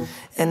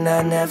 And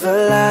I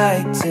never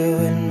like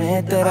to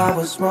admit that I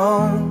was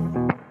wrong.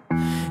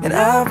 And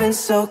I've been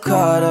so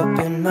caught up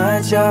in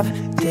my job,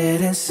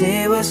 didn't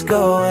see what's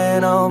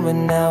going on. But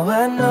now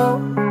I know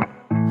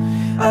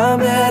I'm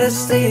better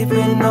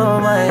sleeping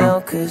on my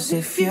own. Cause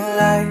if you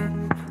like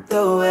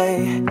the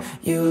way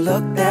you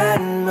look that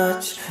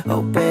much,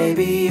 oh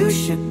baby, you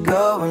should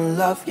go and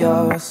love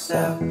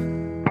yourself.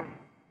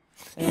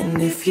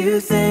 And if you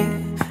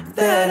think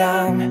that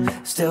I'm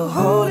still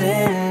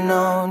holding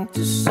on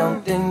to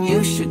something,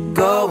 you should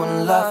go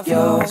and love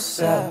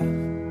yourself.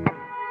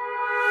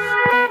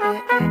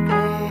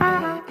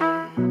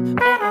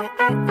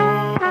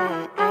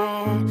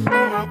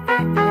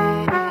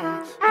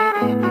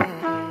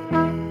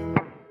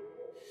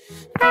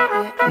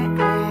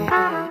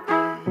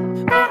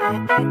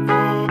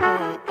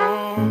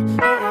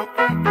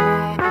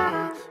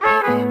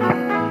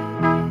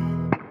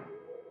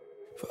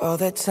 For all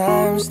the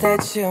times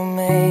that you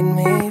made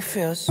me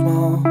feel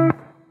small,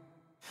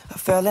 I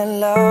fell in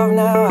love,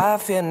 now I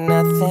feel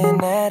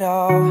nothing at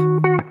all.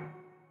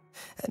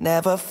 I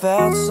never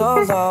felt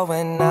so low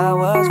when I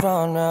was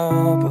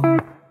vulnerable.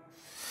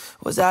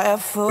 Was I a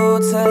fool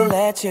to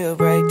let you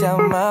break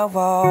down my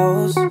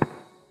walls?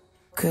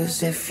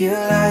 'Cause if you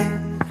like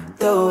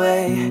the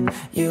way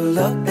you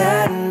look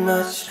that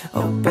much,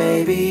 oh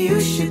baby, you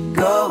should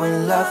go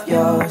and love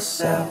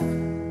yourself.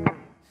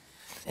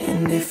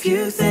 And if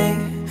you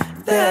think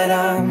that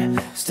I'm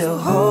still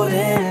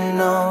holding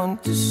on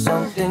to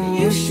something,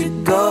 you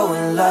should go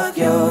and love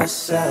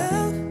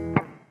yourself.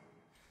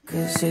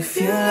 'Cause if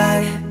you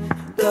like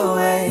the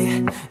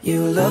way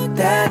you look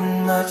that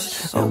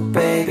much, oh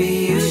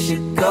baby, you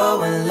should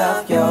go and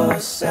love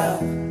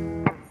yourself.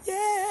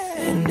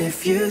 And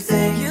if you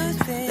think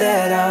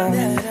that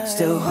I'm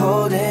still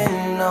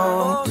holding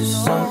on to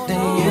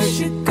something, you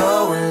should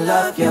go and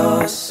love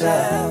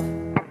yourself.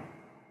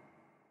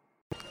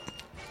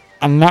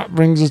 And that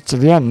brings us to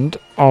the end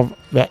of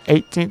the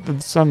 18th of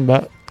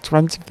December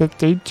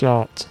 2015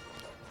 chart.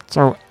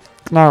 So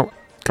now,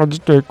 I'll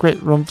just do a quick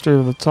run through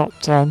of the top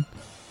 10.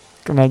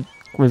 And then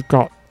we've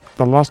got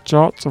the last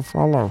chart to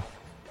follow.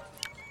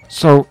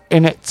 So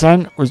in at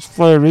 10 was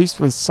Fleur East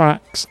with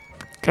Sax.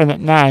 In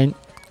at 9,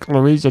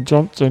 Louisa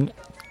Johnson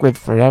with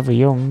Forever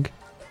Young.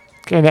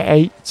 In at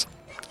 8,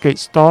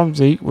 it's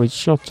Stormzy with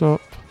Shut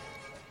Up.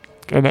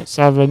 In at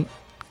 7,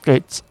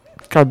 it's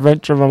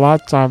Adventure of a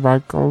Lifetime by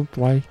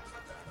Coldplay.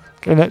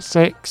 In at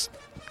 6,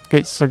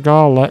 it's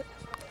Sigala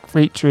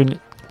featuring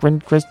Quinn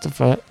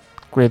Christopher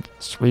with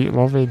Sweet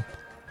Lovin'.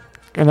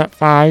 In at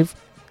 5,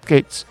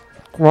 it's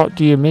What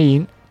Do You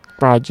Mean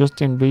by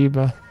Justin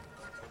Bieber.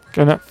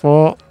 In at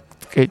 4,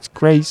 it's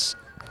Grace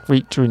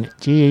featuring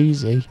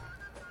G-Eazy,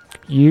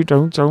 You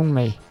Don't Own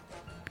Me.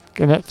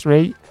 In at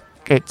 3,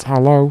 it's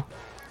Hello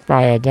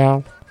by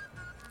Adele.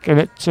 In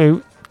at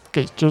 2,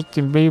 it's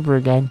Justin Bieber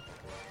again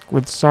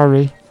with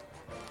Sorry.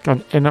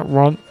 And in at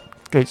 1,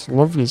 it's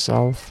Love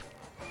Yourself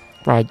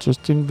by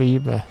Justin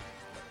Bieber.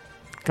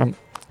 And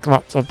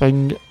that's a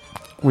thing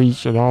we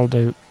should all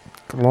do,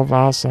 love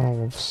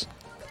ourselves.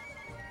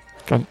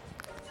 And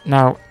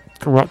now,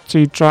 we've got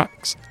 2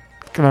 tracks,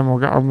 and then we'll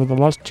get on with the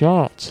last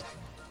chart.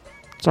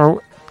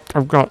 So,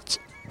 I've got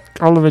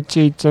Oliver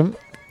Cheatham,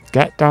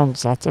 Get Down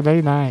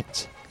Saturday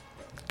Night.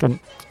 And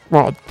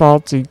what a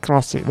party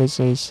classic this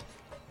is.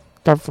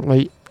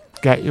 Definitely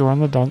get you on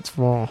the dance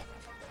floor.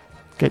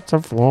 Get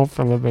the floor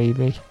filler,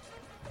 baby.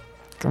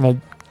 And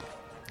then,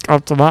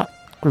 after that,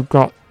 we've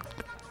got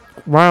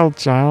Wild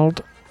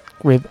Child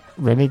with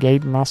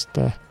Renegade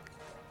Master.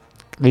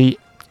 The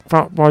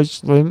Fatboy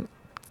Slim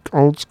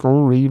Old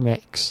School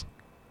remix.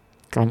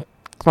 And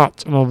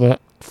that's another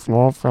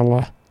floor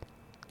filler.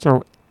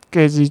 So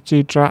here's these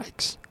 2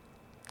 tracks.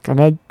 And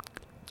then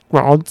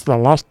we're on to the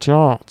last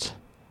chart.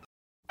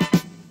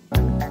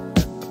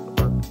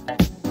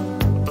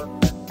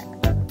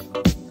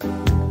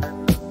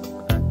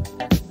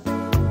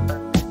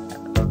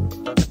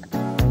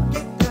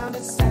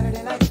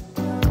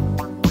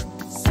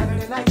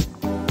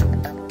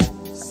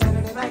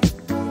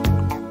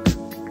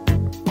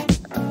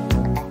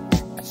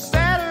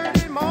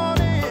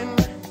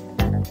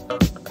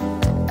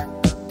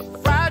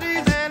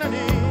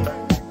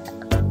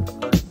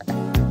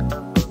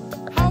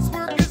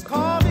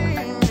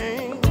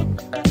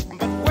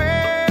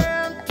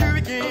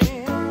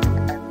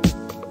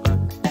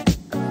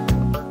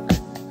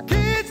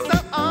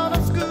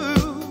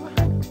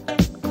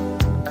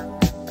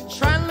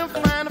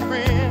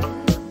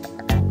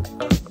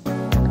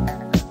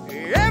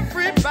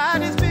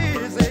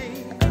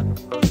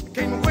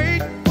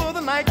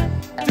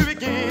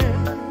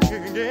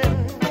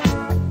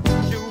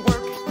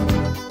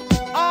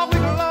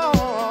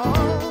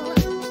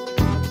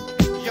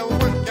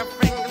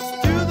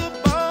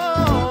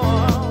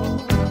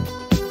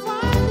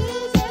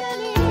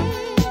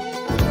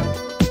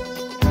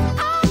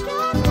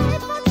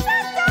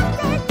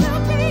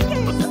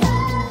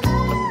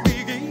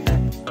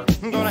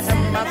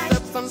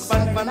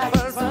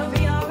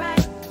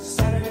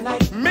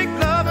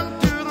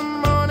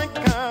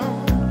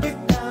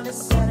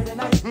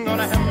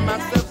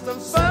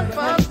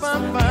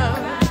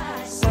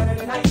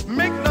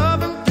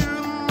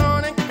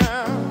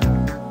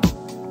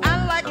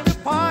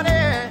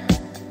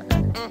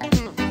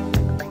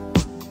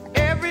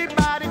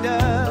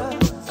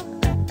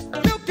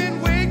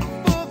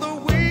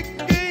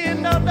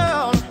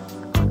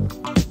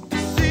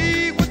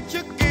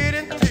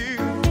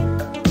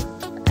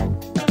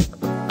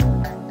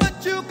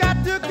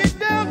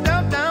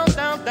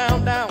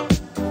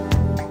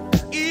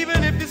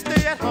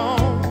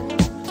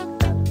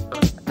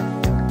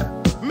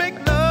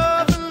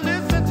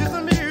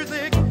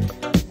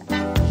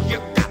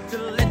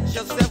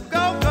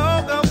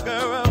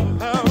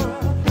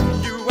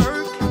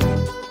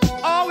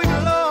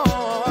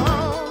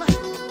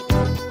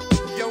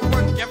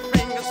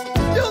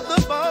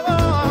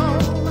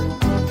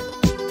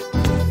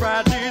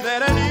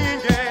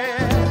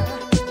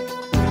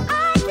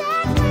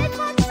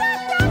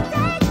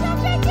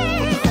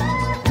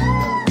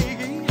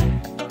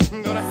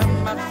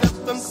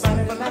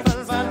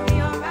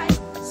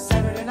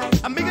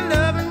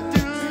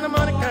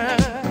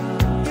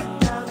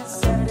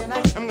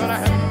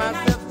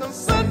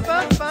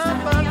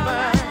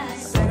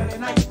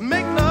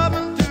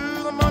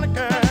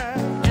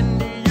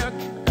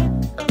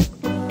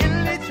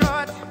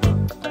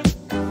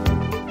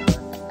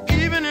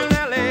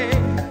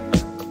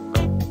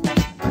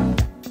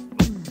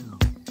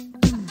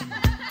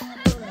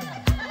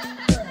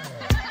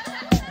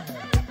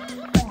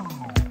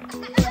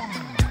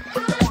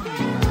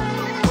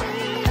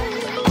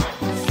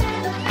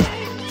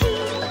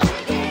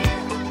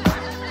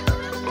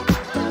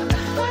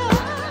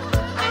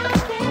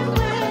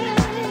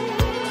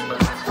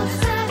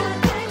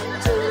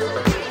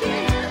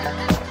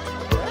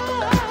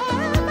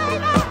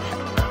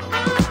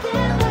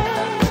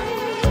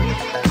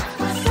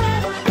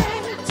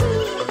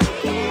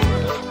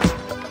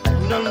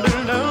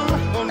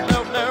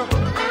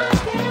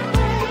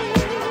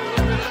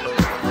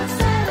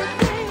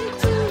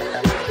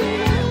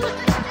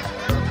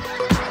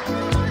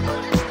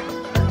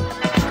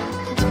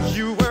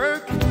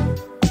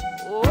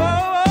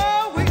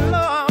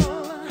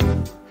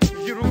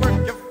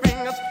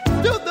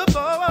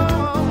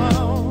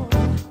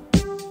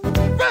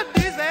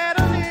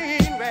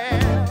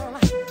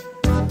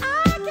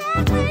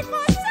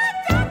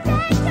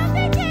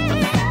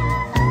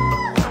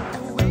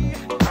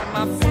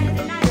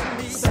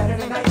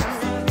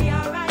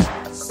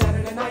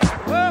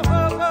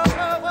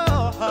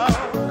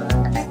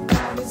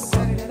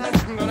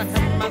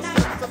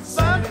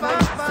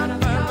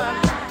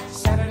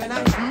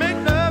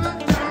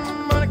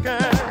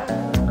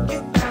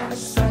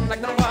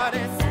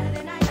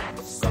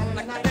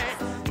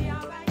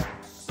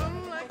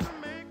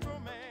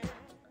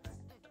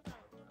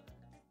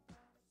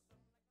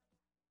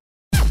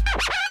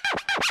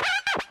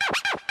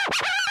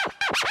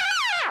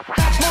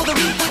 for the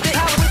reef with the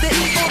power with the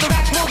E for the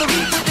rack for the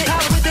reef with the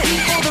power with the E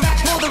for the rack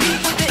for the reef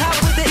with the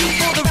power with the E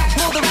for the rack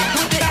with the rack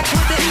with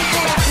the E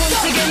for rack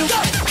once again.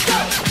 Back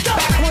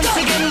once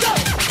again.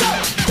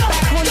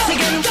 Back once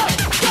again. Back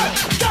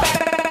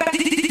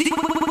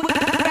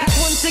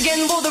once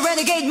again for the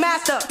renegade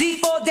master.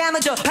 D4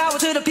 damager. Power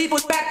to the people.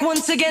 Back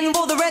once again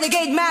for the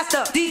renegade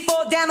master.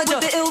 D4 damager.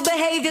 The ill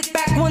behavior.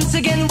 Back once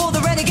again for the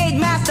renegade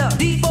master.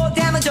 D4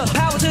 damager.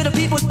 Power to the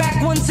people.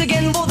 Back once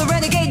again for the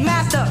renegade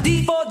master.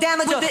 D4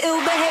 damager. The ill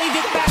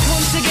behavior. Back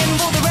once again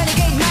for the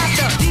renegade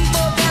master.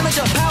 D4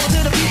 damager. Power to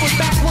the people.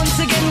 Back once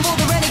again for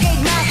the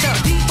renegade master.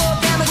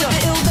 D4 damager. The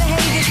ill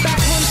behavior. Back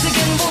once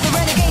again for the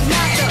renegade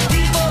master.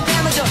 D4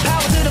 damager.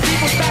 Power to the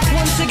people. Back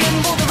once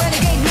again for the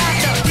renegade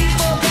master.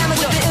 D4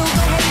 damager. The ill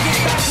behavior.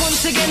 Back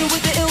once again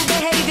with the ill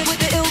behavior. With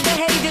the ill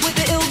behavior. With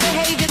the ill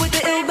behavior. With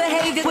the ill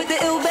behavior. With the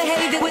ill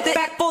behavior. With the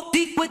back for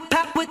deep with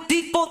pap with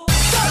D4.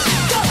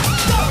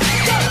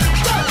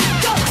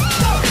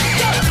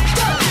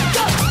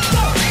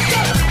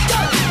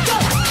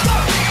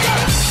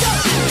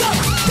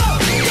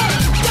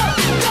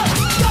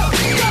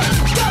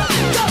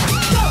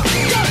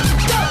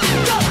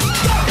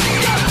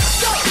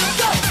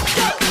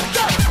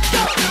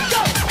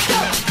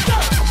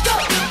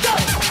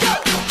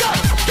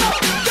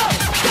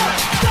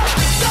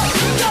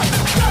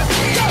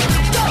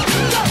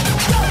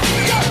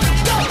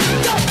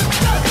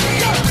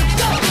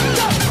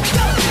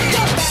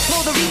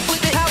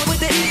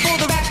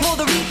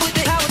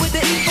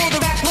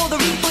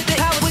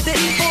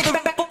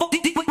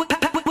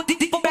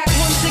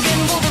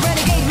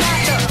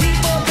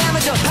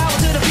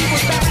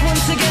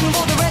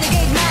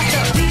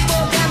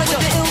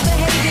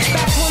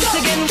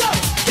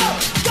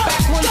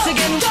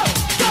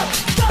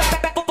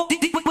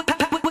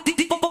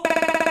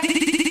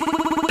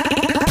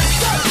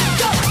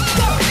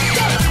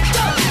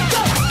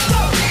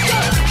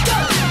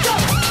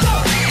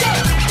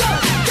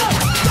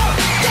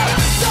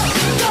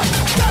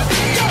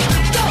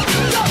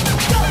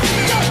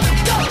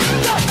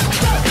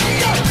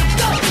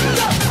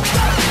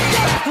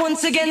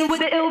 Once again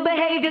with the ill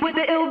behavior, with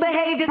the ill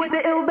behavior, with the ill behavior, with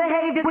the ill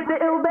behavior, with the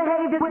ill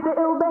behavior, with the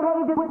ill behavior, with the ill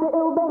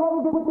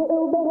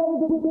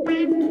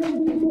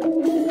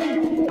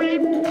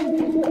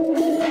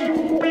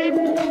behavior,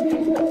 with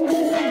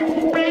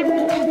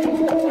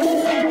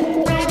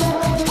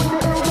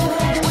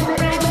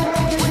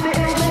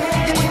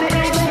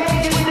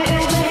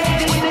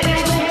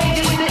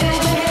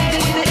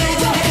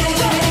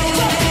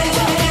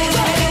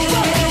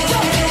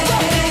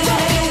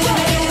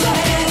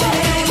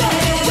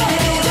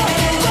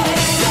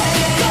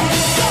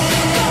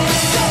ill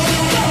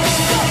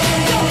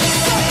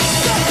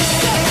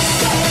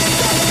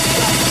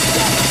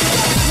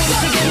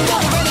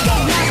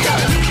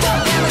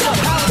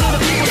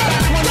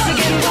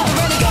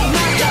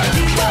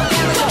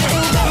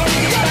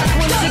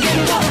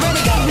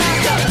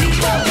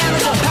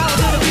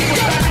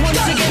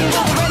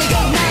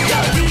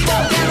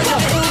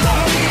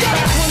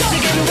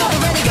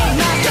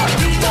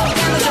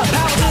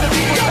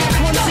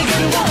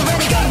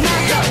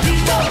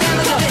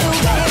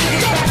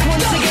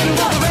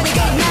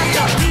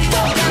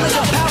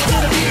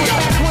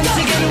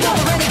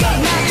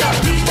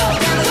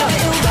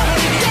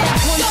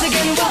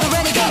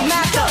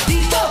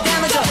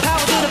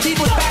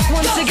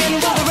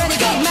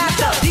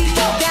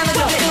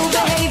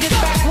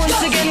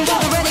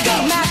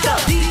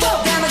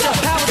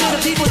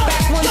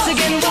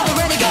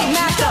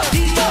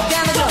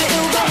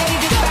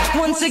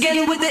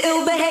again with the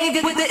ill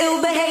behavior, with the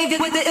ill behavior,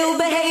 with the ill behavior, with the ill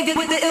behavior,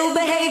 with the ill behavior, with the ill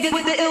behavior,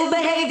 with the ill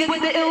behavior, with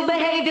the ill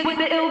behavior, with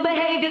the ill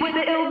behavior, with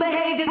the ill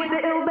behavior, with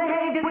the ill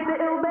behavior, with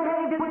the ill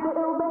behavior.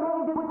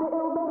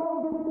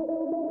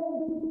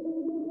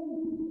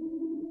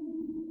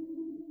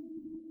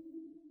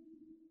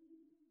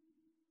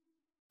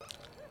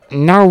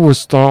 Now we're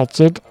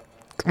started.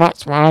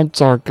 That's what I'm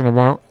talking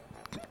about.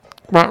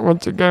 Back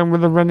once again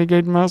with the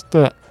Renegade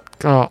Master.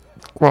 God,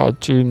 what a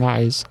tune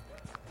that is.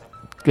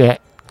 Yeah,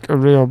 a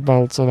real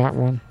belter that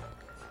one.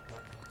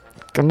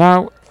 And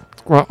now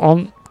we're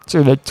on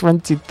to the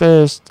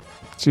 21st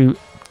to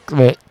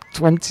the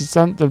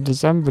 27th of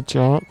December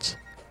chart,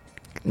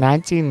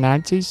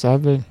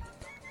 1997.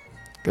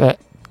 The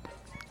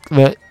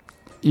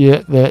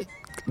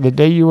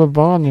day you were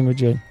born,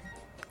 Imogen.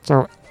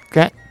 So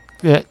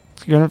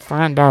you're gonna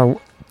find out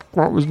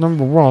what was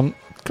number one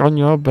on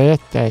your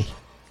birthday.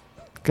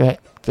 The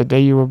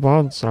day you were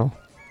born. So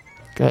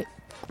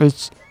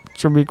this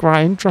should be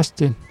quite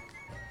interesting.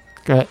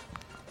 Good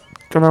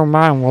old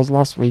mine was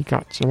last week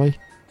actually.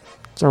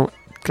 So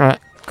got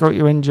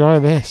you enjoy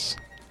this.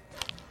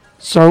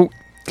 So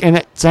in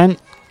at 10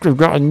 we've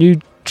got a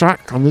new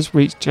track on this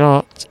week's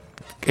chart.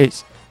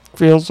 It's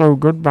Feel So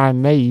Good by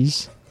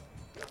Maze.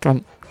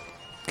 Can't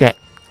get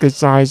good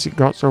size it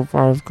got so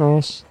far, of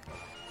course.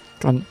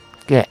 Can't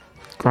get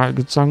quite a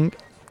good song.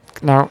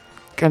 Now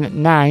again at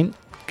 9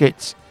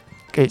 it's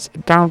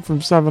down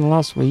from 7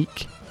 last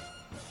week.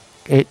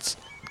 It's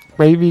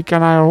Baby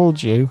Can I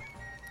Hold You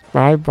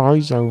by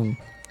Boyzone.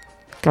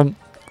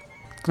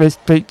 this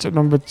peaked at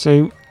number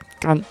 2,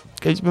 and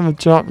it's been on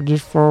the chart for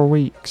just 4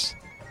 weeks.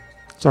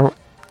 So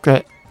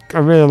I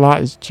really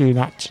like this tune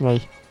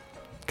actually.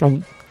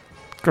 I'm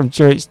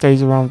sure it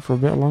stays around for a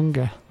bit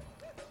longer.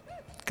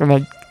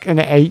 And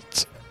at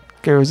 8,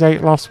 it was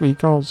 8 last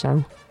week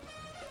also.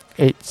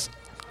 It's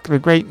the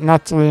great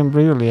Natalie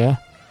Imbruglia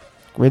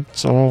with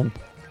Torn.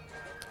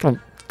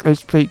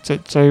 This peaked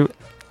at 2,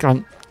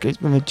 it's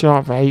been on the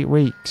chart for 8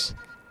 weeks.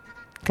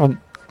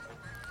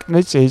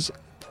 This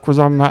was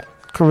on that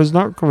Covers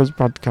Not Covers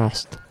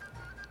podcast,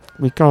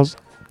 because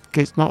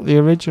it's not the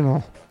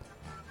original.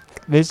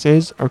 This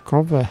is a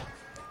cover.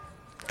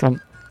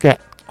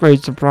 Get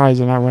great surprise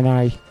when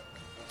I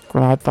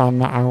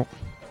found that out.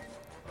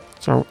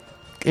 So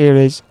here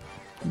is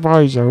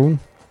Boyzone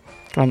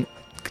and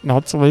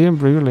Natalie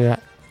Imbruglia.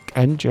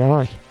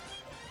 Enjoy.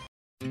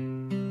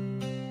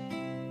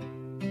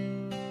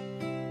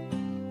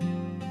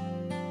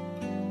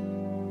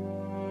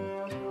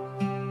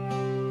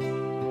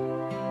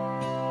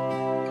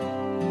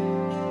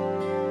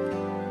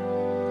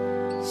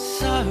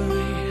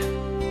 Sorry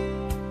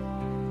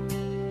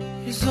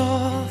is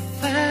all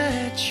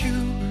that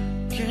you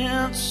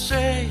can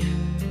say.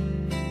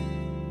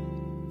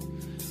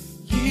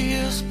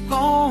 Years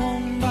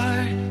gone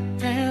by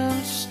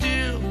and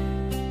still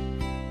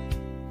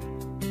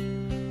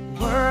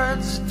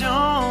words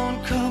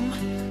don't come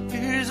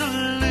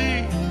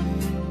easily.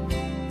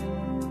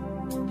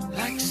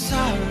 Like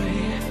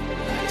sorry,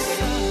 like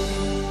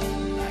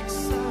sorry, like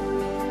sorry.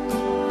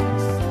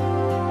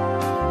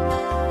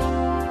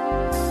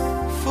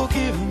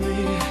 Forgive me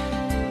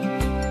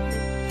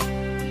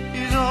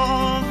is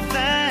all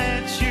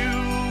that you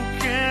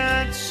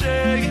can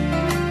say.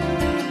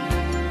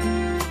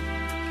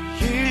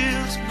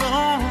 Years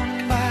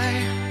gone by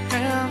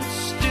and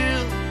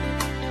still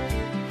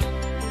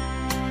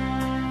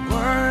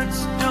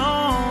words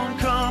don't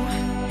come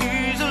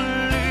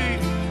easily.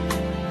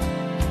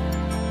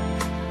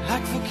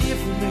 Like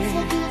forgive me,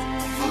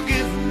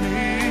 forgive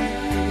me.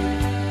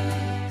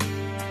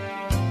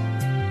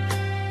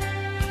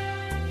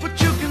 But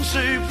you can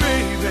say,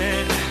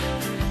 baby,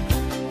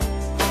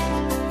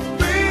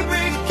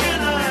 baby, can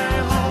I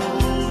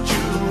hold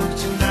you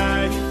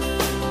tonight?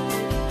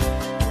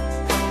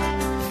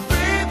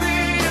 Baby,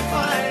 if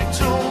I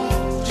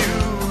told you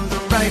the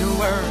right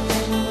words,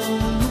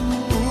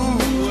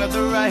 ooh, at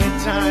the right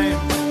time,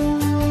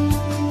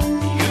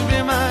 you'd be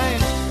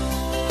mine.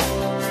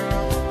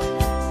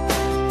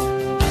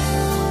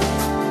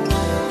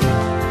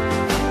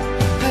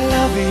 I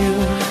love you.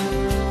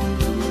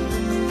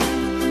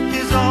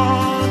 Is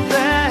all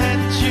that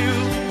you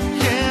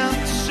can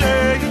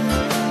say.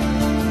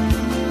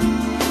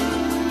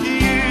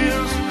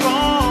 Years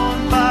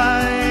gone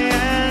by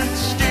and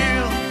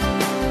still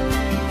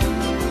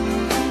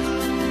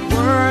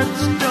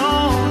words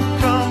don't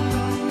come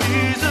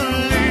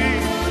easily.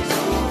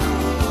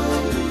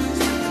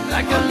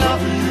 Like I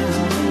love you,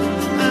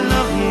 I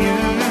love you.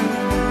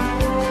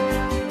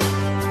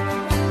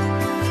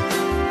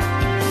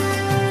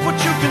 What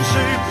you can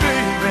say,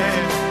 baby.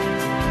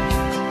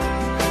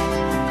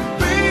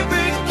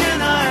 Baby, can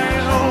I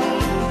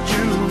hold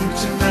you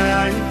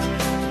tonight?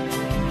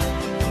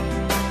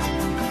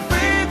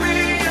 Baby,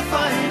 if I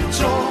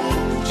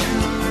told you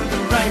the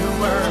right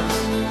words,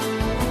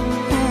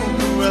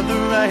 ooh, at the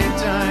right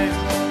time,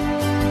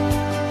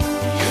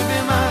 you'd be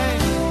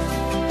mine.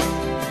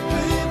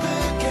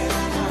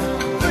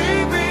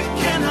 Baby,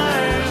 can I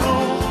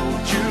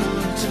hold you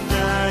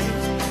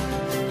tonight?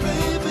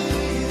 Baby,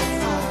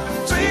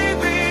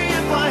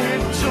 if I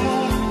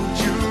told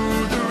you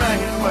the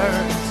right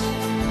words,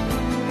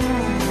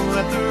 ooh,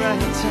 at the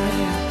right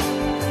time,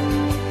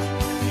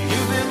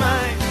 you'd be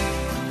mine.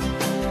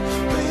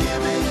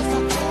 Baby, if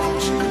I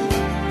told you,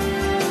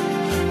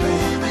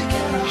 baby,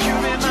 can I hold you?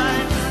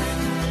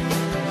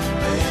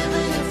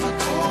 Baby, if I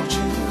told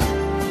you,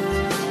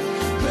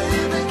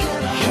 baby,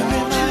 can I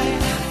hold you?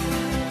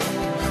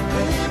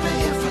 Baby,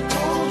 if I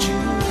told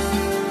you,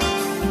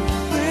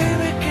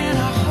 baby, can I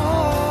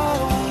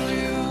hold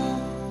you?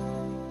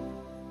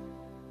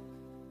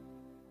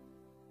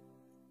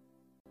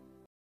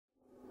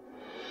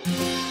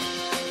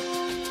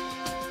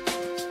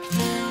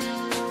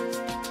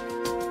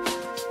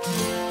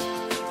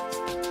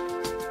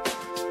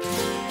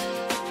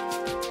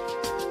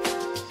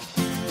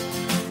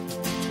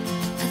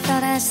 I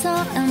thought I saw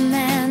a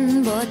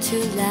man brought to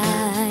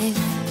life.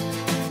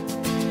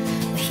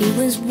 He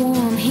was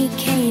warm, he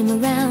came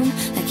around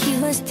like he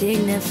was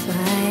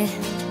dignified.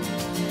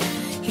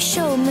 He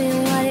showed me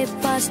what it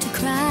was to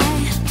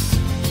cry.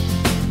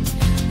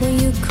 Well,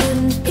 you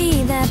couldn't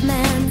be that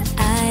man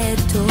I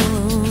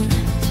adore.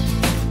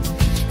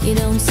 You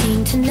don't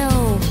seem to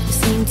know,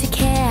 seem to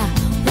care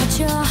what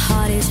your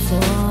heart is for.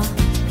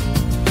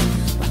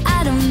 Well,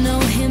 I don't know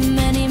him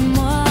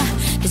anymore.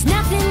 There's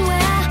nothing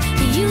where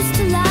he used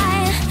to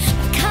lie.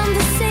 My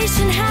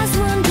conversation has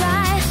run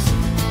dry.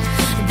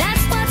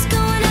 That's what's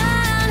going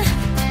on.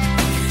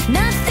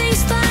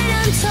 Nothing's fine,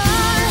 I'm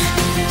torn.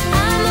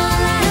 I'm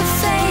all out of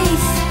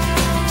faith.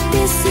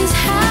 This is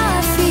how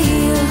I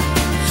feel.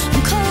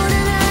 I'm cold.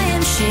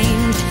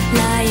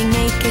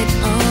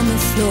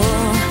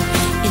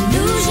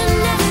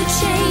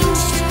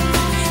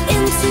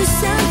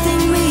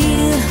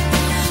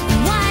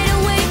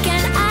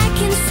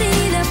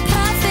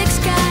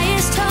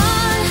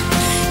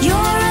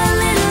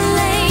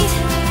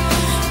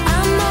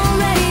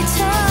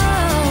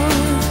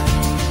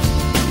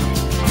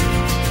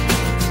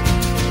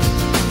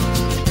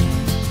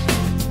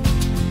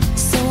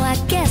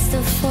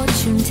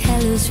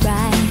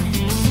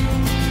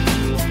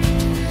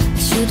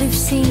 could have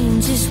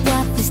seen just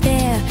what was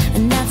there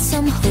and not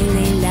some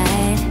holy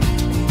light.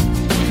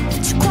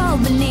 But you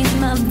crawled beneath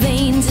my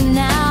veins and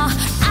now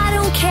I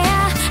don't care,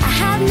 I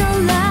have no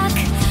luck.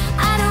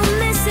 I don't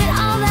miss it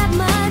all that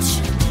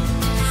much.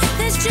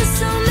 There's just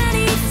so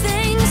many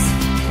things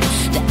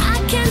that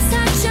I can't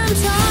touch. I'm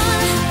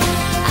torn,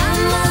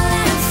 I'm all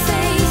out of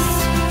faith.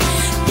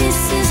 This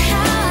is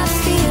how I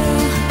feel.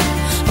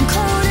 I'm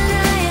cold and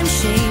I am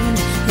shamed,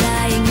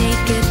 lying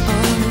naked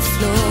on the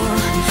floor.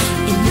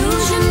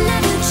 Illusion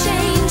never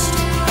changed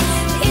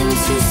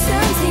into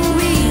something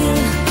real.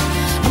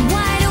 I'm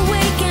wide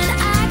awake and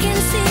I can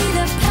see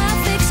the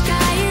perfect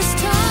sky is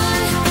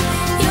torn.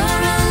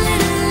 You're a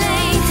little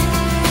late,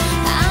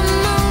 I'm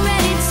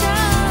already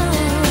torn.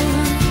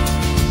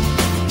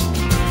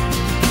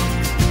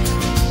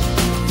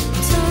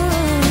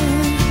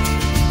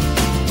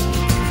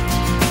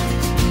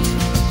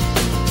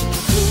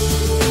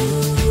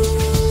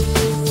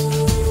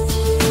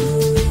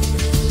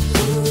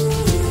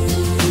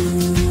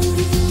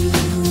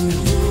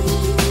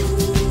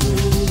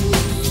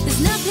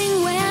 There's nothing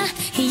where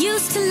he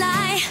used to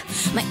lie.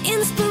 My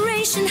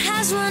inspiration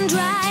has run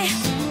dry.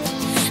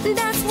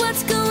 That's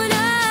what's going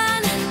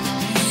on.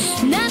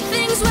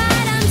 Nothing's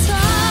right, I'm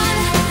torn.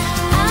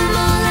 I'm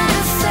all out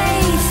of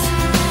faith.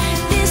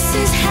 This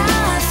is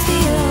how I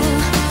feel.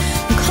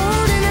 I'm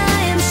cold and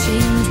I am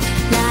shamed,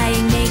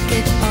 lying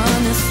naked on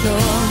the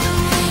floor.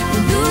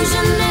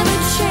 Illusion never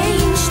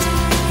changed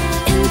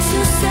into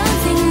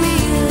something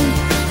real.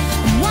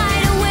 I'm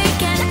wide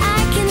awake and I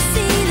can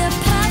see the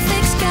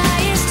perfect sky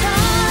is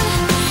torn.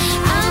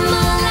 I'm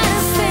all out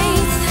of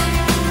faith.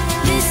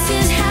 This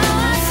is how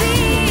I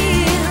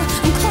feel.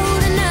 I'm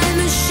cold and I'm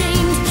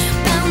ashamed,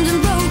 bound and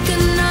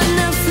broken on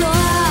the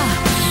floor.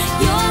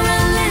 You're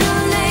a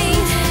little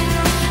late,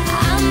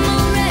 I'm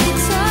already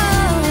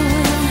torn.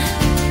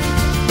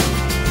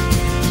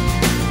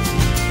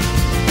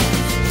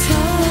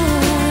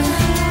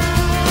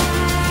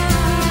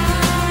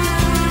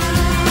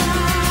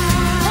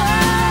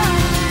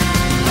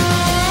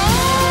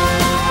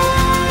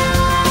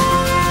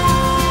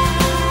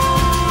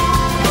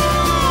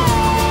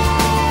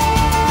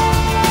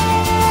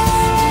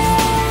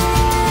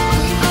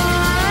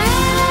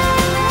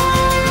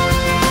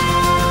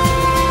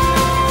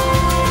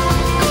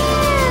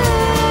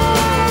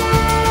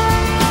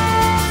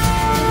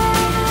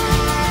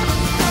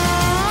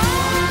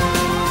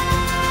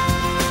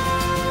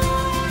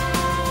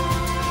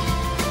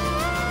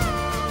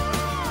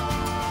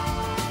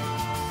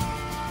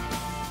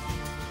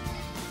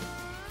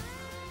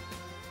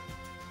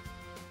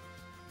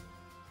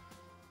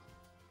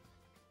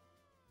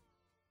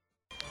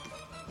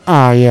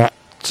 Ah, yeah,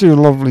 two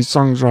lovely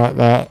songs right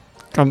there.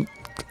 And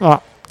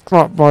that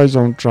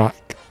Boyzone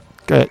track,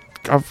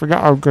 I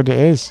forget how good it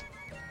is.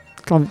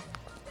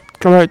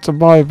 Correct to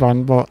boy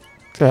band, but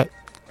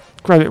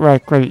credit where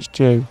credit's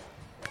due.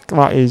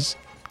 That is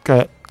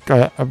a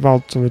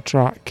belt to a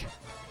track.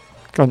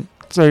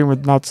 Same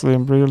with Natalie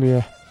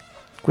Imbruglia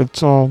with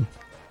Torn.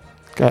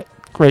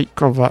 Great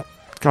cover.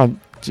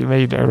 She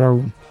made it her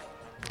own.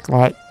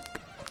 Like,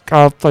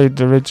 I've played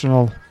the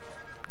original.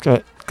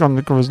 The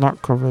covers,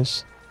 not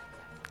covers.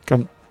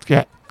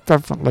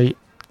 Definitely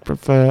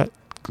prefer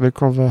the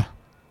cover.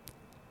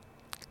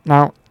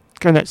 Now,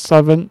 at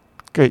 7,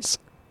 it's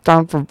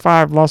down from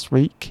 5 last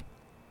week.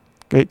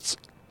 It's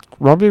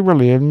Robbie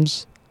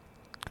Williams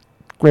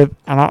with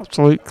an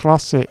absolute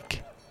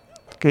classic.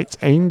 It's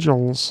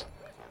Angels.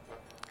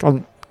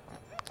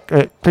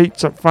 It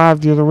peaked at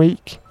 5 the other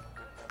week.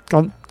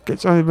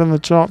 It's only been in the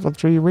chart for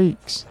 3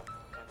 weeks.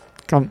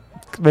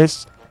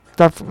 This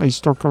definitely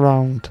stuck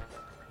around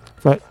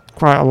for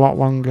quite a lot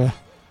longer.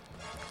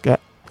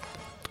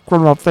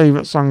 One of my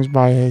favourite songs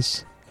by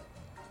his.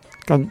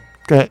 Can't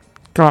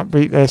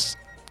beat this.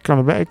 Got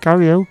a bit of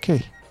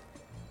karaoke.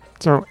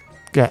 So,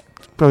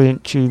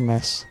 brilliant tune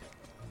this.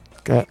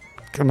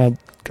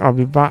 I'll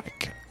be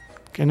back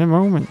in a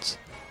moment.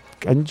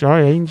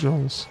 Enjoy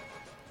Angels.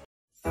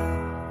 I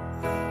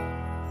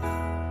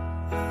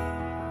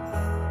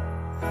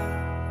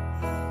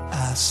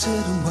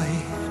sit and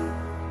wait.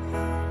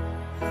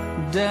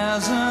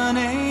 There's an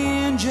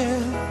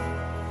angel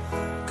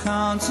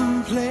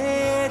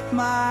contemplate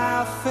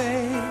my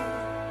fate.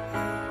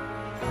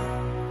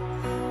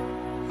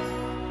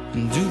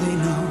 And do they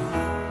know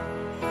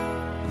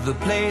the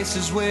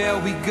places where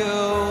we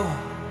go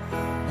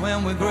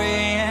when we're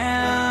gray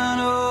and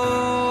old?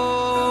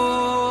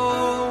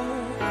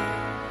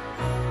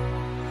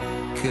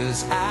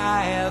 'Cause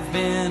I have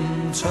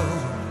been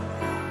told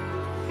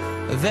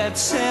that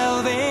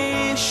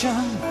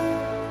salvation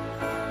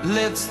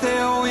lets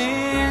their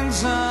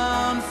wings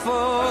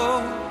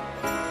unfold.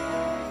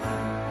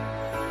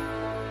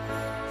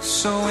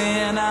 So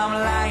when I'm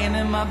lying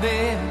in my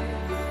bed,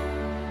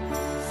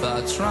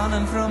 thoughts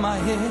running through my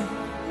head,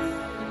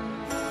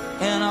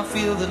 and I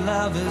feel that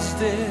love is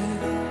dead,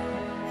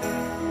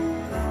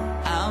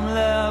 I'm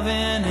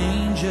loving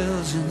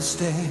angels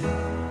instead.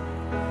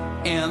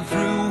 And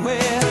through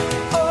it,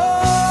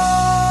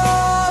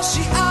 oh,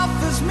 she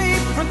offers me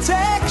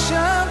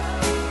protection,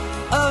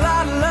 a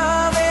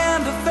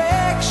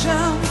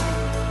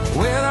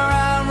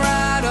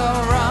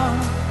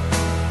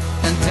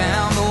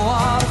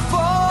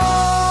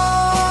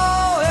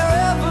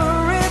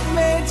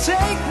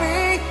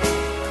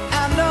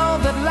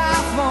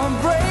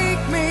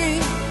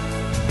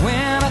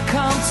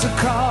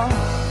call,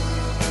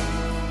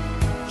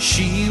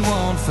 she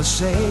won't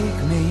forsake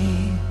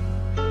me.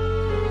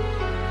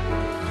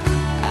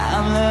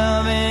 I'm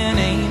loving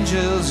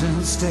angels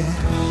instead.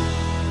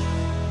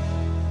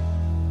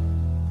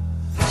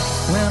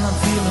 When I'm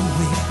feeling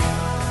weak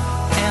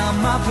and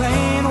my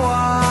plane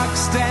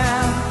walks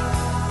down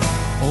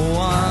a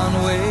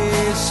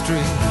one-way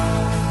street,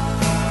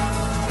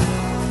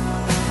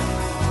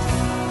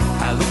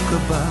 I look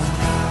above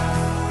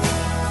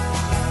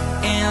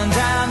and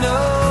I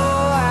know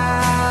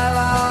I'll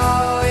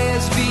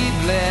always be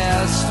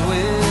blessed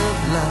with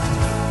love.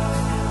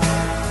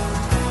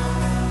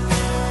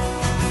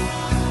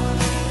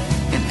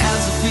 And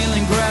as the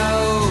feeling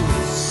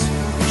grows,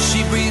 she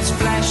breathes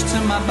flesh to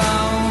my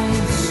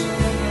bones.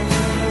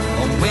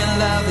 Oh, when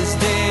love is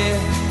dead,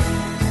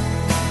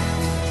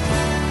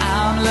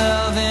 I'm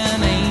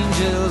loving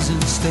angels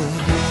instead.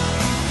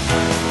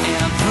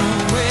 And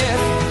through it,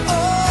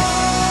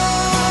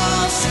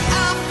 oh, she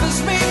offers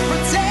me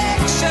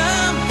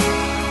protection,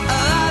 a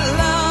lot of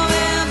love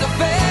and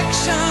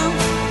affection.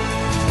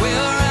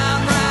 Whether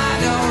I'm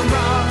right or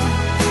wrong,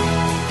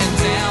 and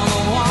down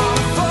the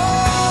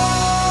waterfall,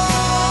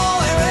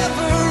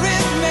 wherever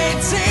it may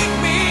take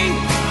me,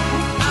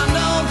 I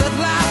know that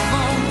life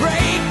won't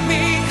break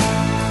me.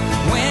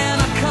 When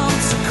I come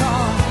to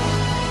call,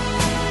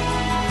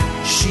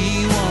 she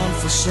won't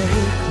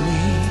forsake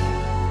me.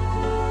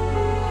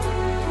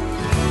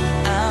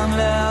 I'm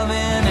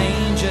loving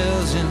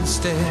angels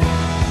instead.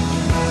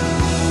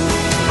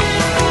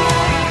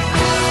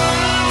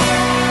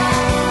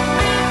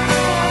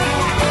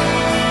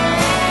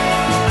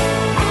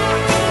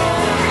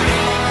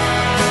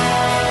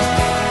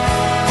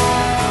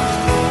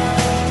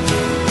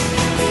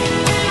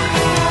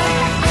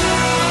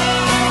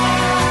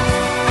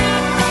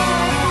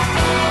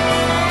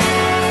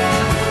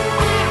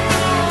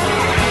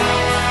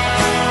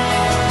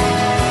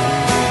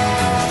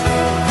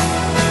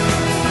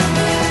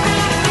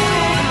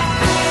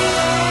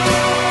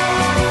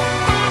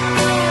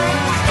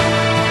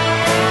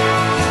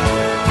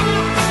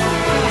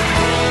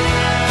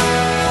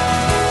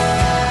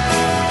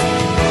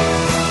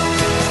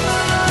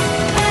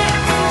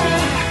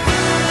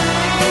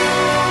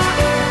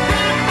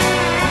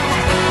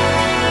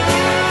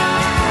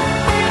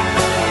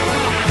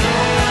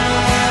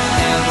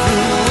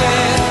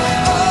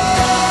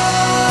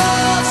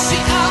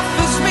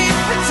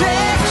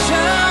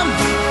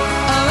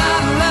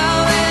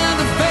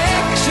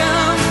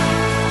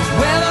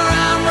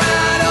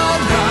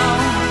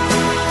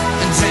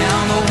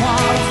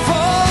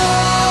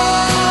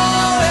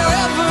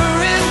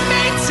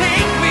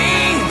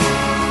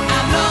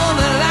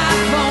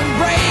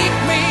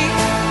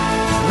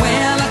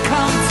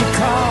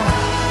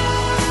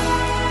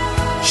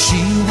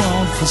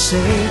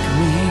 Forsake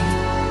me.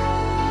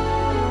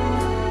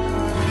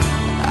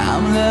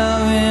 I'm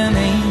loving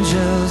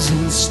angels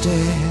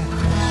instead.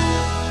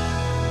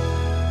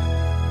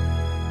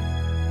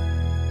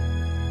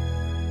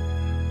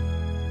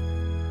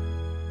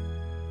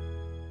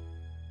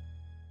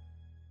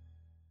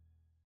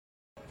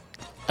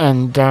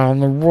 And down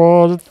the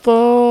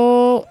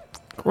waterfall,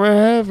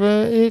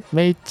 wherever it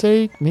may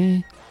take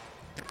me,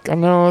 I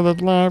know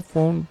that life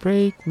won't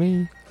break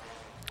me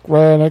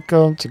when I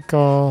come to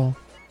call.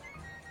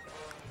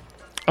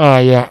 Ah,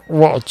 yeah,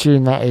 what a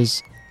tune that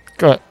is.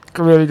 Good,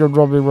 really good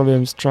Robbie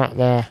Williams track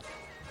there.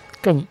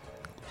 Good.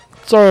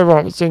 Sorry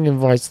about the singing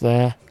voice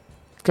there.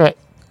 Good.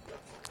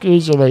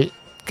 Usually,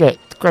 good.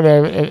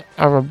 Gotta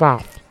have a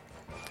bath.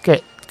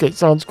 Good. It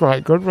sounds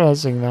quite good when I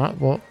sing that,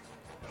 but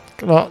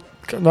not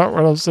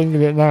when I'm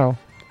singing it now.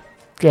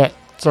 Good.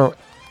 So,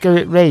 if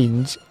it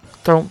rains,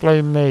 don't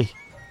blame me.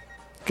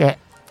 Good.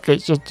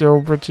 It's just the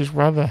old British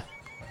weather.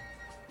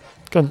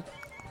 Good.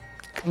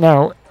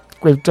 Now,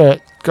 we've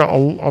got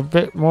a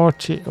bit more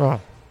cheese. Well,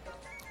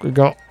 we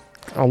got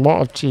a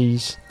lot of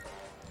cheese.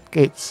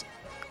 It's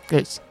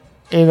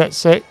in at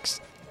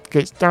 6.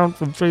 It's down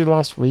from 3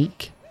 last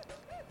week.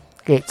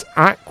 It's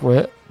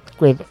Aqua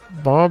with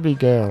Barbie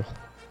Girl.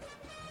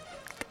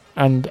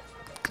 And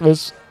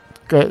this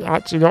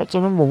actually got to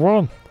number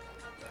 1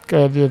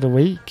 the other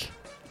week.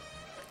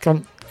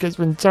 It's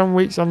been 10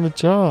 weeks on the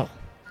chart.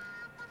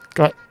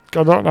 I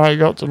don't know how it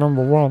got to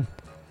number 1.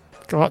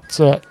 Got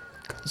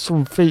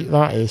some feet,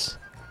 that is.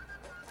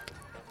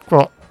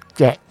 But,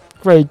 yeah,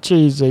 very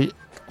cheesy.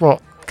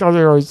 But, as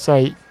I always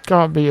say,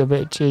 can't beat a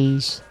bit of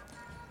cheese.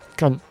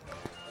 Gotta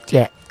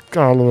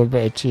love a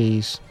bit of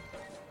cheese.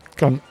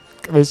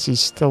 This is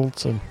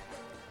Stilton.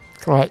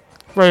 Like,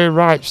 very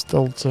ripe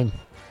Stilton.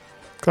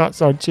 That's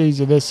how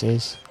cheesy this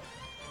is.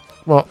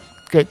 But,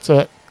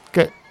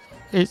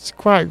 it's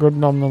quite good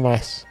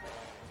nonetheless.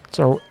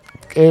 So,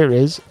 here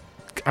is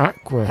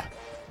Aqua.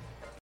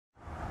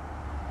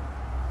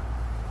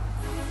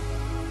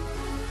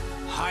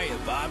 Hiya,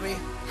 Bobby.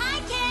 Hi,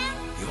 Ken.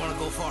 You want to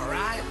go for a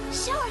ride?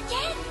 Sure,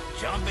 Ken.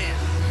 Jump in.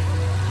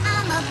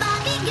 I'm a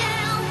Barbie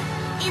girl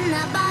in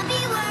the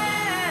Barbie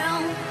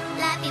world.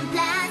 Life in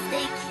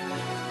plastic,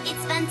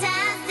 it's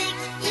fantastic.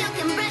 You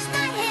can brush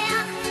my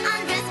hair,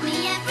 undress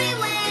me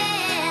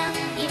everywhere.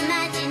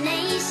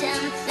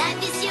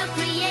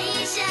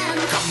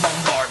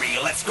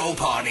 let's go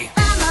party.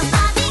 I'm a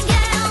Barbie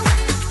girl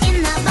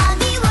in the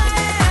Barbie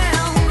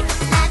world.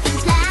 Life in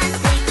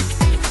plastic,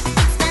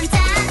 it's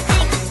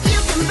fantastic. You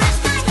can brush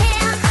my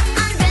hair,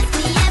 undress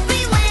me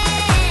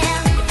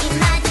everywhere.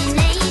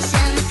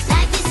 Imagination,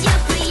 life is your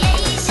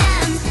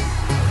creation.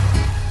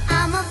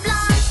 I'm a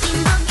blonde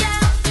bimbo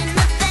girl in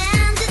the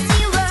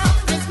fantasy world.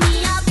 Dress me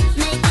up,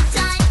 make it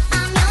tight,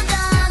 I'm your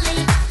dolly.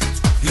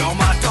 You're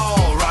my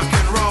doll, rock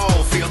and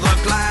roll, feel the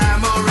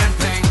glamour and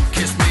pink.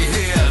 Kiss me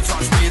here,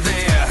 touch me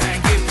there,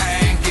 hanky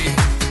panky.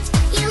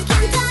 You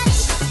can touch,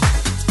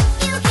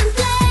 you can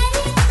play.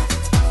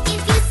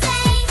 If you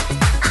say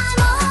I'm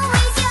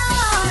always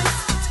yours.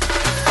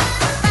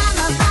 I'm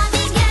a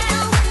Barbie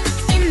girl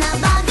in the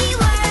Barbie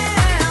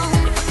world.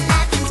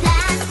 Life in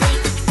plastic,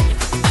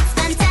 it's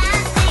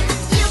fantastic.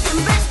 You can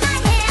brush my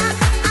hair,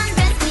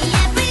 undress me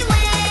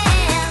everywhere.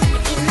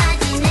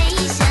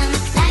 Imagination,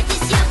 life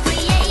is your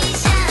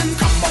creation.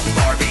 Come on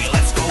Barbie,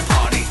 let's go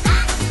party.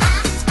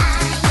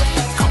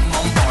 Come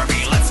on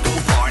Barbie, let's go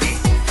party.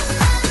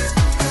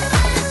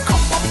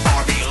 Come on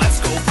Barbie, let's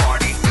go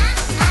party.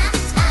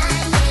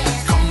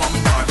 Come on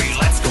Barbie,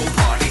 let's go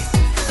party.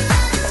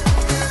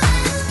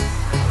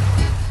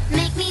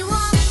 Make me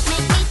walk,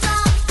 make me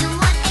talk, do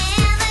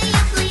whatever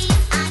you please.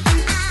 I can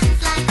act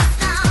like a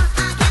star,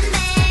 I can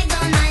beg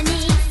on my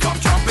knees. Come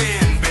jump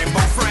in,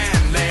 bimbo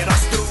friend, let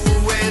us do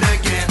it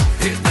again.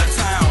 Hit the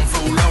town,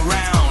 fool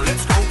around,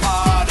 let's go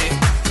party.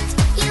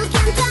 You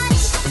can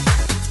touch,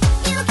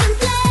 you can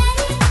play.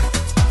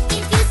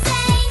 If you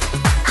say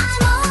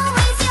I'm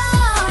always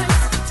yours.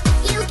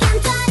 You can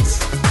touch,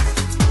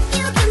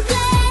 you can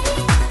play.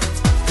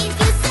 If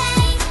you say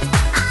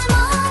I'm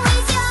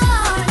always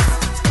yours.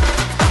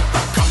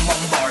 Come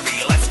on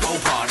Barbie, let's go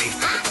party.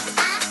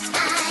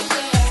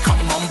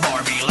 Come on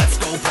Barbie, let's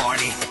go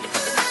party.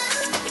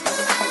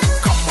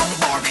 Come on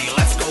Barbie,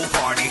 let's go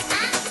party.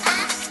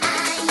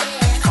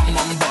 Come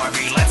on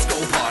Barbie, let's go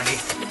party.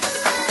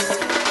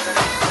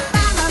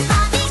 I'm a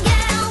Barbie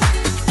girl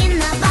in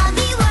the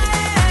Barbie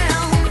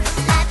world.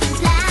 Life in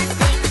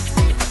plastic,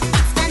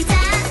 it's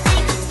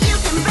fantastic. You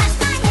can brush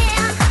my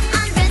hair,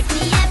 undress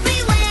me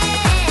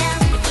everywhere.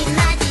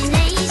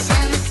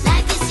 Imagination,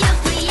 life is your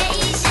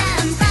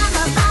creation. I'm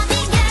a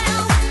Barbie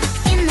girl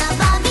in the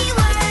Barbie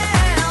world.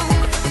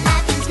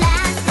 Life in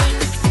plastic,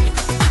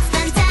 it's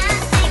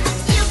fantastic.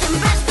 You can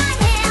brush my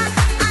hair,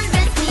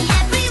 undress me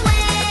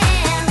everywhere.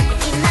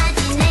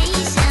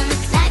 Imagination,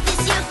 life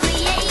is your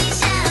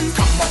creation.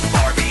 Come on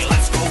Barbie,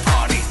 let's go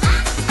party.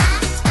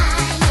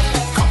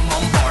 Come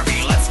on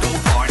Barbie, let's go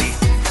party.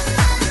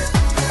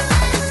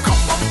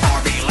 Come on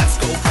Barbie, let's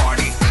go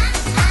party.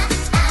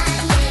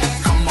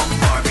 Come on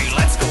Barbie,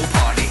 let's go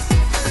party.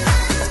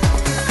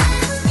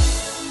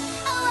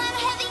 Oh, I'm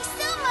having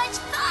so much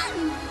fun.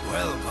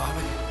 Well,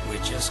 Barbie,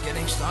 we're just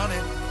getting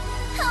started.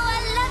 Oh, I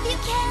love you,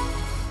 Ken.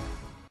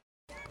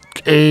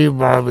 Hey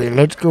Barbie,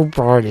 let's go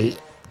party.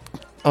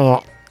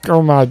 Oh,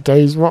 go my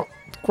days, what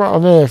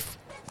on earth?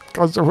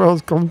 Because the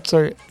world's come to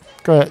it.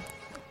 Good.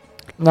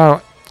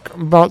 Now,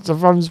 about the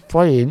fun's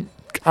playing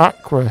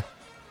Aqua.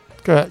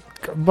 Good.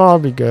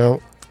 Barbie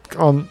girl.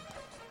 Gone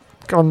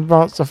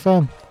about the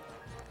fun.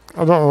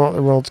 I don't know what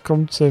the world's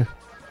come to.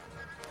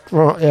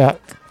 But yeah,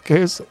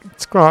 it's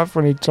quite a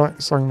funny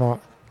song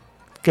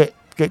that.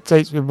 It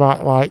takes me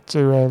back like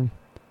to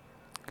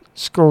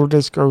school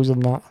discos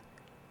and that.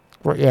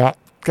 But yeah,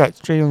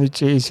 extremely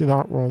cheesy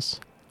that was.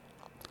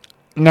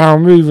 Now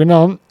moving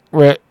on,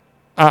 we're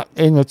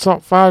in the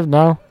top 5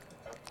 now.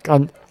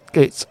 And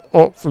it's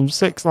up from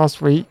 6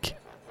 last week.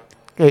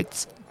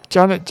 It's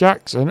Janet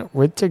Jackson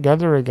with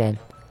Together Again.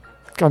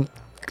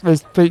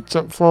 This peaked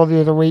up 4 the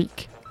other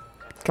week.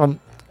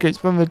 It's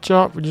been on the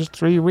chart for just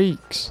 3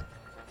 weeks.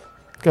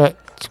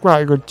 It's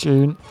quite a good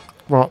tune.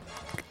 But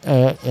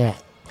yeah.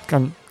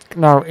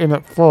 Now in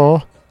at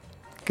 4.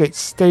 It's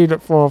stayed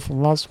at 4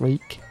 from last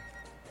week.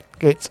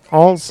 It's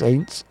All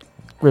Saints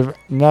with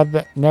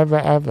Never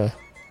Ever.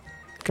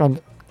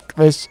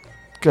 This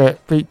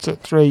peaked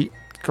at 3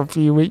 a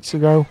few weeks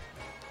ago.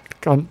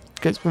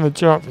 It's been on the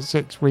chart for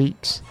 6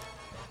 weeks.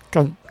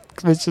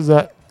 This is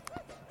a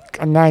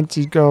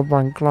 90s girl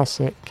band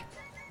classic.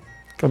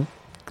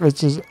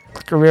 This is a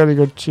really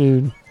good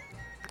tune.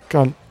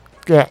 I'm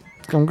glad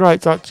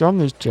it's actually on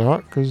this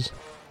chart because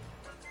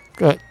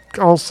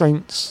All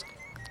Saints,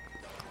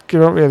 you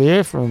don't really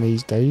hear from them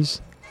these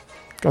days.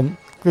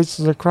 This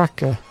is a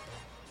cracker.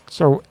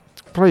 So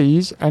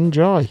please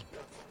enjoy.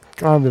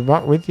 I'll be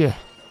back with you.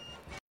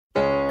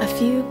 A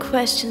few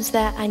questions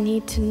that I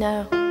need to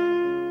know.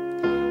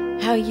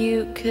 How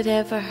you could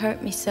ever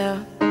hurt me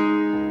so.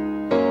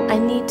 I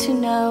need to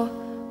know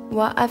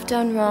what I've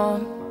done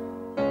wrong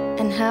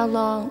and how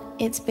long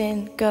it's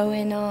been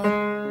going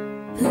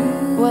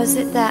on. Was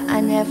it that I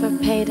never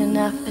paid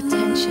enough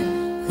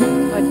attention,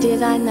 or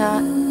did I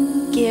not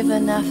give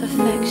enough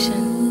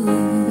affection?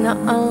 Not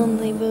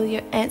only will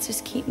your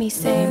answers keep me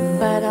sane,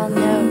 but I'll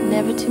know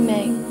never to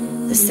make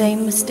the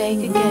same mistake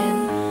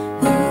again.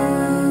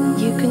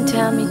 You can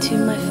tell me to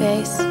my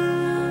face,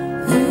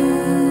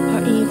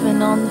 or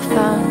even on the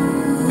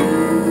phone.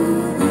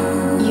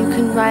 you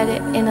can write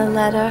it in a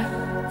letter.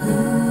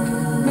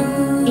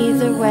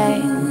 Either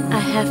way, I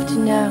have to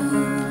know.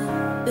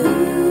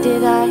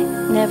 Did I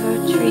never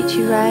treat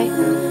you right?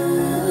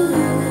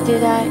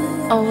 Did I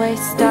always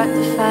start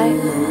the fight?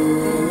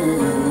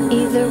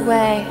 Either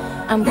way,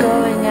 I'm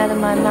going out of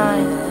my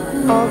mind.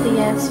 All the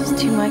answers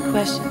to my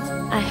questions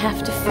I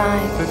have to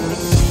find.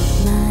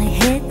 My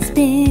head's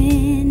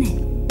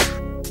spinning.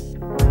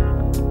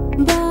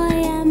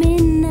 Boy, I'm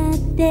in a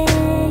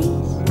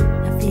daze.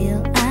 I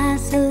feel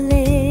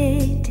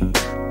isolated.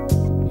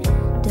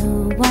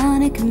 Don't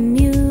wanna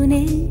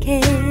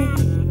communicate.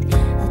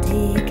 I'll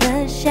take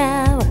a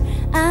shower.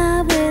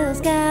 I will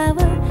scour.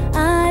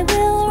 I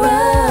will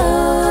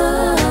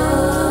run.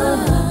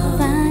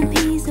 Find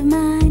peace of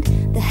mind.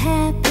 The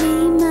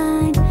happy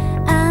mind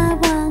I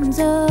once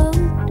owned.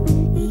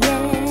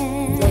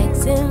 Yeah.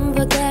 Flexing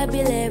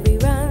vocabulary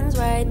runs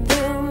right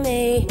through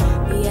me.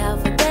 The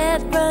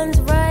alphabet runs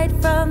right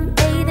from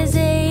A to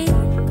Z.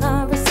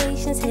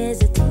 Conversations,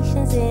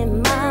 hesitations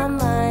in my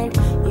mind.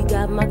 You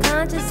got my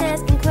conscience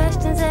asking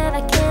questions that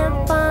I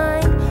can't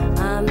find.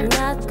 I'm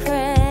not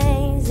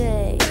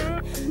crazy.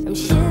 I'm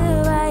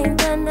sure I ain't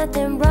done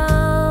nothing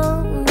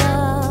wrong.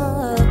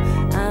 No,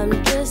 I'm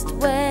just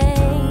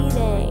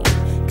waiting.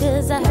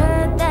 'Cause I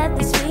heard that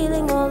this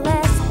feeling won't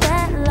last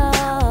that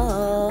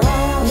long.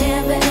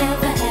 Never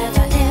ever have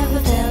I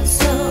ever felt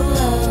so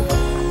low.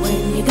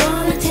 When you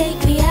gonna take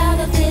me out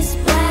of this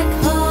black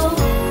hole?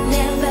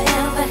 Never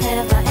ever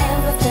have I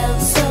ever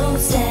felt so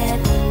sad.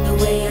 The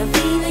way I'm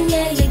feeling,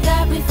 yeah, you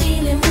got me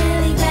feeling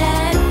really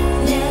bad.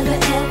 Never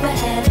ever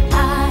had I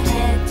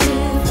had to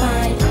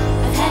find.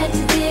 I've had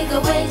to dig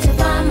away to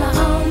find my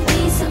own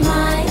peace of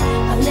mind.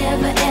 I've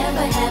never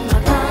ever had my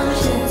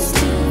conscience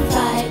to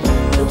fight.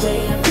 The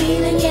way I'm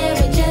feeling,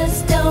 yeah, it just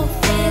don't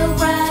feel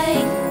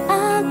right.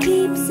 I'll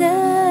keep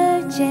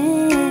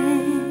searching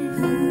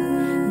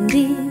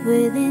deep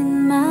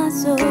within my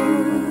soul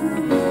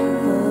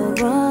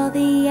for all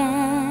the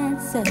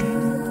answers.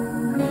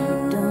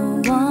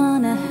 Don't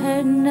wanna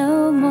hurt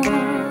no more.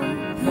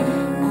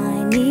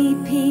 I need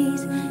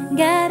peace,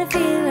 gotta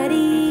feel at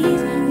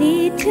ease.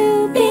 Need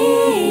to be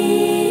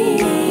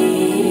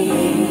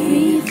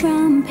free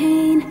from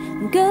pain,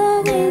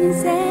 going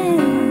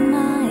insane.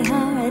 My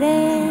heart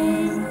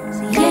aches,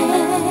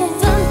 yeah.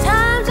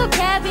 Sometimes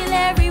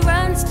vocabulary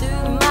runs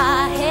through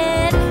my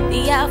head.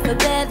 The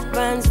alphabet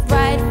runs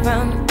right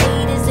from A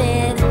to Z.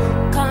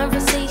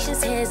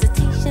 Conversations,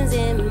 hesitations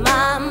in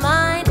my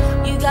mind.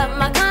 You got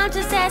my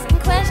conscience asking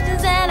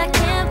questions that I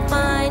can't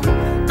find.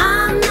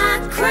 I'm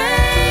not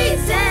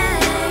crazy.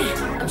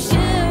 I'm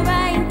sure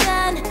I ain't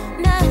done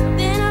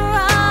nothing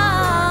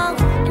wrong.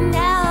 And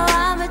now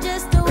I'm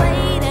just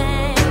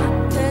waiting.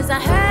 'Cause I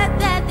heard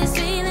that this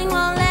feeling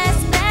won't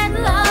last that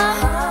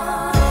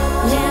long.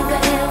 Never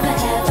ever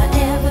have I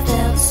ever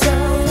felt so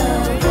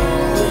low.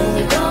 When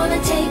you gonna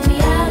take me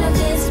out of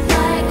this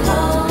black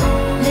hole?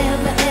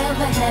 Never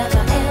ever have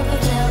I ever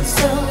felt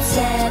so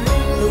sad.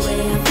 The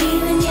way I'm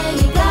feeling, yeah,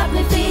 you got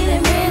me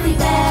feeling really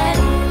bad.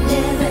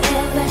 Never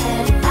ever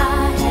had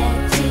I had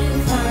to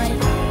find.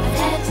 I've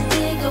had to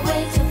dig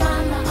away to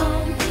find my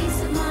own peace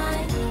of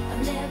mind.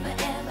 I've never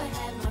ever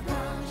had my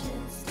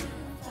conscience to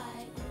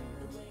fight.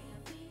 The way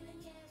I'm feeling,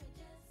 yeah, it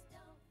just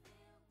don't.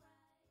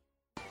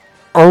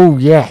 Oh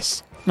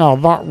yes. Now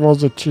that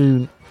was a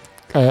tune.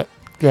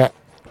 Yeah,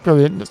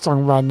 brilliant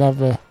song by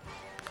Never,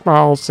 by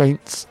All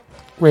Saints,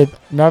 with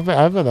Never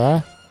Ever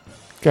there.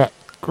 Get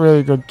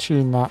really good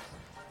tune that.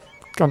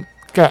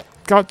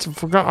 Got to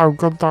forget how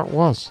good that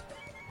was.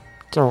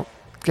 So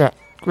get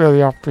really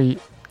happy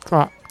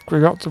that we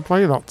got to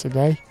play that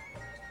today.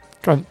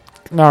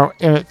 Now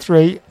in at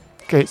 3,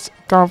 it's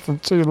down from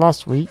 2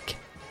 last week.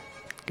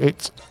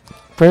 It's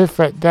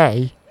Perfect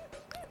Day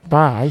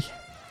by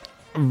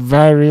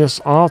various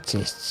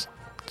artists.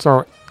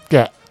 So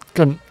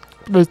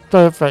this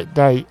Perfect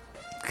Day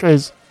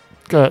is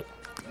the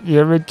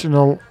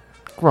original.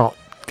 Well,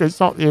 it's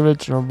not the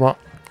original, but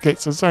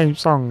it's the same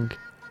song.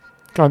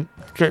 It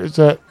was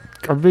a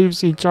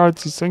BBC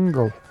charity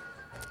single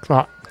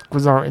that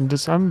was out in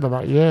December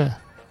that year.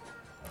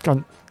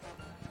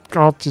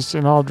 Artists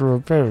in order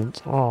of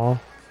appearance are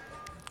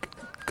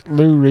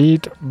Lou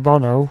Reed,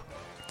 Bono,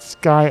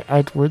 Sky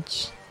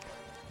Edwards,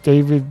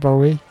 David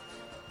Bowie,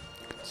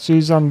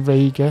 Suzanne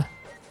Vega,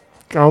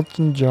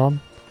 Elton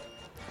John,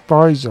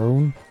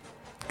 Boyzone,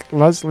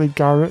 Leslie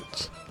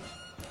Garrett,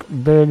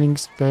 Burning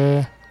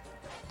Spear,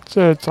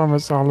 Sir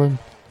Thomas Allen,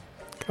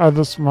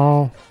 Heather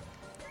Small,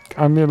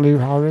 Emmylou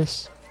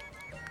Harris,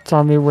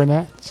 Tammy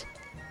Wynette,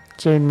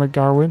 Jane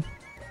McGowan,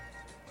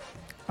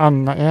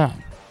 and yeah.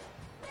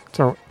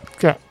 So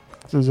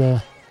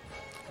there's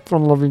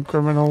Fun Loving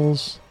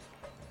Criminals.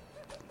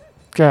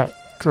 So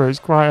it's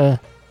quite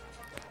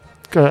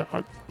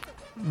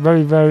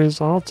very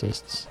various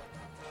artists.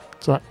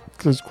 So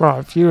there's quite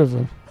a few of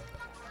them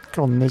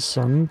on this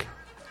song.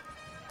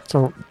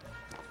 So,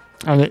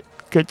 and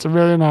it's a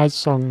really nice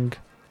song.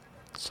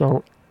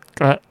 So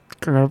I'm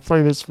going to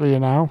play this for you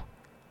now.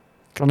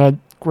 And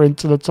then go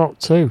into the top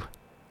 2.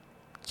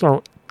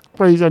 So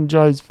please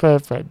enjoy his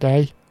Perfect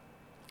Day.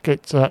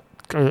 It's a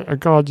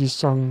gorgeous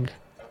song.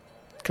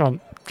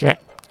 Can't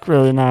get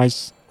really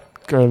nice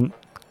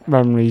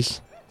memories.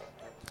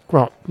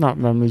 Well, not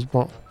memories,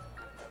 but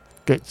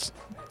it's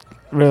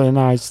really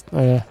nice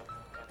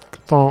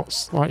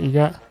thoughts that you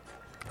get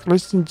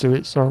listening to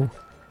it, so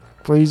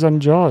please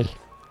enjoy.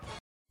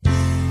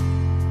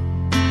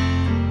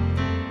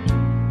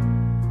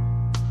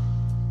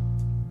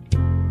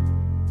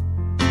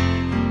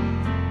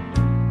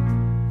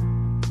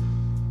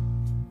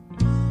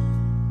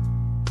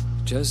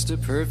 Just a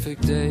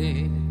perfect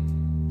day.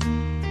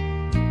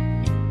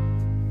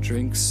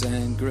 Drink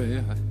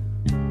sangria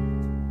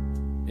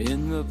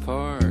in the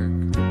park.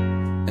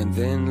 And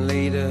then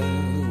later,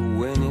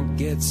 when it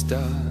gets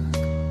dark,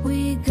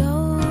 we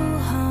go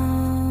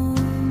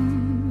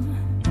home.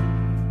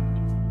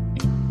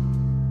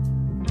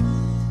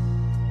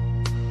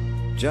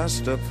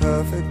 Just a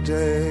perfect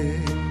day.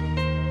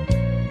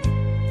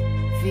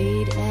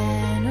 Feed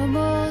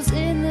animals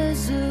in the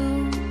zoo.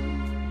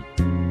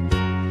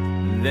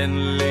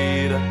 Then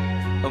later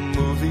a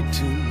movie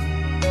too,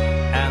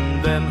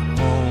 and then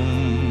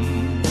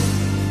home.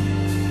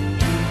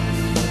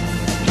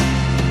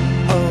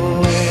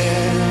 Oh,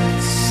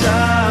 it's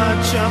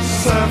such a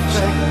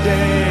perfect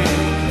day.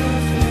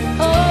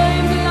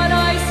 I'm glad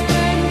I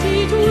spent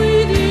it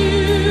with you.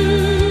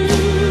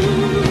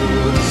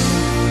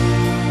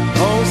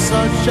 Oh,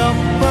 such a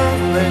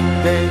perfect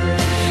day.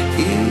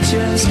 you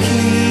just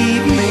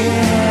keep me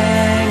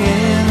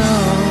hanging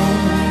on.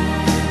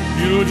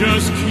 You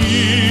just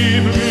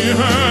keep me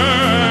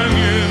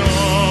hanging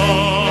on.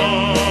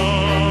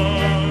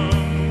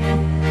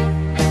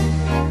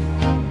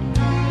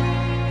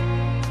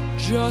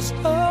 Just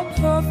a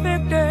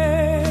perfect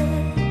day.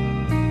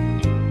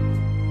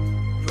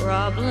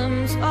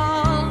 Problems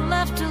all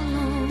left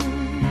alone.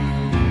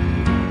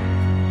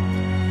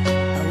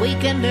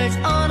 Weekenders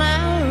on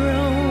our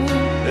own.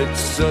 It's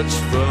such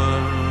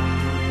fun.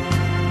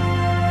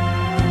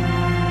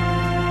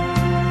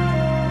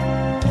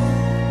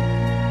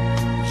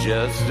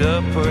 Just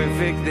a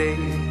perfect day.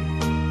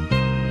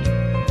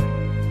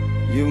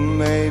 You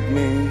made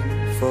me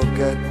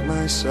forget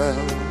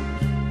myself.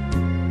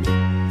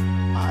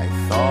 I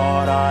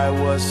thought I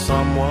was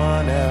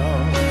someone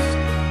else.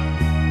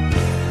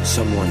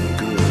 Someone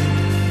good.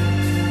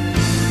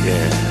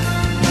 Yeah.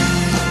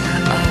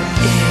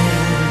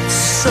 It's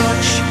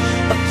such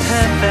a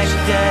perfect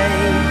day.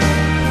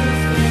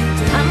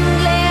 I'm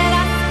glad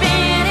I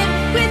spent it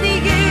with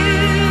you.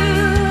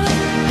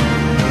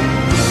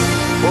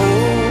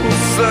 Oh,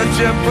 such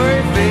a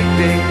perfect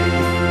day.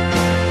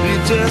 You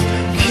just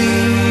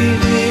keep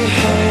me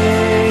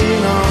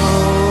hanging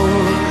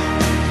on.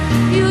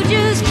 You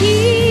just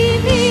keep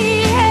me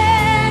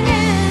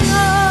hanging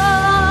on.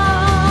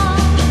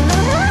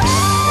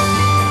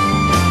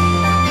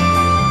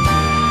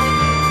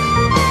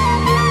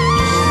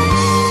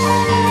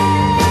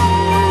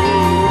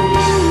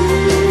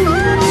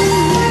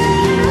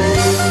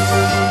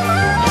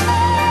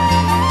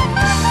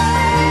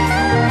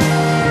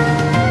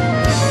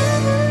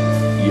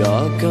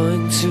 You're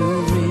going to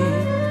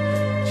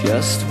reap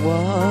just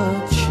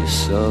what you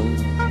sow.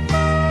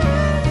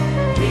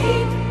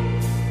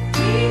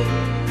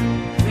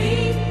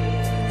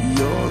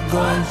 You're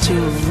going to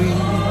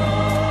reap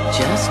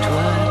just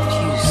what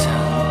you sow.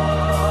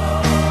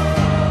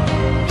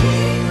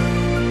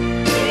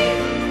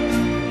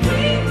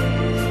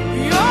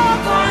 You're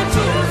going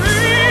to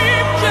reap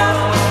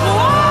just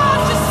what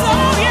you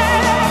sow,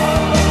 yeah.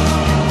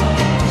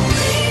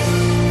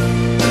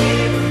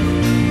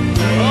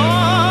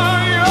 Oh,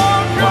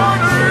 you're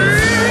going to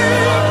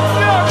reap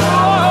just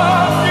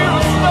what you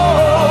sow.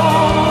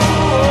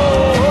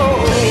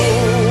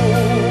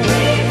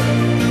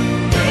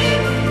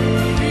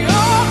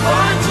 You're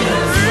going to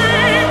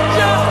reap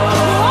just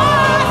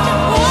what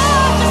you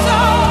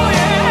sow,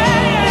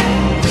 yeah.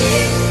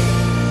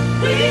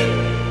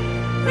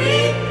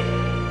 Reap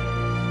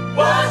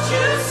what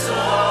you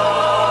sow.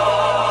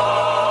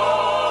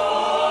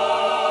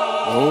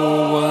 Oh,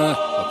 what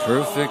a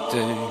perfect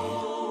day.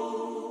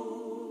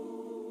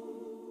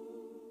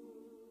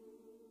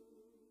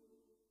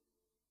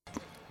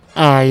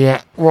 Ah,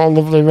 yeah, what a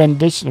lovely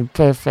rendition of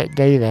Perfect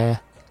Day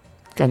there.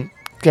 I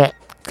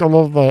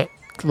love the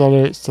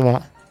lyrics to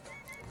that.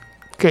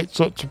 Get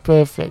such a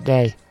perfect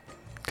day.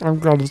 I'm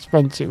glad I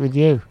spent it with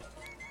you.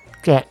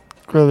 Get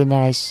really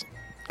nice.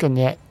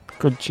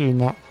 Good tune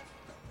that.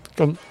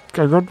 A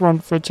good one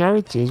for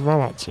charity as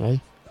well,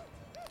 actually.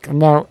 And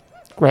now,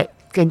 get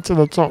into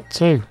the top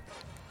two.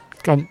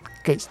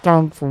 Gets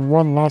down from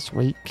one last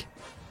week.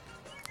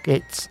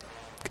 It's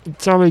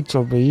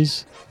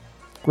Teletubbies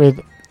with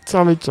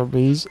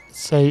Teletubbies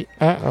Say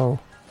Uh-oh.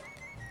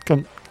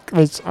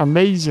 It's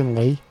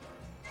amazingly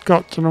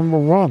got to number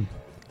one.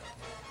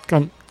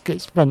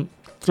 It's spent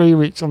 3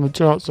 weeks on the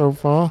chart so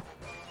far.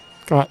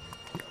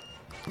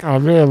 I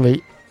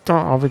really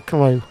don't have a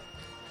clue.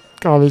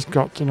 God, it's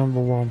got to number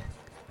one.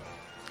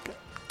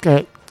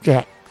 I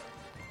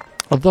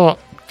thought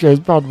she was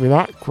bad with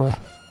Aqua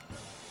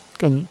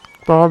and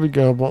Barbie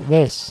Girl, but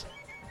this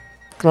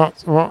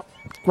that's what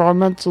a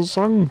mental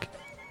song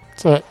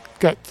to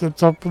get to the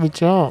top of the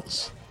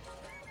charts.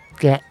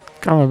 Get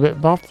kind of a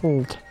bit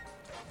baffled.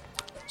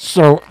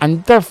 So I'm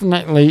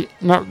definitely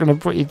not going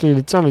to put you through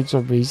the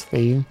Teletubbies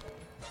theme,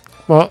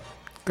 but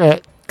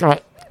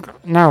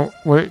now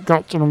we've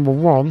got to number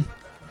 1.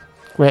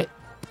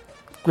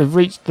 We've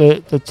reached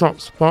the top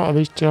spot of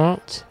this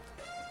chart.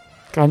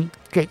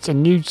 It's a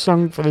new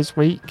song for this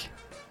week.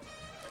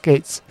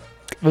 It's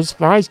the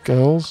Spice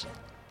Girls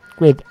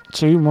with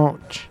Too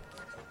Much.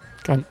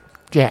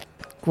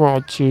 What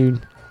a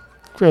tune.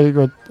 Really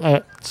good,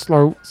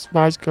 slow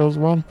Spice Girls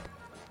one.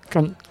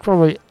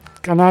 Probably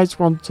a nice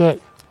one to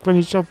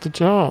finish off the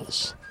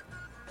charts.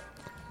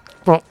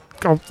 But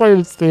I'll play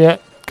this here.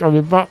 I'll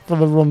be back for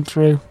the run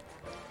through.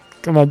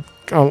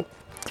 I'll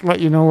let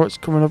you know what's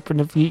coming up in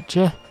the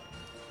future.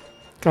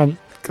 I've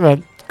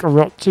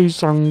got 2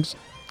 songs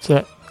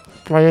to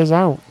play us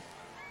out.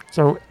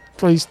 So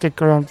please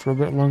stick around for a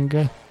bit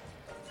longer.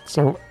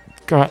 So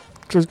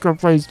just go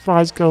play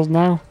Spice Girls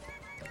now.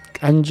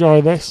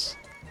 Enjoy this.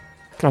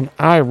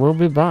 I will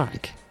be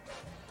back.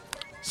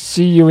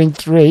 See you in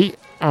 3.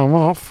 I'm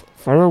off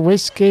for a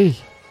whiskey.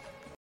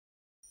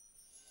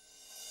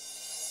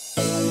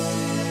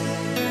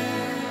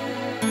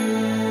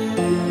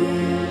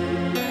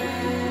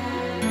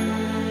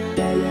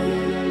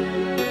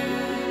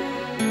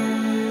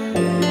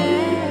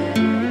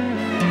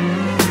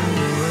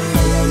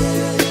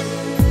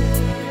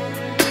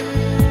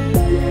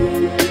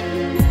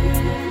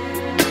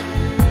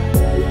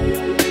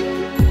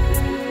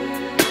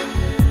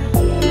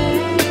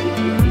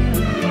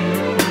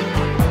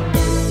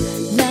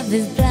 Love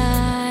is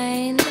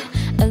blind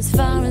as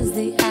far as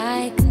the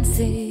eye can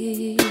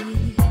see.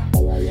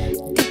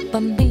 Deep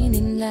and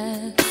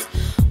meaningless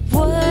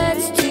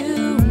words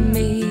to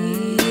me.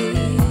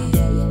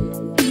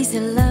 Easy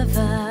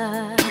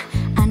lover,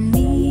 I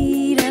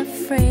need a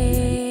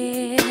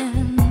friend.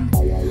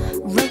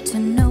 Road to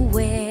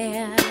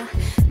nowhere,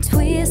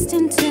 twists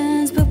and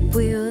turns, but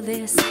will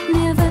this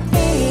never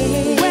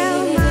end?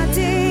 Well, my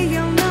dear,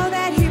 you'll know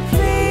that he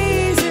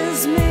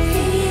pleases me.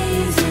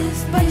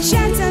 But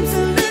chance and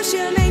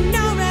solution ain't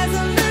no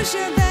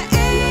resolution. There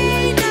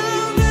ain't no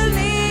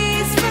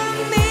release from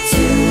me.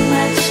 Too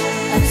much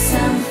of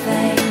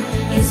something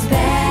is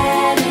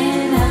bad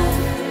enough,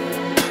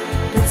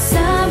 but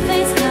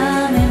something's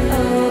coming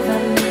over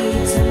me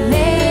to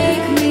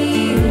make me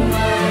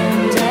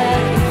wonder.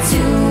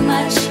 Too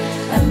much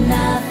of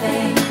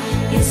nothing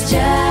is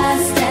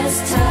just as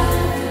tough.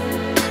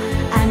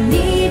 I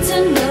need to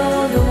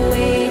know the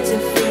way to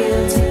feel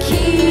to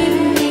keep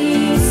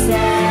me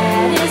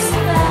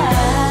satisfied.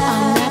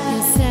 Unwrap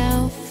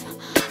yourself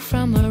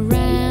from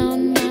around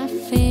my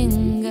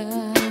finger.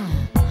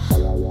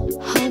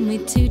 Hold me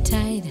too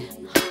tight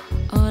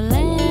or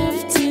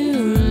left to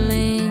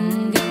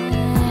linger.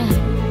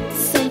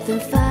 Something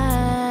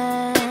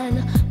fine,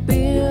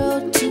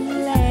 built to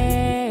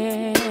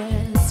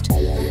last.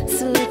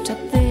 Slipped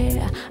up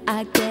there,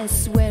 I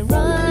guess we're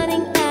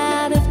running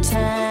out of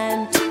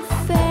time to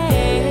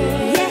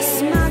fade.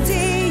 Yes, my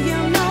dear, you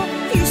know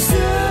he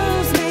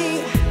soothes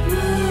me.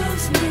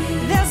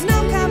 There's no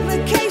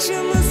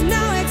complication, there's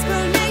no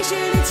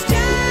explanation. It's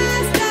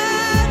just a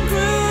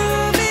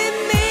groove in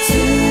me.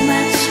 Too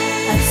much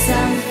of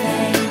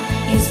something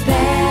is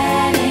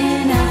bad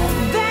enough,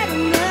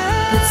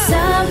 but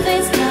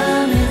something's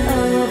coming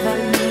over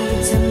me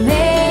to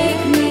make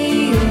me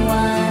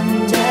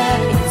wonder.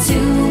 If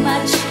too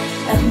much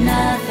of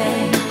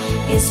nothing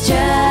is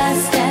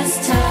just as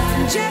tough,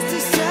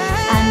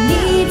 I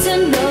need to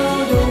know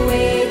the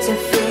way to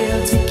feel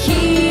to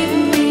keep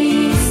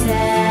me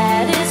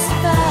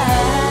satisfied.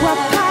 Well,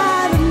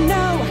 part of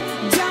no,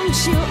 don't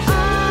you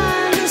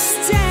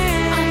understand?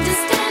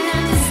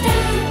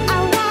 I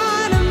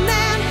want a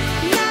man,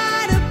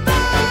 not a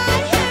boy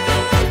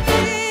who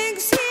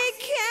thinks he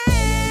can.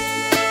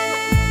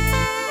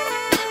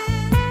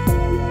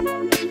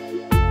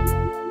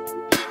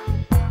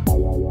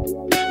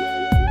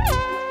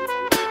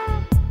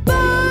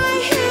 Boy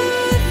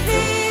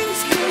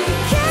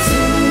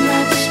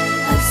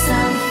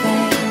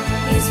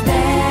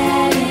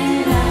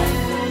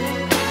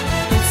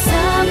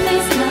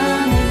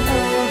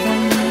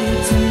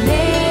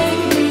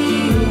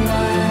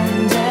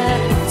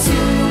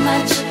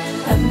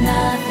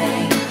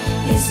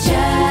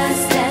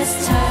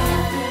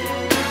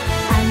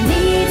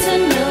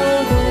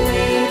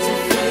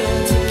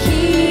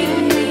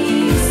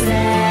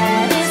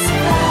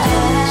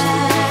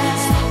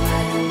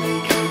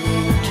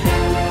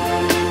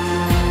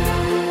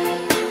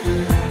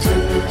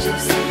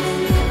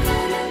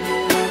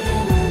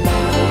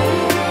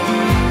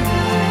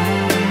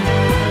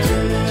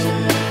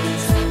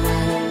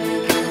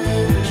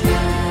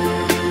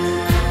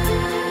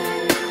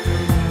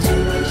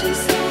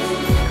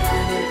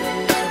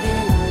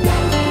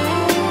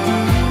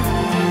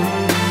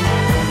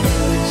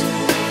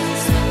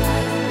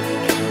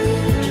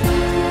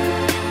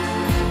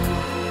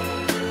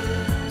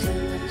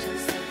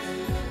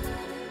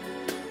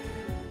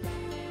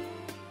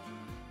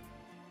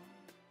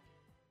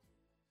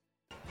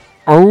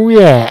Oh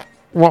yeah,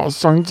 what a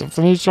song to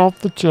finish off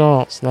the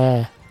charts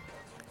there.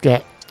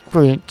 Get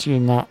brilliant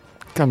tune that.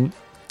 Can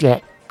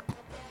get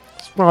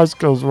Spice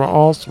Girls were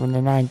awesome in the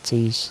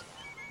 90s.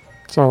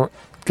 So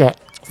get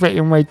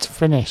fitting way to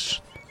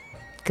finish.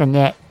 Can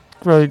get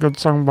really good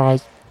song by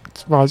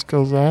Spice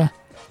Girls there.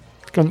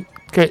 Can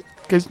get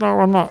it's not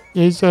one that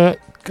is heard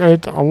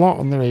a lot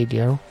on the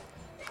radio.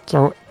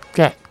 So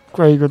get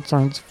very good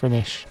song to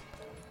finish.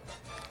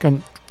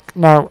 Can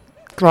now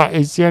that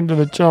is the end of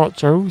the chart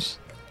shows.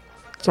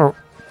 So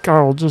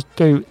I'll just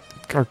do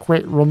a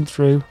quick run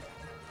through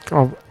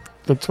of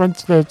the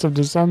 23rd of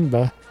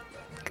December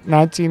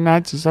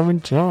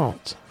 1997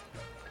 chart.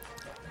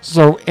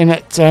 So in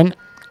at 10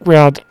 we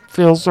had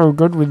Feel So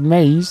Good with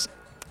Maze.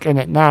 In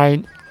at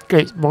 9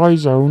 it's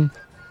Boyzone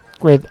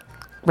with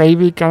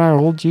Baby Can I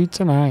Hold You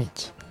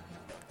Tonight.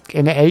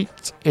 In at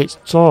 8 it's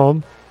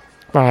Torn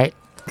by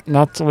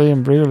Natalie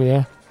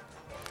Imbruglia.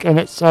 In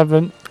at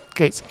 7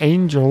 it's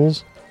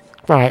Angels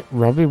by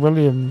Robbie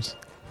Williams.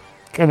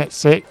 In at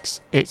 6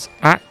 it's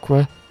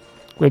Aqua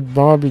with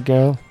Barbie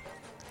Girl.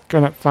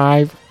 In at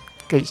 5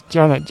 it's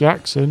Janet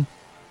Jackson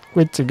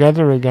with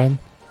Together Again.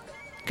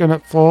 In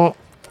at 4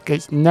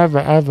 it's Never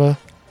Ever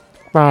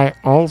by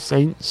All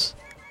Saints.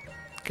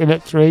 In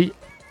at 3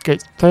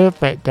 it's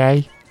Perfect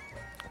Day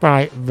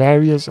by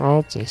various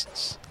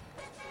artists.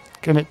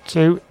 In at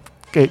 2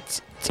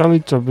 it's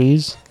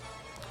Teletubbies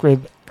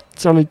with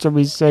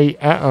Teletubbies Say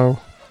Uh-oh.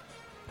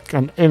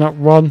 And in at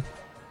 1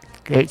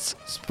 it's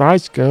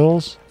Spice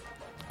Girls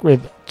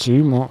with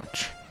Too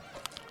Much.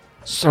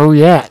 So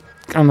yeah,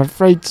 I'm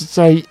afraid to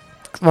say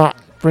that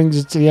brings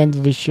us to the end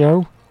of the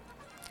show.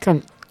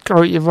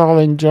 Hope you've all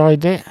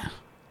enjoyed it.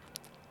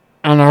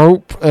 And I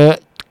hope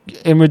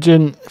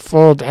Imogen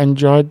Ford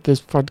enjoyed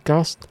this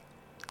podcast,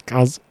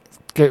 as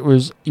it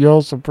was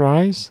your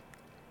surprise.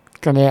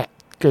 It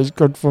was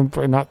good fun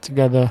putting that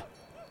together,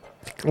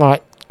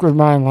 like with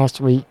mine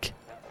last week.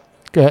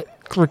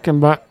 Clicking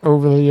back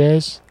over the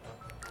years,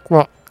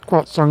 what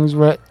songs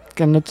were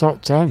in the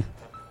top 10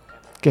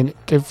 in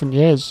different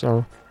years,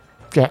 so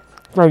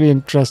very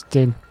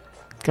interesting.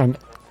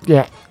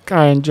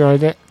 I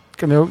enjoyed it.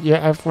 Hope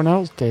everyone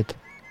else did.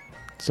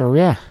 So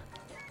yeah,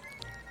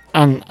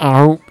 and I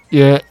hope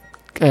you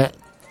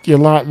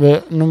like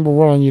the number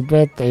 1 on your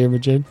birthday,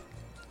 Imogen.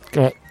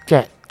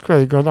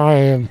 Really good.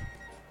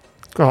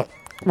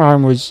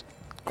 Mine was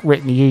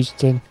Whitney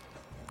Houston.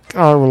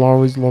 I Will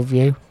Always Love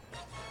You.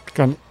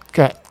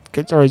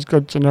 It's always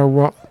good to know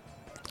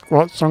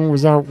what song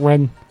was out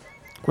when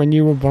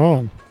you were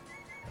born.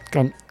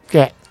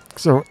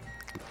 So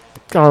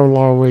I will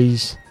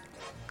always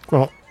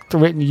the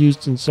Whitney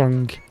Houston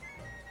song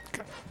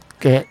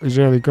was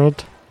really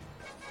good.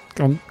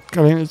 I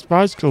think the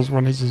Spice Girls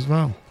one is as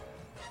well.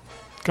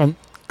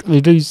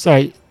 They do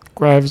say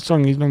whatever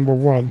song is number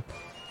 1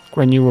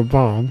 when you were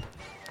born,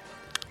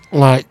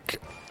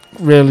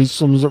 really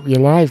sums up your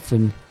life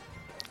and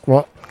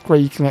what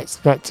you can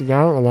expect to get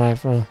out of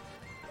life. I'm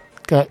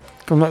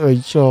not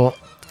really sure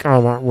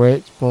how that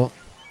works, but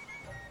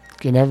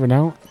you never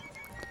know.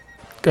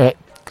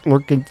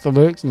 Look into the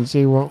lyrics and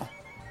see what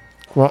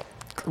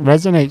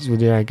resonates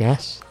with you, I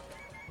guess.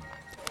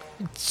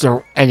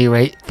 So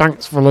anyway,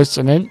 thanks for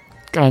listening.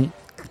 And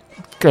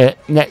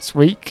next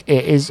week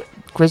it is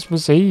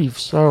Christmas Eve,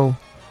 so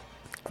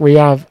me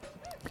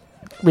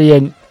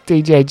and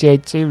DJ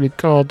JT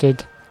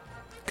recorded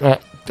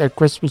a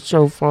Christmas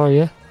show for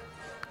you,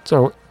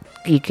 so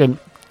you can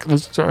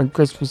listen to it on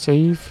Christmas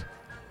Eve,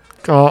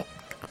 put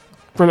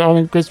it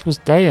on Christmas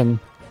Day, and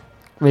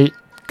we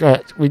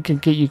can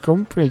keep you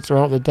company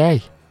throughout the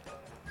day.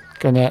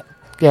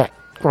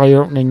 While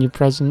you're opening your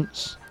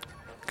presents,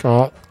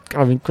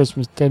 having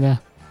Christmas dinner,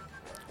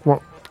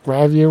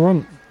 whatever you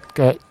want.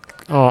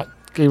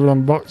 Even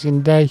on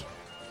Boxing Day,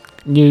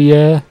 New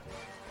Year,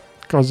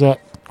 because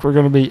we're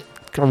going to be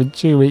having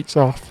 2 weeks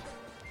off.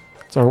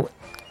 So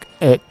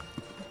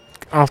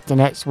after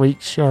next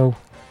week's show,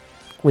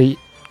 we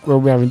will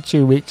be having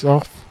 2 weeks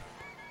off,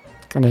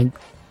 and then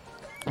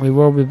we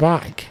will be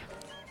back.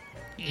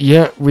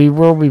 Yeah, we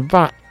will be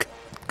back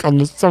on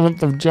the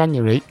 7th of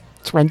January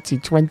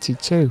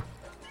 2022.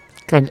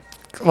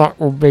 That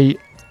will be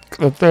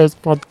the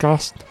first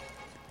podcast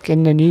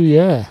in the new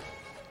year.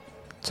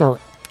 So,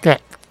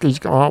 you've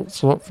got lots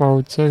to look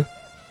forward to.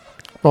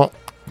 But,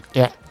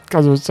 yeah,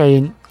 as I was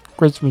saying,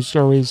 Christmas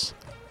show is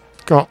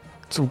got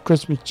some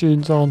Christmas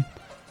tunes on,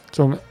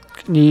 some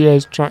New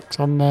Year's tracks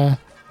on there.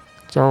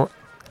 So,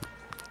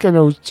 in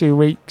those 2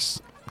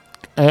 weeks,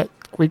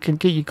 we can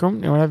keep you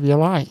company whenever you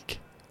like.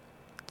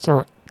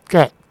 So,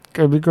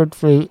 it'll be good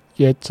for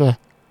you to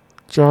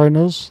join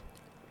us.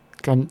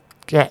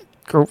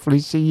 Hopefully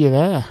see you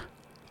there.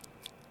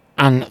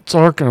 And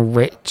talking of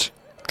which,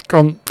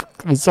 on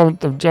the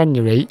 7th of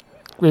January,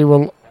 we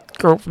will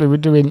hopefully be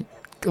doing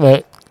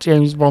the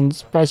James Bond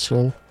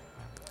special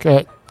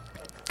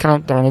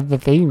countdown of the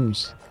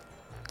themes.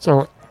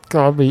 So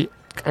that'll be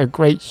a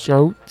great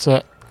show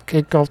to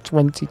kick off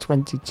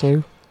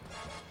 2022.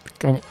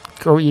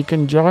 You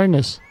can join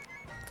us.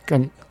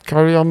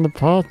 Carry on the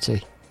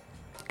party.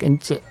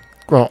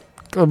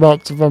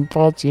 about to then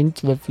party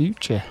into the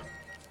future.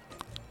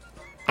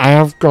 I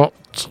have got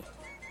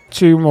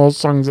 2 more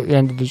songs at the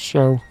end of the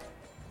show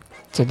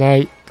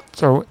today,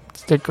 so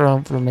stick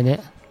around for a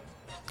minute.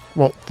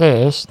 But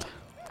first,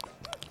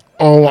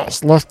 all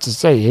that's left to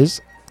say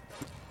is,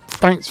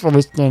 thanks for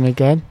listening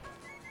again.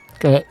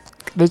 Okay,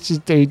 this is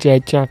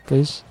DJ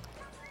Chappers.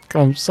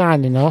 I'm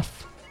signing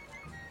off.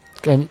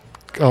 Again,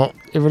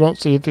 if I don't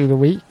see you through the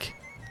week,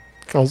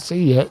 I'll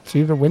see you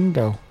through the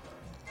window.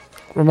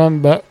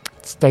 Remember,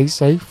 stay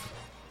safe.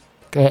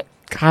 Get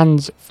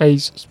hands,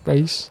 face,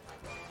 space,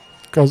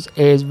 because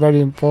it is very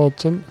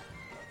important.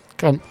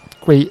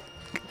 We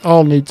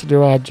all need to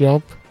do our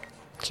job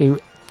to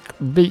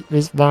beat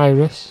this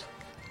virus.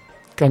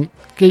 Can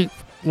keep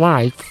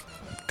life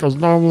as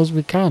normal as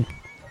we can,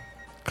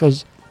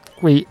 because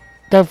we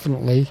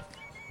definitely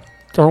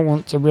don't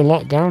want to be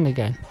locked down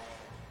again.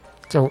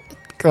 So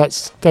let's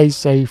stay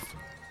safe,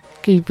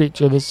 keep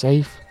each other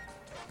safe,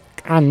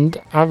 and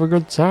have a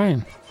good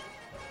time.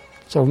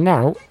 So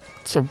now,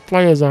 to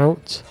play us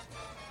out,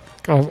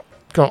 I've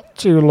got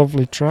 2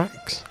 lovely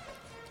tracks.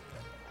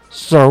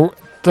 So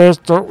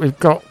first up, we've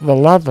got the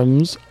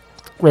Leathams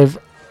with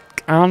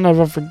I'll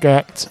Never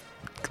Forget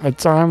the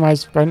Time I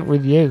Spent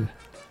With You.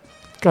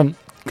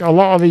 A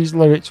lot of these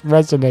lyrics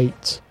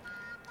resonate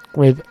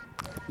with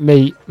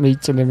me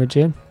meeting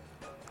Imogen,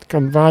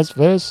 and vice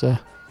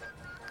versa.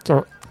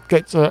 So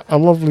it's a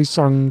lovely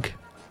song.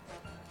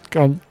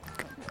 I've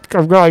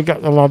got to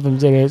get the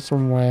Leathams in here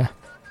somewhere.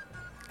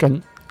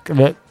 Can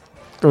it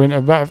doing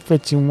a better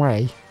fitting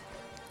way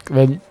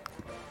than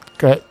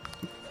get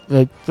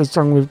the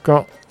song we've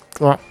got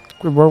that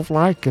we both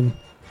like and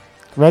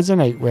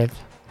resonate with.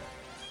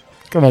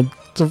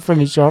 To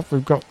finish off,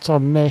 we've got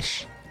Tom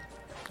Misch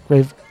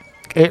with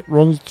It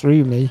Runs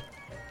Through Me,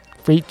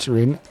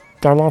 featuring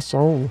De La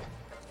Soul.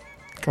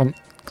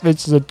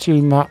 This is a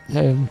tune that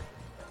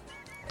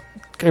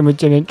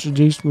Imogen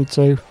introduced me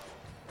to.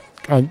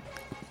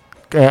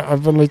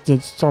 I've been listening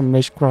to Tom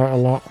Misch quite a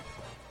lot.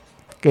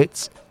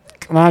 It's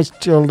a nice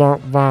chilled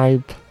out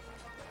vibe.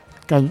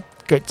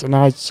 It's a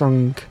nice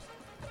song.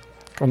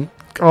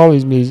 All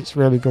his music's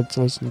really good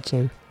to listen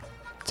to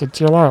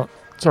chill out.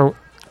 So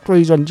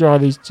please enjoy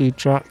these 2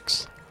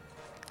 tracks.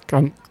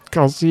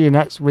 I'll see you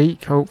next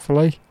week,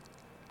 hopefully.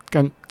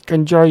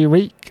 Enjoy your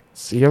week.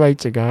 See you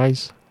later,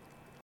 guys.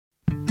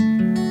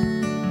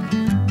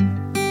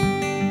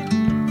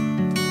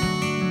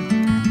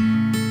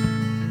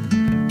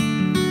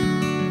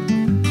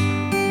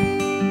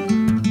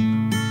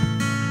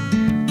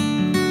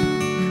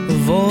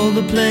 Of all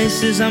the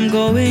places I'm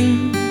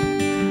going,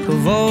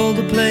 of all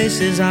the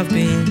places I've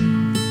been,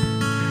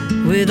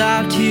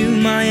 without you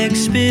my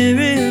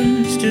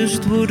experience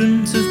just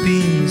wouldn't have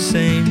been the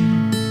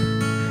same.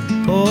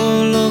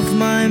 All of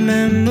my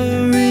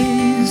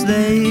memories,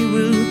 they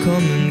will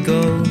come and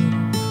go,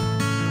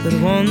 but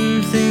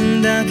one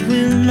thing that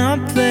will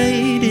not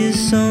fade is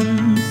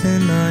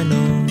something I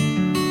know.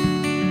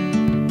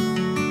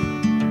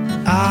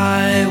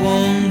 I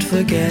won't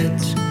forget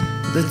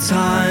the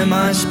time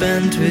I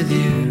spent with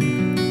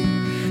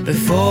you.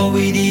 Before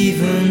we'd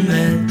even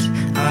met,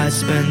 I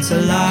spent a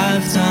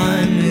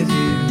lifetime with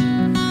you.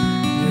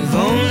 If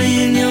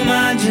only in your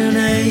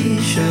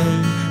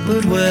imagination,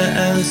 but where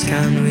else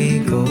can we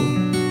go?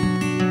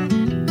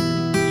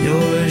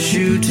 You're a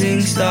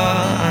shooting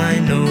star, I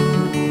know.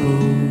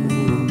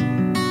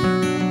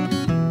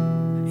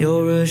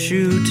 You're a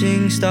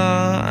shooting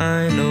star,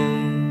 I know.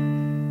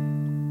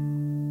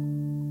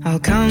 I'll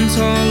count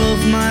all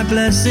of my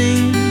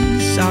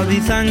blessings, I'll be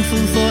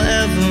thankful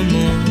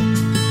forevermore.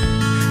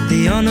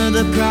 The honor,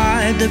 the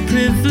pride, the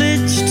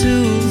privilege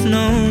to have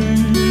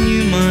known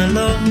you, my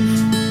love.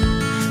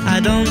 I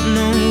don't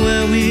know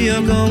where we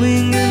are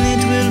going, and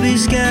it will be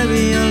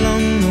scary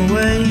along the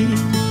way,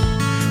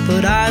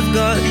 but I've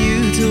got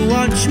you to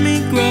watch me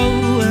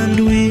grow, and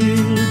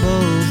we'll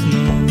both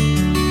know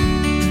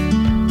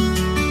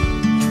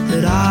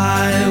that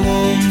I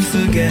won't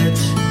forget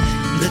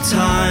the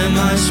time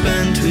I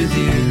spent with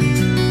you.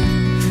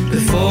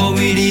 Before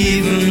we'd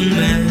even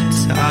met,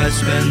 I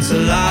spent a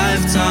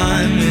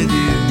lifetime with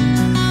you.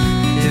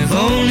 If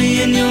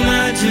only in your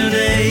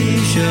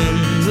imagination,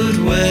 but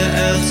where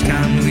else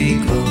can we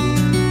go?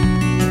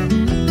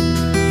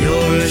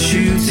 You're a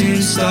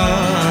shooting star,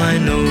 I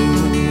know.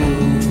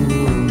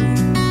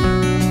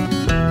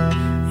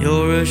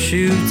 You're a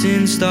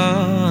shooting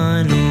star,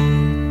 I know.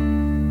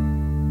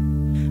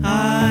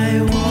 I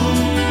won't,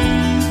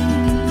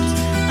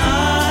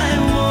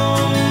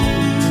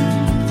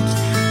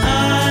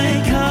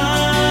 I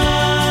can't,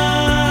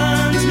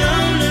 no,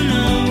 no,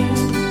 no.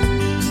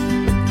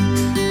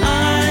 I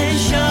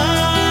shan't,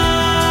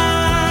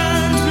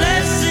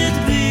 blessed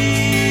be,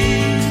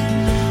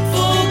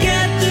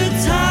 forget the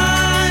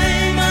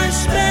time I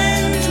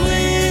spent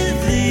with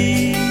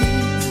thee.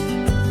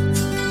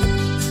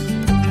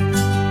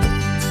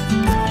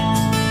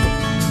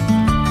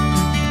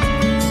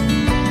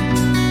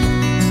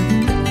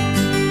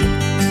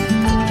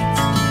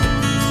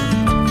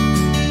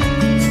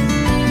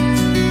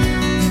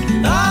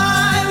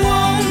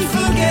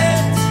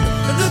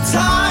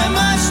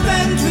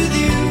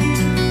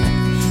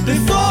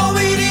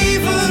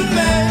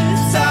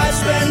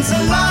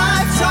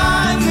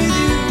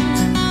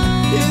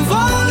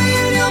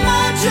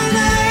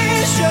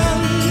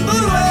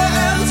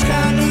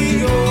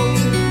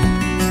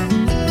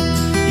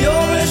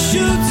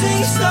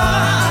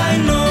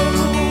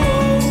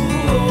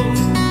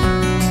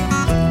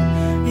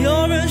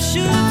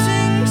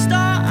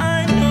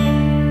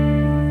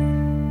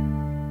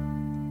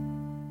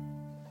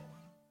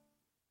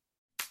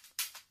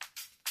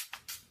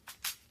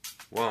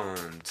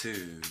 1,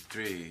 2,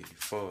 3,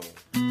 4.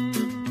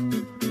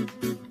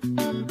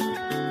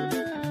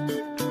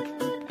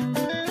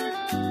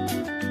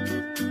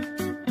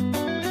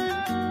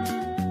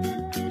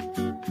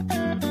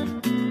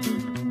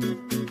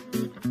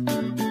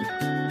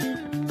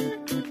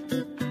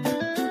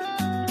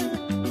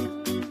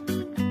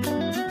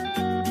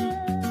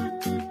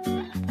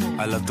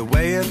 I love the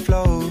way it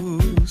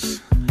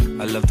flows,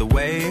 I love the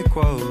way it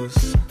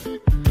grows.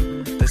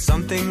 There's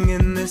something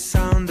in this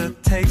sound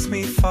that takes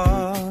me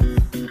far.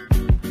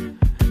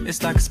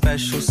 It's like a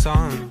special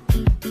song,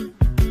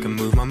 can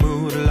move my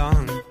mood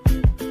along.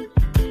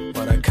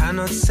 What I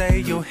cannot say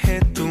you'll hear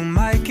through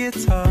my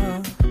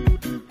guitar.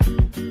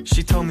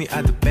 She told me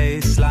at the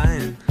bass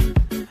line,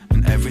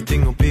 and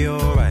everything will be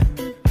alright.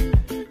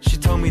 She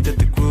told me that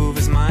the groove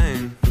is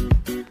mine,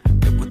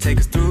 it will take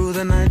us through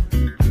the night.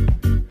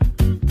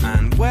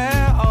 And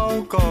where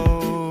I'll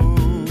go,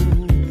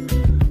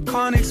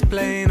 can't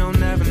explain, I'll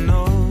never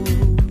know,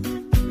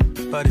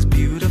 but it's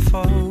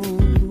beautiful.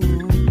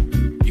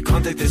 You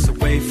can't take this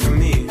away from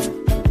me.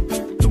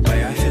 The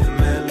way I hear the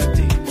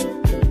melody,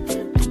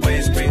 the way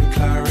it's bringing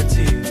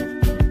clarity,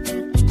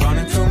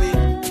 running through me.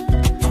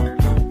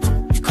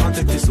 You can't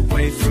take this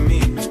away from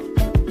me.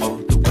 Oh,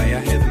 the way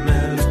I hear the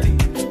melody,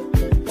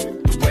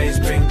 the way it's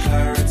bringing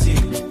clarity,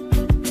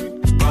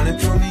 running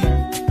through me.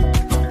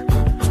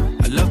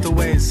 I love the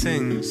way it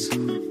sings,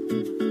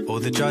 all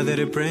the joy that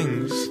it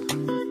brings.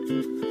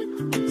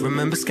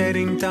 Remember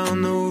skating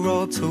down the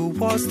road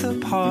towards the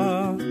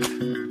park.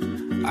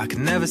 I could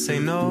never say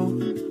no,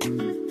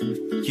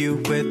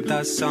 you with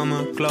that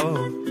summer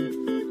glow.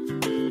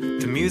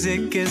 The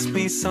music gives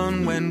me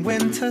sun when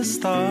winter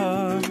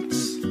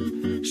starts.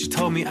 She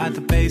told me at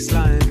the bass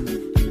line,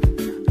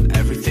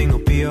 everything will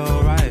be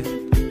alright.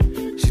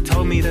 She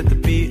told me that the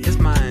beat is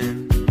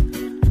mine,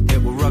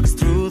 it will rock us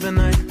through the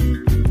night.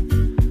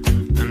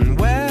 And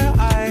where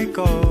I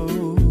go,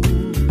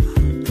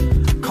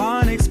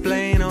 can't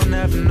explain, I'll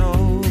never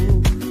know,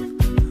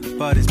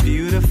 but it's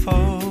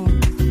beautiful.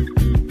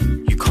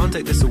 You can't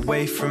take this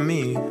away from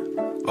me.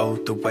 Oh,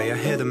 the way I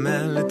hear the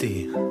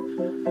melody,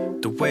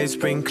 the waves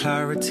bring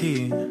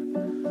clarity,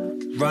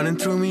 running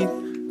through me.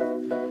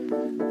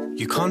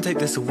 You can't take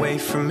this away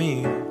from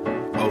me.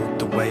 Oh,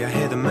 the way I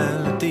hear the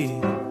melody,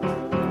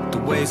 the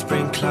waves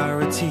bring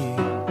clarity,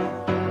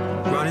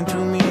 running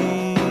through me.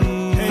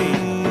 Hey,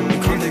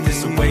 you can't take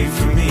this away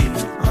from me.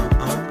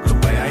 The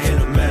way I hear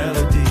the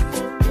melody,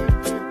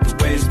 the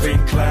waves bring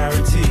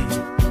clarity,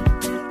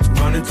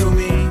 running through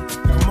me.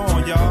 Come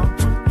on, y'all.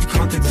 You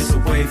can't take this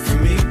away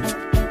from me.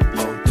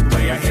 Oh, the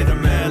way I hear the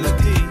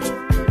melody,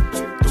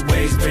 the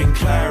waves bring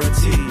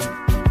clarity,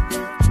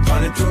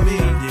 running through me.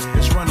 Yeah,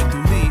 it's running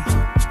through me.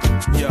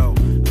 Yo,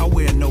 I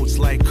wear notes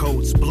like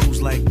coats,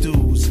 blues like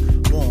dudes,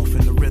 warmth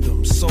in the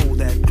rhythm, soul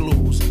that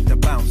glues, that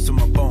bounce to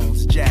my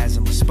bones, jazz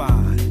in my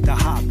spine. The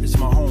hop is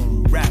my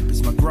home, rap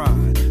is my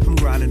grind. I'm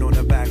grinding on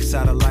the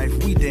backside of life,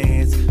 we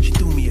dance. She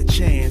threw me a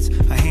chance,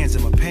 her hands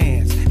in my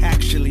pants.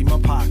 Actually, my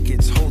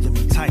pockets holding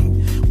me tight.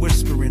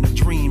 Whispering a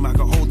dream I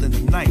could hold in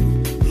the night.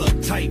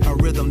 Look tight, a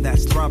rhythm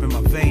that's throbbing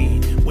my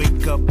vein.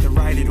 Wake up and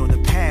write it on the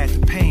pad,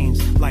 the pains.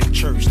 Like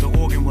church, the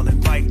organ will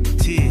invite the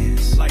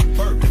tears. Like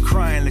birth, the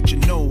crying let you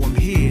know I'm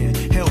here.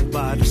 Held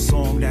by the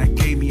song that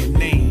gave me a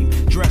name.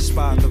 Dressed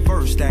by the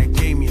verse that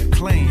gave me a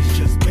claim. It's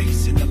just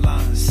bass in the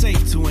line,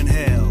 safe to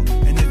inhale.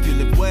 And if you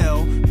live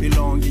well,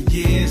 belong your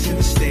years in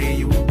the state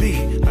you will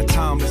be. A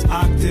timeless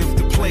octave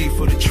to play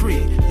for the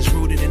tree. It's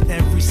rooted in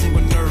every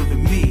single nerve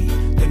in me.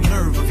 The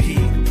nerve of he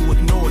who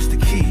ignores the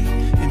key.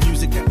 In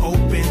music that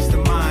opens the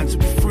mind to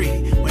be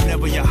free.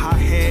 Whenever you're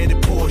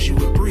hot-headed, pours you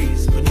a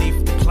breeze.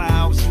 Beneath the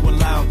clouds you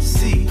allowed to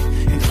see.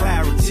 In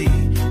clarity,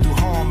 through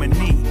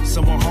harmony.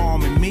 Someone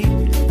harming me,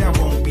 that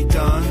won't be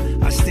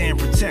done. I stand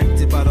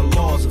protected by the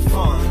laws of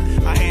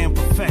fun. I am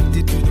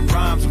perfected through the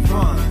rhymes of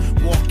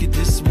run. Walk it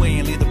this way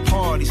and leave the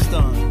party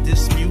stunned.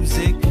 This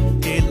music,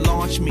 it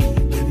launched me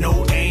with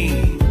no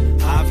aim.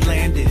 I've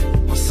landed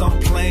on some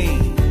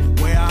plane.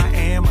 Where I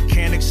am, I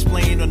can't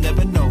explain or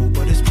never know,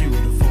 but it's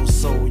beautiful.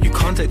 So You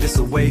can't take this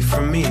away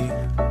from me.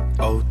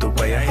 Oh, the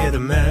way I hear the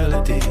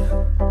melody,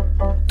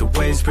 the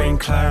waves bring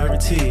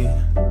clarity,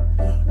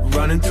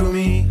 running through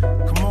me.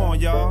 come on,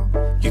 y'all.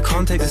 You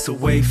can't take this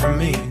away from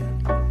me.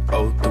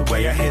 Oh, the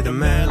way I hear the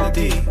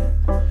melody,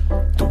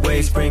 the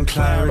waves bring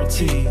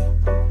clarity,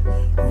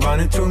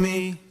 running through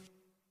me.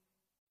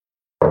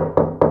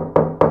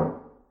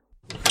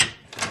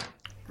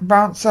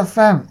 Bounce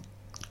FM,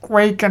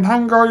 where you can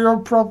hang all your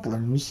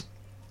problems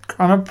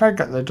on a peg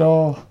at the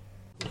door.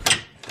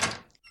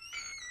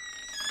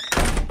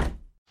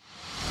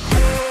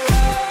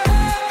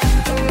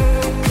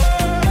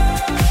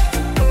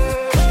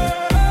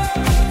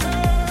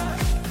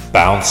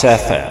 Bounce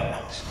FM,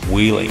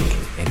 wheeling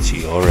into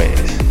your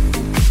ears.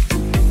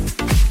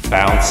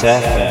 Bounce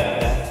FM.